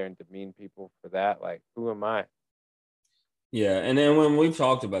go out there and demean people for that, like, who am I? Yeah, and then when we've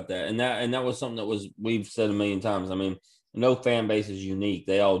talked about that, and that was something that we've said a million times. I mean, no fan base is unique;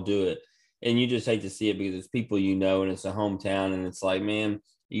 they all do it, and you just hate to see it because it's people you know, and it's a hometown, and it's like, man,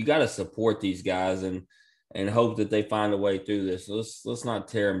 you got to support these guys and hope that they find a way through this. Let's not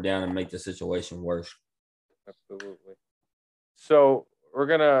tear them down and make the situation worse. Absolutely. So we're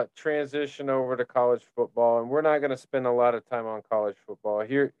gonna transition over to college football, and we're not gonna spend a lot of time on college football.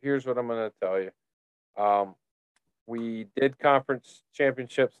 Here's what I'm gonna tell you. Um, we did conference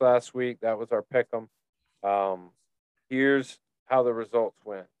championships last week. That was our pick'em. Um, here's how the results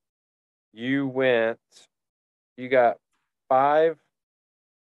went. You went. You got 5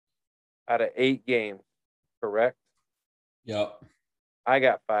 out of 8 games correct. Yep. I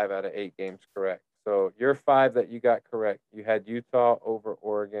got 5 out of 8 games correct. So your 5 that you got correct, you had Utah over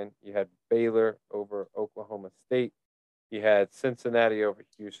Oregon, you had Baylor over Oklahoma State, you had Cincinnati over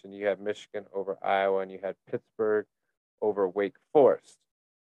Houston, you had Michigan over Iowa, and you had Pittsburgh over Wake Forest.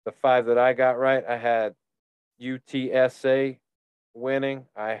 The 5 that I got right, I had UTSA winning,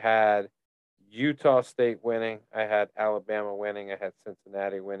 I had Utah State winning, I had Alabama winning, I had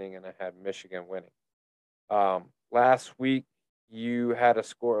Cincinnati winning, and I had Michigan winning. Last week, you had a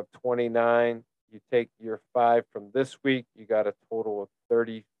score of 29. You take your 5 from this week, you got a total of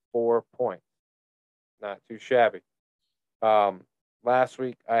 34 points. Not too shabby. Last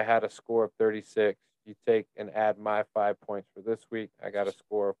week, I had a score of 36. You take and add my 5 points for this week, I got a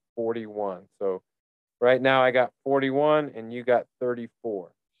score of 41. So right now, I got 41 and you got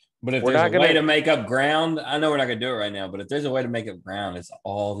 34. But if We're there's not a way gonna. to make up ground, I know we're not gonna do it right now. But if there's a way to make up ground, it's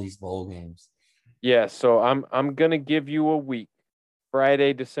all these bowl games. Yeah, so I'm gonna give you a week.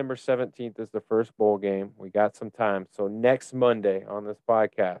 Friday, December 17th is the first bowl game. We got some time. So next Monday on this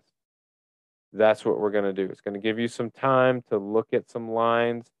podcast, that's what we're gonna do. It's gonna give you some time to look at some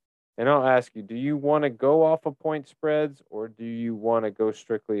lines. And I'll ask you, do you want to go off of point spreads or do you want to go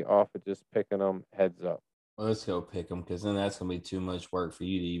strictly off of just picking them heads up? Well, let's go pick them because then that's gonna be too much work for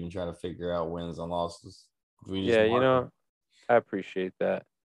you to even try to figure out wins and losses. We just Yeah, mark them. I appreciate that.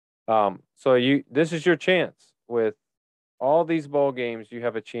 So this is your chance with all these bowl games. You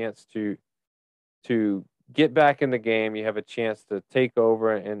have a chance to get back in the game. You have a chance to take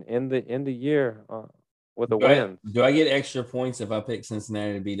over and end the year with a win. Do I get extra points if I pick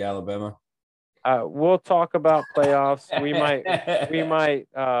Cincinnati to beat Alabama? We'll talk about playoffs. We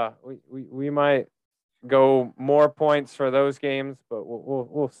might go more points for those games, but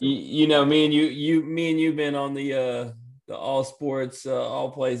we'll see. You know, me and you've been on the All Sports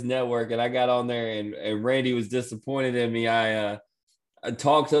All Plays Network, and I got on there, and Randy was disappointed in me. I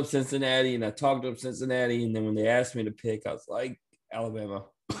talked up Cincinnati, and then when they asked me to pick, I was like Alabama.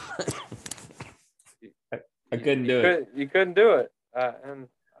 I couldn't do it. You couldn't do it, and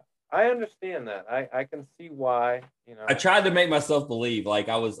I understand that. I can see why. I tried to make myself believe, like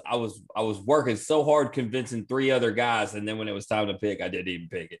I was working so hard convincing 3 other guys, and then when it was time to pick, I didn't even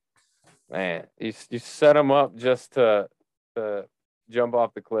pick it. Man, you set them up just to jump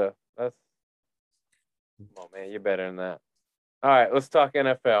off the cliff. Come on, man, you're better than that. All right, let's talk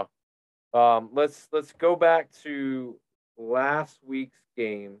NFL. Let's go back to last week's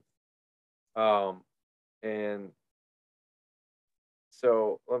game. And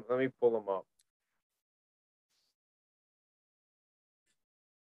so let me pull them up.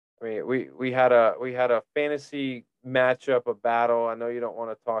 I mean, we had a fantasy matchup, a battle. I know you don't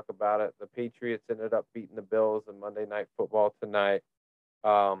want to talk about it. The Patriots ended up beating the Bills in Monday Night Football tonight.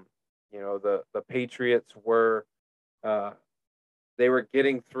 The Patriots were they were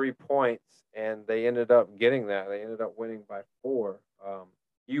getting 3 points, and they ended up getting that. They ended up winning by 4.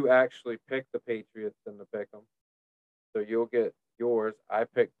 You actually picked the Patriots in the pick'em, so you'll get yours. I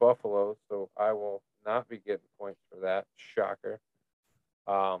picked Buffalo, so I will not be getting points for that. Shocker.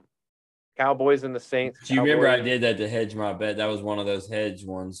 Cowboys and the Saints. Do you remember I did that to hedge my bet? That was one of those hedge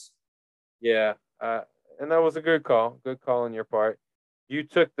ones. Yeah, and that was a good call. Good call on your part. You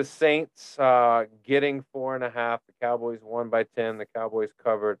took the Saints getting 4.5. The Cowboys won by 10. The Cowboys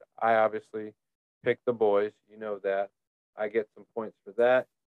covered. I obviously picked the boys. You know that. I get some points for that.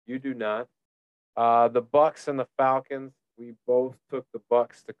 You do not. The Bucks and the Falcons. We both took the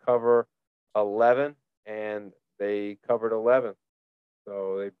Bucks to cover 11, and they covered 11.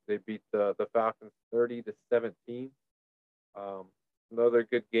 So they beat the Falcons 30-17. Another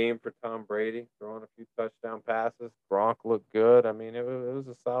good game for Tom Brady, throwing a few touchdown passes. Gronk looked good. I mean, it was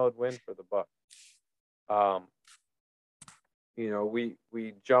a solid win for the Bucs.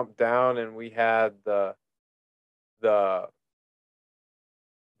 We jumped down and we had the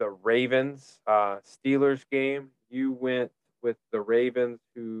the Ravens Steelers game. You went with the Ravens,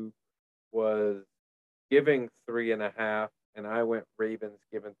 who was giving 3.5, and I went Ravens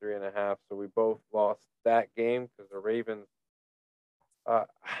giving 3.5. So we both lost that game because the Ravens.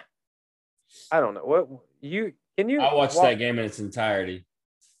 I don't know what you can you. I watched that game in its entirety.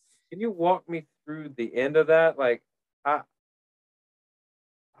 Can you walk me through the end of that? Like, I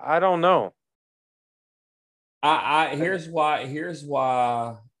don't know. Here's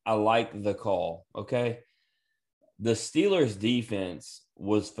why I like the call. Okay. The Steelers defense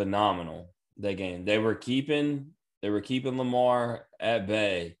was phenomenal that game. They were keeping Lamar at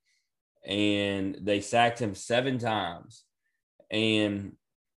bay, and they sacked him 7 times. And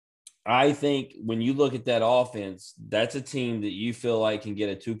I think when you look at that offense, that's a team that you feel like can get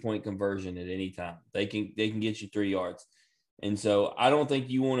a 2-point conversion at any time. They can get you 3 yards. And so I don't think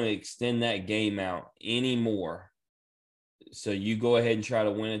you want to extend that game out anymore. So you go ahead and try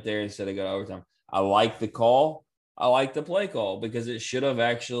to win it there instead of go to overtime. I like the call. I like the play call because it should have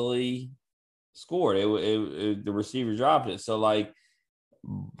actually scored. The receiver dropped it. So, like,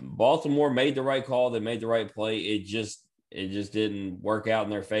 Baltimore made the right call. They made the right play. It just didn't work out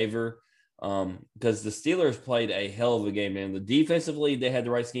in their favor because the Steelers played a hell of a game, man. The defensively, they had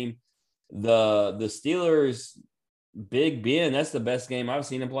the right scheme. The Steelers, Big Ben, that's the best game I've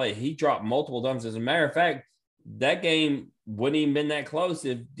seen him play. He dropped multiple times. As a matter of fact, that game wouldn't even been that close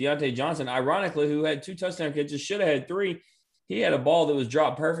if Deontay Johnson, ironically, who had 2 touchdown catches, should have had 3. He had a ball that was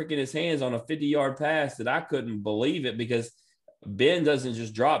dropped perfect in his hands on a 50-yard pass that I couldn't believe it because Ben doesn't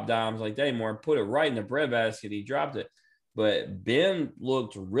just drop dimes like that anymore. Put it right in the breadbasket. He dropped it. But Ben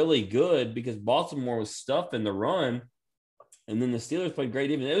looked really good because Baltimore was stuffing the run, and then the Steelers played great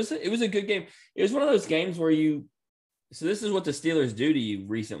defense. It was a good game. It was one of those games where so this is what the Steelers do to you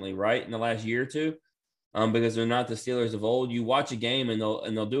recently, right? In the last year or two, because they're not the Steelers of old. You watch a game and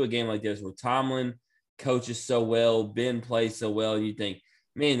they'll do a game like this where Tomlin coaches so well, Ben plays so well, and you think,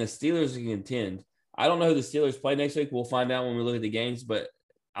 man, the Steelers can contend. I don't know who the Steelers play next week. We'll find out when we look at the games, but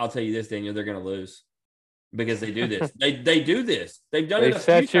I'll tell you this, Daniel, they're going to lose because they do this. they do this. They've done it a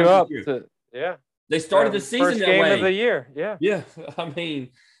few times. They set you up to, yeah. They started the season that way. First game of the year, yeah. Yeah, I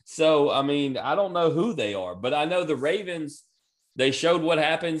don't know who they are, but I know the Ravens, they showed what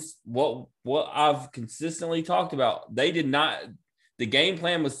happens, what I've consistently talked about. They did not – the game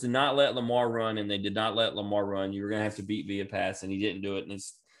plan was to not let Lamar run, and they did not let Lamar run. You were going to have to beat via pass, and he didn't do it. And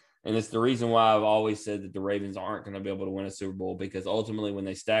it's the reason why I've always said that the Ravens aren't going to be able to win a Super Bowl because ultimately when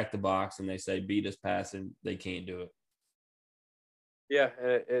they stack the box and they say beat us passing, they can't do it. Yeah,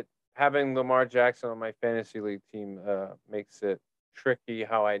 having Lamar Jackson on my fantasy league team makes it tricky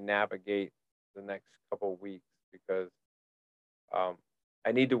how I navigate the next couple of weeks because I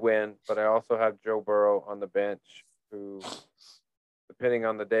need to win, but I also have Joe Burrow on the bench who, depending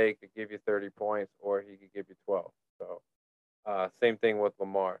on the day, could give you 30 points or he could give you 12. So same thing with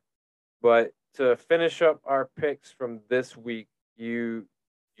Lamar. But to finish up our picks from this week, you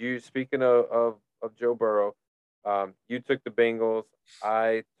speaking of Joe Burrow, you took the Bengals.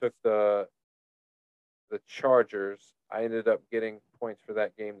 I took the Chargers. I ended up getting points for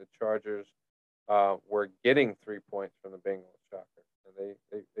that game. The Chargers were getting 3 points from the Bengals. Shocker. And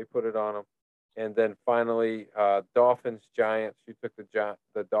they put it on them. And then finally, Dolphins, Giants. You took the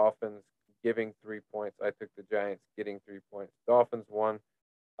Dolphins giving 3 points. I took the Giants getting 3 points. Dolphins won.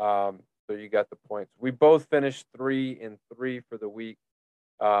 So you got the points. We both finished 3-3 for the week.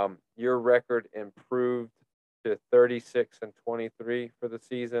 Your record improved to 36-23 for the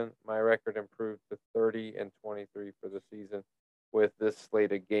season. My record improved to 30-23 for the season with this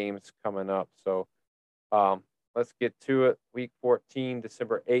slate of games coming up. So let's get to it. Week 14,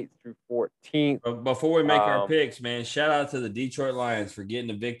 December 8th through 14th. Before we make our picks, man, shout out to the Detroit Lions for getting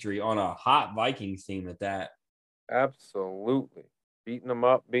a victory on a hot Vikings team at that. Absolutely. Beating them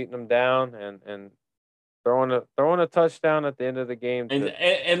up, beating them down, and throwing a touchdown at the end of the game.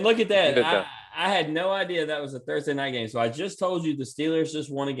 And look at that. I had no idea that was a Thursday night game. So I just told you the Steelers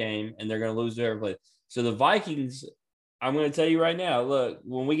just won a game, and they're going to lose to every play. So the Vikings, I'm going to tell you right now, look,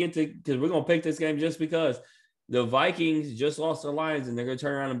 when we get to – because we're going to pick this game just because the Vikings just lost to the Lions, and they're going to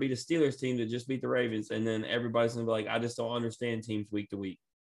turn around and beat a Steelers team that just beat the Ravens. And then everybody's going to be like, I just don't understand teams week to week.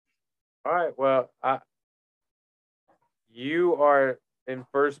 All right, well, you are in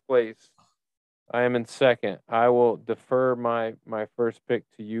first place. I am in second. I will defer my first pick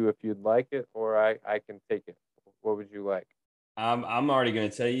to you if you'd like it, or I can take it. What would you like? I'm already going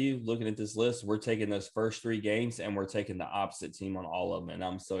to tell you, looking at this list, we're taking those first 3 games, and we're taking the opposite team on all of them. And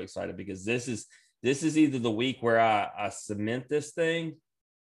I'm so excited because this is either the week where I cement this thing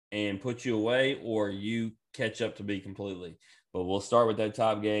and put you away, or you catch up to me completely. but we'll start with that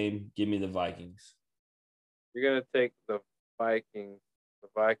top game. Give me the Vikings. You're going to take the Vikings. The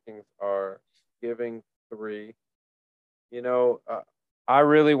Vikings are giving 3. You know, I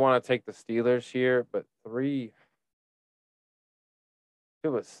really want to take the Steelers here, but 3, if it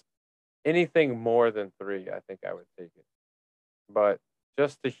was anything more than 3, I think I would take it. But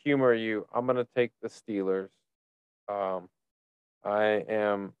just to humor you, I'm going to take the Steelers. I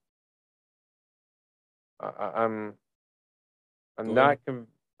am. I'm Go not. ahead.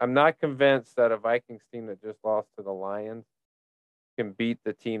 I'm not convinced that a Vikings team that just lost to the Lions can beat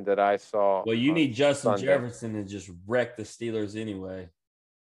the team that I saw. Well, you on need Justin Sunday. Jefferson to just wreck the Steelers anyway.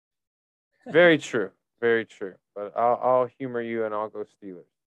 Very true. Very true. But I'll humor you and I'll go Steelers.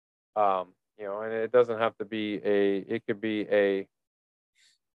 You know, and it doesn't have to be it could be a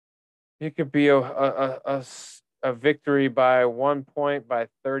victory by 1 point, by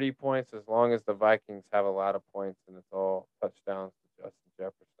 30 points, as long as the Vikings have a lot of points and it's all touchdowns to Justin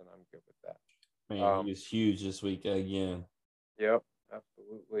Jefferson. I'm good with that. Man, he was huge this week again. Yep,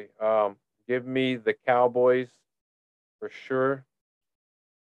 absolutely. Give me the Cowboys for sure.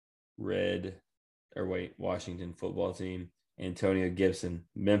 Washington football team, Antonio Gibson,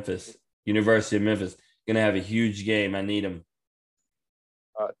 Memphis, University of Memphis, going to have a huge game. I need him.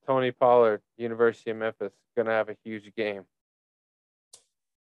 Tony Pollard, University of Memphis, going to have a huge game.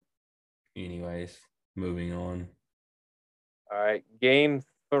 Anyways, moving on. All right, game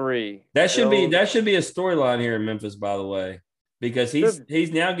 3. That should be a storyline here in Memphis, by the way, because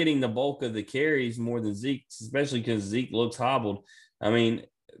he's now getting the bulk of the carries more than Zeke, especially because Zeke looks hobbled. I mean,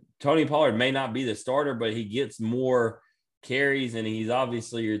 Tony Pollard may not be the starter, but he gets more carries, and he's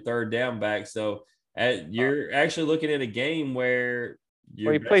obviously your third down back. So you're actually looking at a game where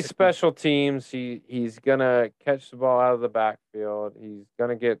he plays special teams. He's gonna catch the ball out of the backfield. He's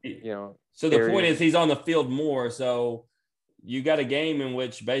gonna get So the point is, he's on the field more. So you got a game in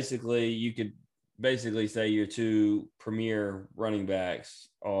which basically you could say your 2 premier running backs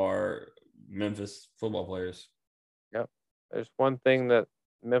are Memphis football players. Yep. There's one thing that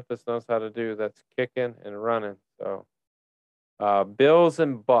Memphis knows how to do, that's kicking and running. So Bills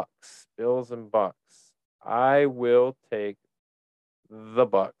and Bucks. I will take the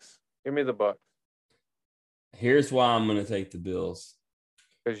Bucks. Give me the Bucks. Here's why I'm going to take the Bills.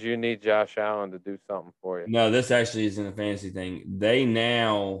 Because you need Josh Allen to do something for you. No, this actually isn't a fantasy thing. They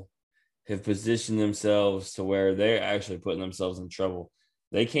now have positioned themselves to where they're actually putting themselves in trouble.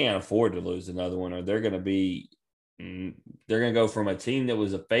 They can't afford to lose another one, or they're going to go from a team that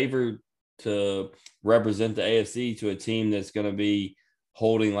was a favorite to represent the AFC to a team that's going to be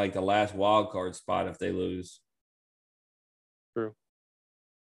holding like the last wild card spot if they lose. True.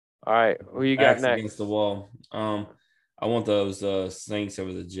 All right, who you got next? Against the wall. I want those Saints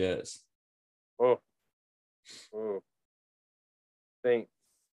over the Jets. Oh. Saints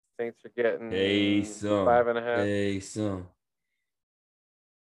are getting 5.5.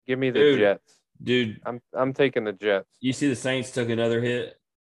 Give me the Jets. Dude. I'm taking the Jets. You see the Saints took another hit?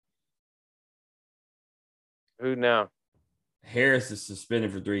 Who now? Harris is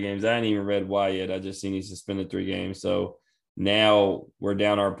suspended for 3 games. I ain't even read why yet. I just seen he's suspended 3 games. So now we're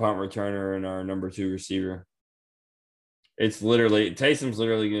down our punt returner and our number 2 receiver. Taysom's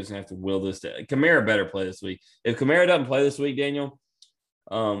literally going to have to will this to Kamara better play this week. If Kamara doesn't play this week, Daniel,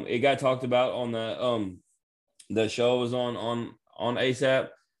 it got talked about on the show was on ASAP.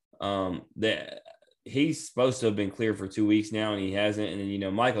 That he's supposed to have been clear for 2 weeks now, and he hasn't. And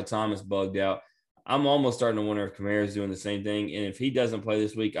then, Michael Thomas bugged out. I'm almost starting to wonder if Kamara's doing the same thing. And if he doesn't play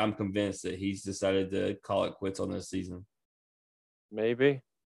this week, I'm convinced that he's decided to call it quits on this season. Maybe.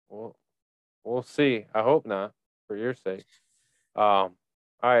 We'll see. I hope not, for your sake. All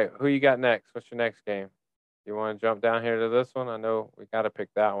right, who you got next? What's your next game? You want to jump down here to this one? I know we got to pick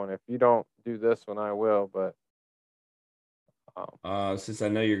that one. If you don't do this one, I will. But since I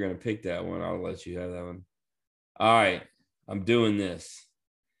know you're going to pick that one, I'll let you have that one. All right, I'm doing this.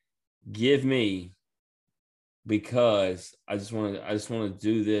 Give me, because I just want to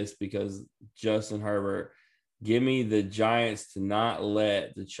do this because Justin Herbert. Give me the Giants to not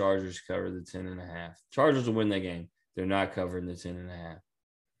let the Chargers cover the 10.5. Chargers will win that game. They're not covering the 10.5.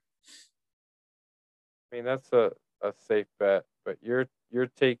 I mean, that's a safe bet, but you're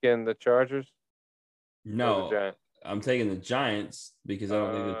taking the Chargers? No, I'm taking the Giants because I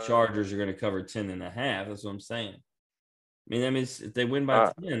don't think the Chargers are going to cover 10.5. That's what I'm saying. I mean, that means if they win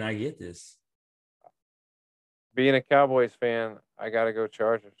by 10, I get this. Being a Cowboys fan, I got to go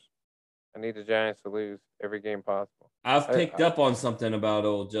Chargers. I need the Giants to lose every game possible. I've picked up on something about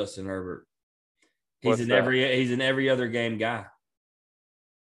old Justin Herbert. He's an every other game guy.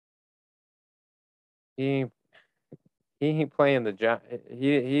 He He ain't playing the Giants.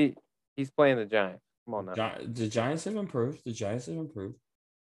 He's playing the Giants. Come on now. The Giants have improved.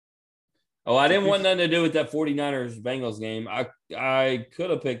 Oh, I didn't want nothing to do with that 49ers Bengals game. I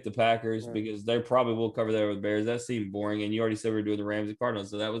could have picked the Packers because they probably will cover there with Bears. That seemed boring. And you already said we were doing the Rams and Cardinals.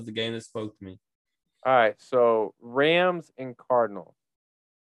 So that was the game that spoke to me. All right. So Rams and Cardinals.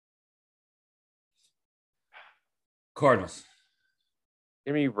 Cardinals.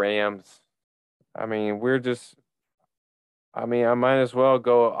 Give me Rams. I mean, I might as well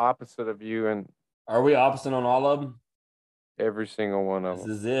go opposite of you and. Are we opposite on all of them? Every single one of them.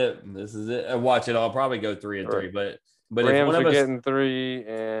 This is it. Watch it. I'll probably go 3-3, but Rams if one of are us getting 3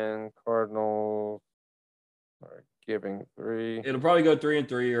 and Cardinals are giving 3. It'll probably go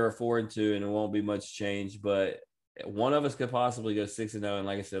 3-3 or 4-2, and it won't be much change. But one of us could possibly go 6-0, and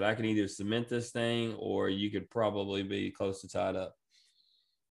like I said, I can either cement this thing, or you could probably be close to tied up.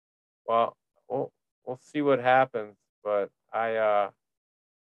 Well, we'll see what happens, but I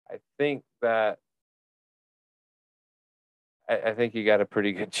think that. I think you got a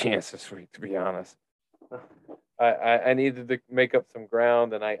pretty good chance this week, to be honest. I needed to make up some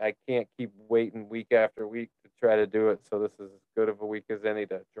ground, and I can't keep waiting week after week to try to do it. So this is as good of a week as any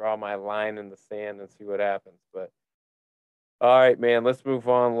to draw my line in the sand and see what happens. But all right, man, let's move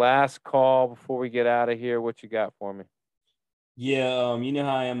on. Last call before we get out of here. What you got for me? Yeah, you know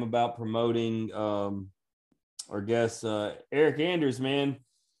how I am about promoting our guest Eric Anders, man.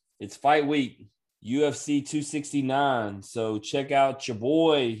 It's fight week. UFC 269. So check out your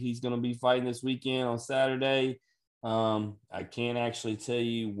boy. He's going to be fighting this weekend on Saturday. I can't actually tell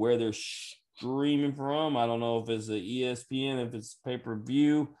you where they're streaming from. I don't know if it's a ESPN, if it's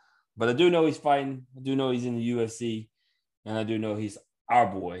pay-per-view, but I do know he's fighting. I do know he's in the UFC, and I do know he's our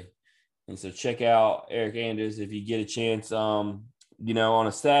boy. And so check out Eric Anders if you get a chance. On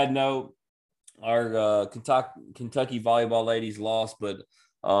a sad note, our Kentucky volleyball ladies lost, but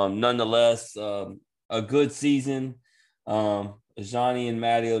nonetheless, a good season. Johnny and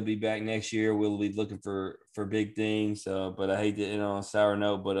Maddie will be back next year. We'll be looking for big things. But I hate to end on a sour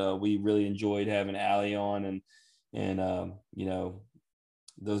note, but we really enjoyed having Allie on, and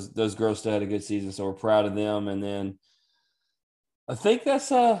those girls still had a good season, so we're proud of them. And then I think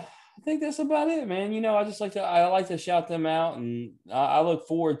that's about it, man. I like to shout them out, and I look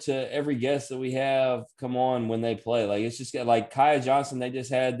forward to every guest that we have come on when they play. Like, it's just like Kaya Johnson. They just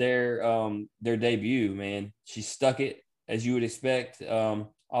had their debut, man. She stuck it as you would expect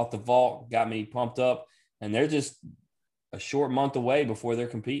off the vault, got me pumped up, and they're just a short month away before they're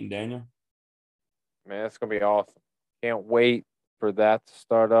competing, Daniel. Man, it's gonna be awesome. Can't wait for that to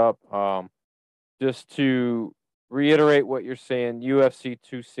start up. Just to reiterate what you're saying, UFC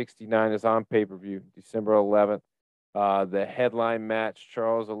 269 is on pay-per-view December 11th. The headline match,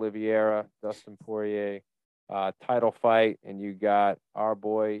 Charles Oliveira, Dustin Poirier, title fight, and you got our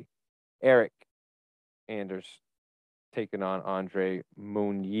boy Eric Anders taking on Andre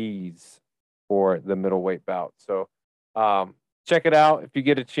Muniz for the middleweight bout. So check it out if you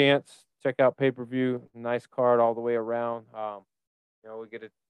get a chance. Check out pay-per-view. Nice card all the way around. We get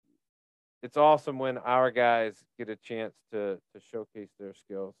it. It's awesome when our guys get a chance to showcase their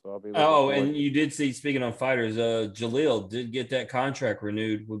skills. So I'll be. And you did see, speaking of fighters, Jaleel did get that contract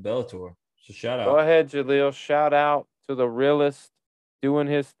renewed with Bellator. So shout out. Go ahead, Jaleel. Shout out to the realist doing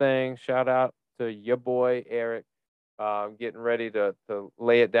his thing. Shout out to your boy Eric. Getting ready to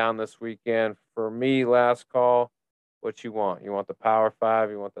lay it down this weekend. For me, last call. What you want? You want the Power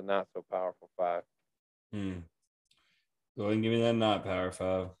 5? You want the not so powerful 5? Go ahead and give me that not Power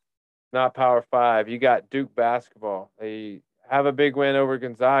 5. Not Power 5. You got Duke basketball. They have a big win over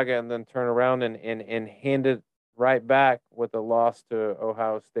Gonzaga and then turn around and hand it right back with a loss to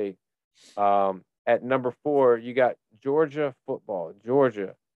Ohio State. At number 4, you got Georgia football.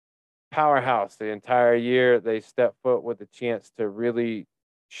 Georgia, powerhouse the entire year. They step foot with a chance to really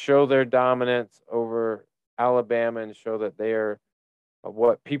show their dominance over Alabama and show that they are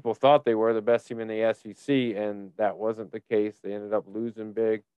what people thought they were, the best team in the SEC, and that wasn't the case. They ended up losing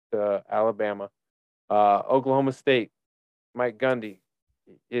big to Alabama. Oklahoma State, Mike Gundy.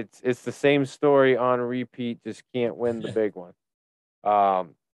 It's the same story on repeat, just can't win the big one.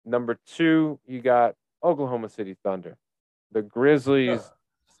 Number 2, you got Oklahoma City Thunder. The Grizzlies,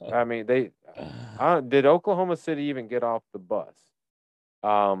 I mean, did Oklahoma City even get off the bus?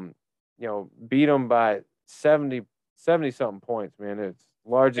 Beat them by 70 something points, man. It's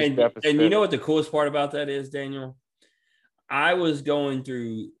largest deficit. And you know what the coolest part about that is, Daniel? I was going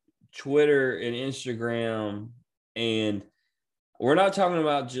through Twitter and Instagram, and we're not talking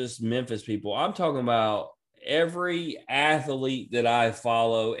about just Memphis people. I'm talking about every athlete that I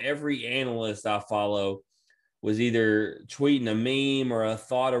follow, every analyst I follow. was either tweeting a meme or a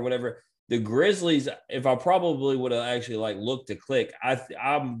thought or whatever. The Grizzlies, if I probably would have actually like looked to click,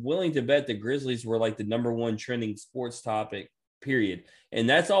 I'm willing to bet the Grizzlies were like the number one trending sports topic, period. And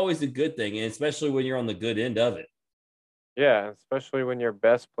that's always a good thing, and especially when you're on the good end of it. Yeah, especially when your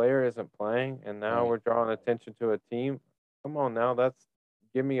best player isn't playing, and now Right. we're drawing attention to a team. Come on now,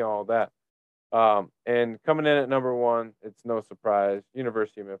 give me all that. And coming in at number one, it's no surprise,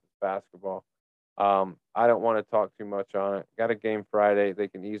 University of Memphis basketball. I don't want to talk too much on it. Got a game Friday. They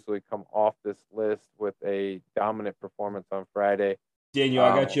can easily come off this list with a dominant performance on Friday. Daniel,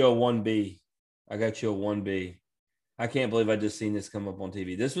 I got you a 1B. I got you a 1B. I can't believe I just seen this come up on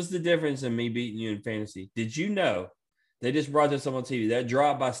TV. This was the difference in me beating you in fantasy. Did you know they just brought this up on TV? That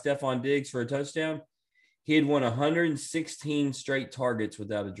drop by Stephon Diggs for a touchdown, he had won 116 straight targets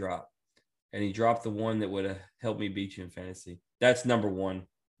without a drop. And he dropped the one that would have helped me beat you in fantasy. That's number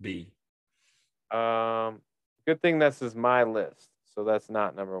 1B. Good thing this is my list, so that's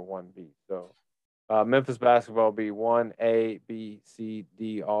not number 1B. So Memphis basketball will be 1A, B, C,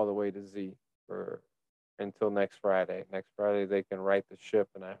 D, all the way to Z for until next Friday. Next Friday they can right the ship,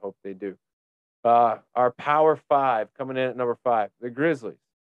 and I hope they do. Our Power Five coming in at number 5, the Grizzlies.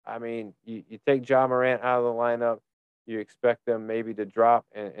 I mean, you take Ja Morant out of the lineup, you expect them maybe to drop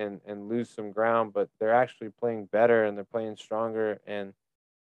and lose some ground, but they're actually playing better and they're playing stronger. And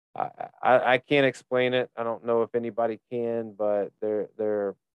I can't explain it. I don't know if anybody can, but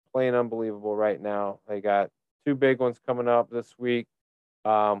they're playing unbelievable right now. They got 2 big ones coming up this week.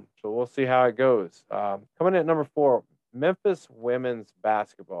 So we'll see how it goes. Coming in at number 4, Memphis women's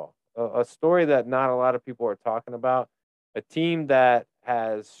basketball. A story that not a lot of people are talking about. A team that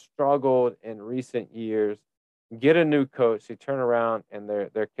has struggled in recent years. Get a new coach, they turn around and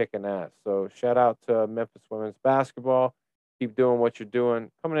they're kicking ass. So shout out to Memphis women's basketball. Keep doing what you're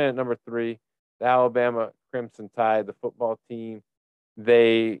doing. Coming in at number 3, the Alabama Crimson Tide, the football team.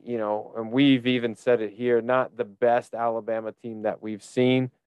 They, and we've even said it here, not the best Alabama team that we've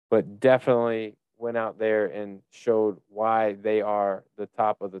seen, but definitely went out there and showed why they are the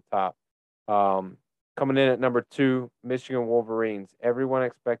top of the top. Coming in at number 2, Michigan Wolverines. Everyone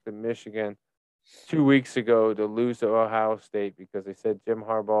expected Michigan 2 weeks ago to lose to Ohio State because they said Jim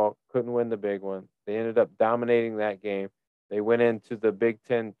Harbaugh couldn't win the big one. They ended up dominating that game. They went into the Big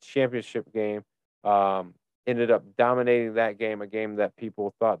Ten championship game, ended up dominating that game, a game that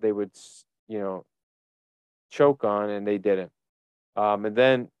people thought they would, choke on, and they didn't. And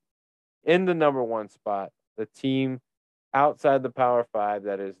then in the number 1 spot, the team outside the Power Five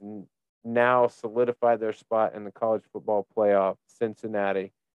that is now solidified their spot in the college football playoff,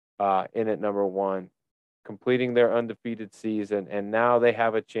 Cincinnati, in at number 1, completing their undefeated season, and now they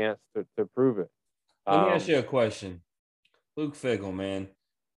have a chance to prove it. Let me ask you a question. Luke Fickell, man,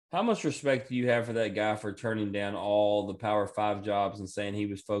 how much respect do you have for that guy for turning down all the Power 5 jobs and saying he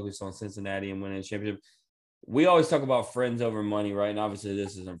was focused on Cincinnati and winning a championship? We always talk about friends over money, right? And obviously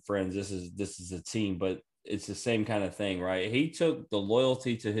this isn't friends. This is a team, but it's the same kind of thing, right? He took the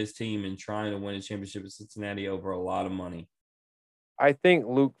loyalty to his team and trying to win a championship at Cincinnati over a lot of money. I think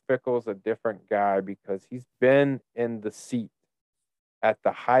Luke Fickell's a different guy because he's been in the seat at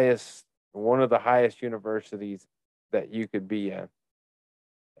the highest, one of the highest universities that you could be in.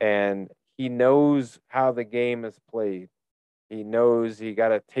 And he knows how the game is played. He knows he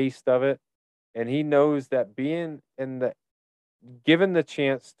got a taste of it. And he knows that given the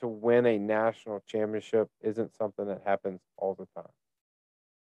chance to win a national championship isn't something that happens all the time.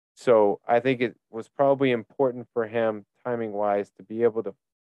 So I think it was probably important for him, timing wise, to be able to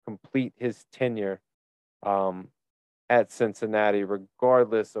complete his tenure at Cincinnati,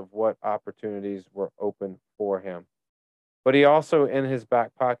 regardless of what opportunities were open for him. But he also, in his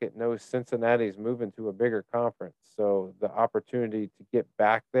back pocket, knows Cincinnati's moving to a bigger conference. So the opportunity to get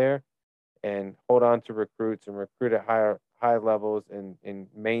back there and hold on to recruits and recruit at high levels and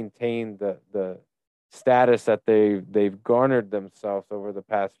maintain the status that they've garnered themselves over the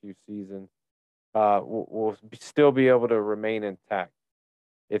past few seasons will still be able to remain intact.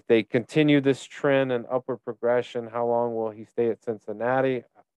 If they continue this trend and upward progression, how long will he stay at Cincinnati?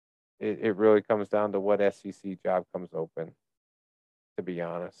 It really comes down to what SEC job comes open, to be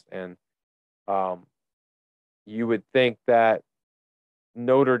honest. And you would think that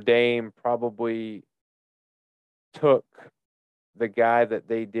Notre Dame probably took the guy that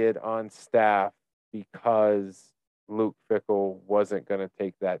they did on staff because Luke Fickell wasn't going to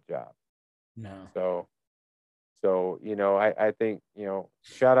take that job. No. So I think,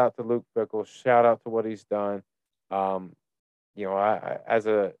 shout out to Luke Fickell, shout out to what he's done. I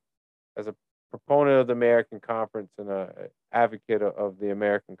as a proponent of the American Conference and advocate of the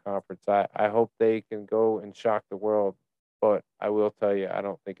American Conference. I hope they can go and shock the world, but I will tell you, I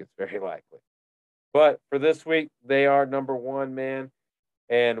don't think it's very likely. But for this week, they are number one, man.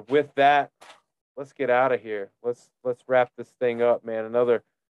 And with that, let's get out of here. Let's wrap this thing up, man. Another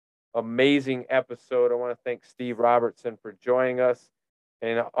amazing episode. I want to thank Steve Robertson for joining us.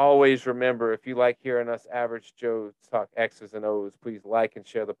 And always remember, if you like hearing us average Joes talk X's and O's, please like and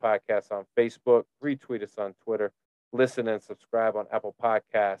share the podcast on Facebook, retweet us on Twitter, listen and subscribe on Apple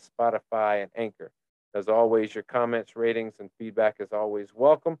Podcasts, Spotify, and Anchor. As always, your comments, ratings, and feedback is always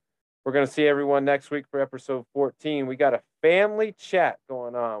welcome. We're going to see everyone next week for episode 14. We got a family chat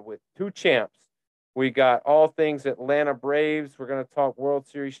going on with two champs. We got all things Atlanta Braves. We're going to talk World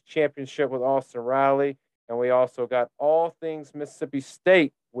Series championship with Austin Riley. And we also got all things Mississippi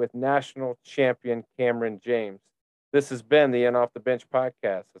State with national champion Cameron James. This has been the In Off the Bench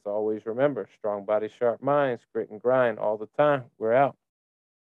podcast. As always, remember, strong body, sharp minds, grit and grind all the time. We're out.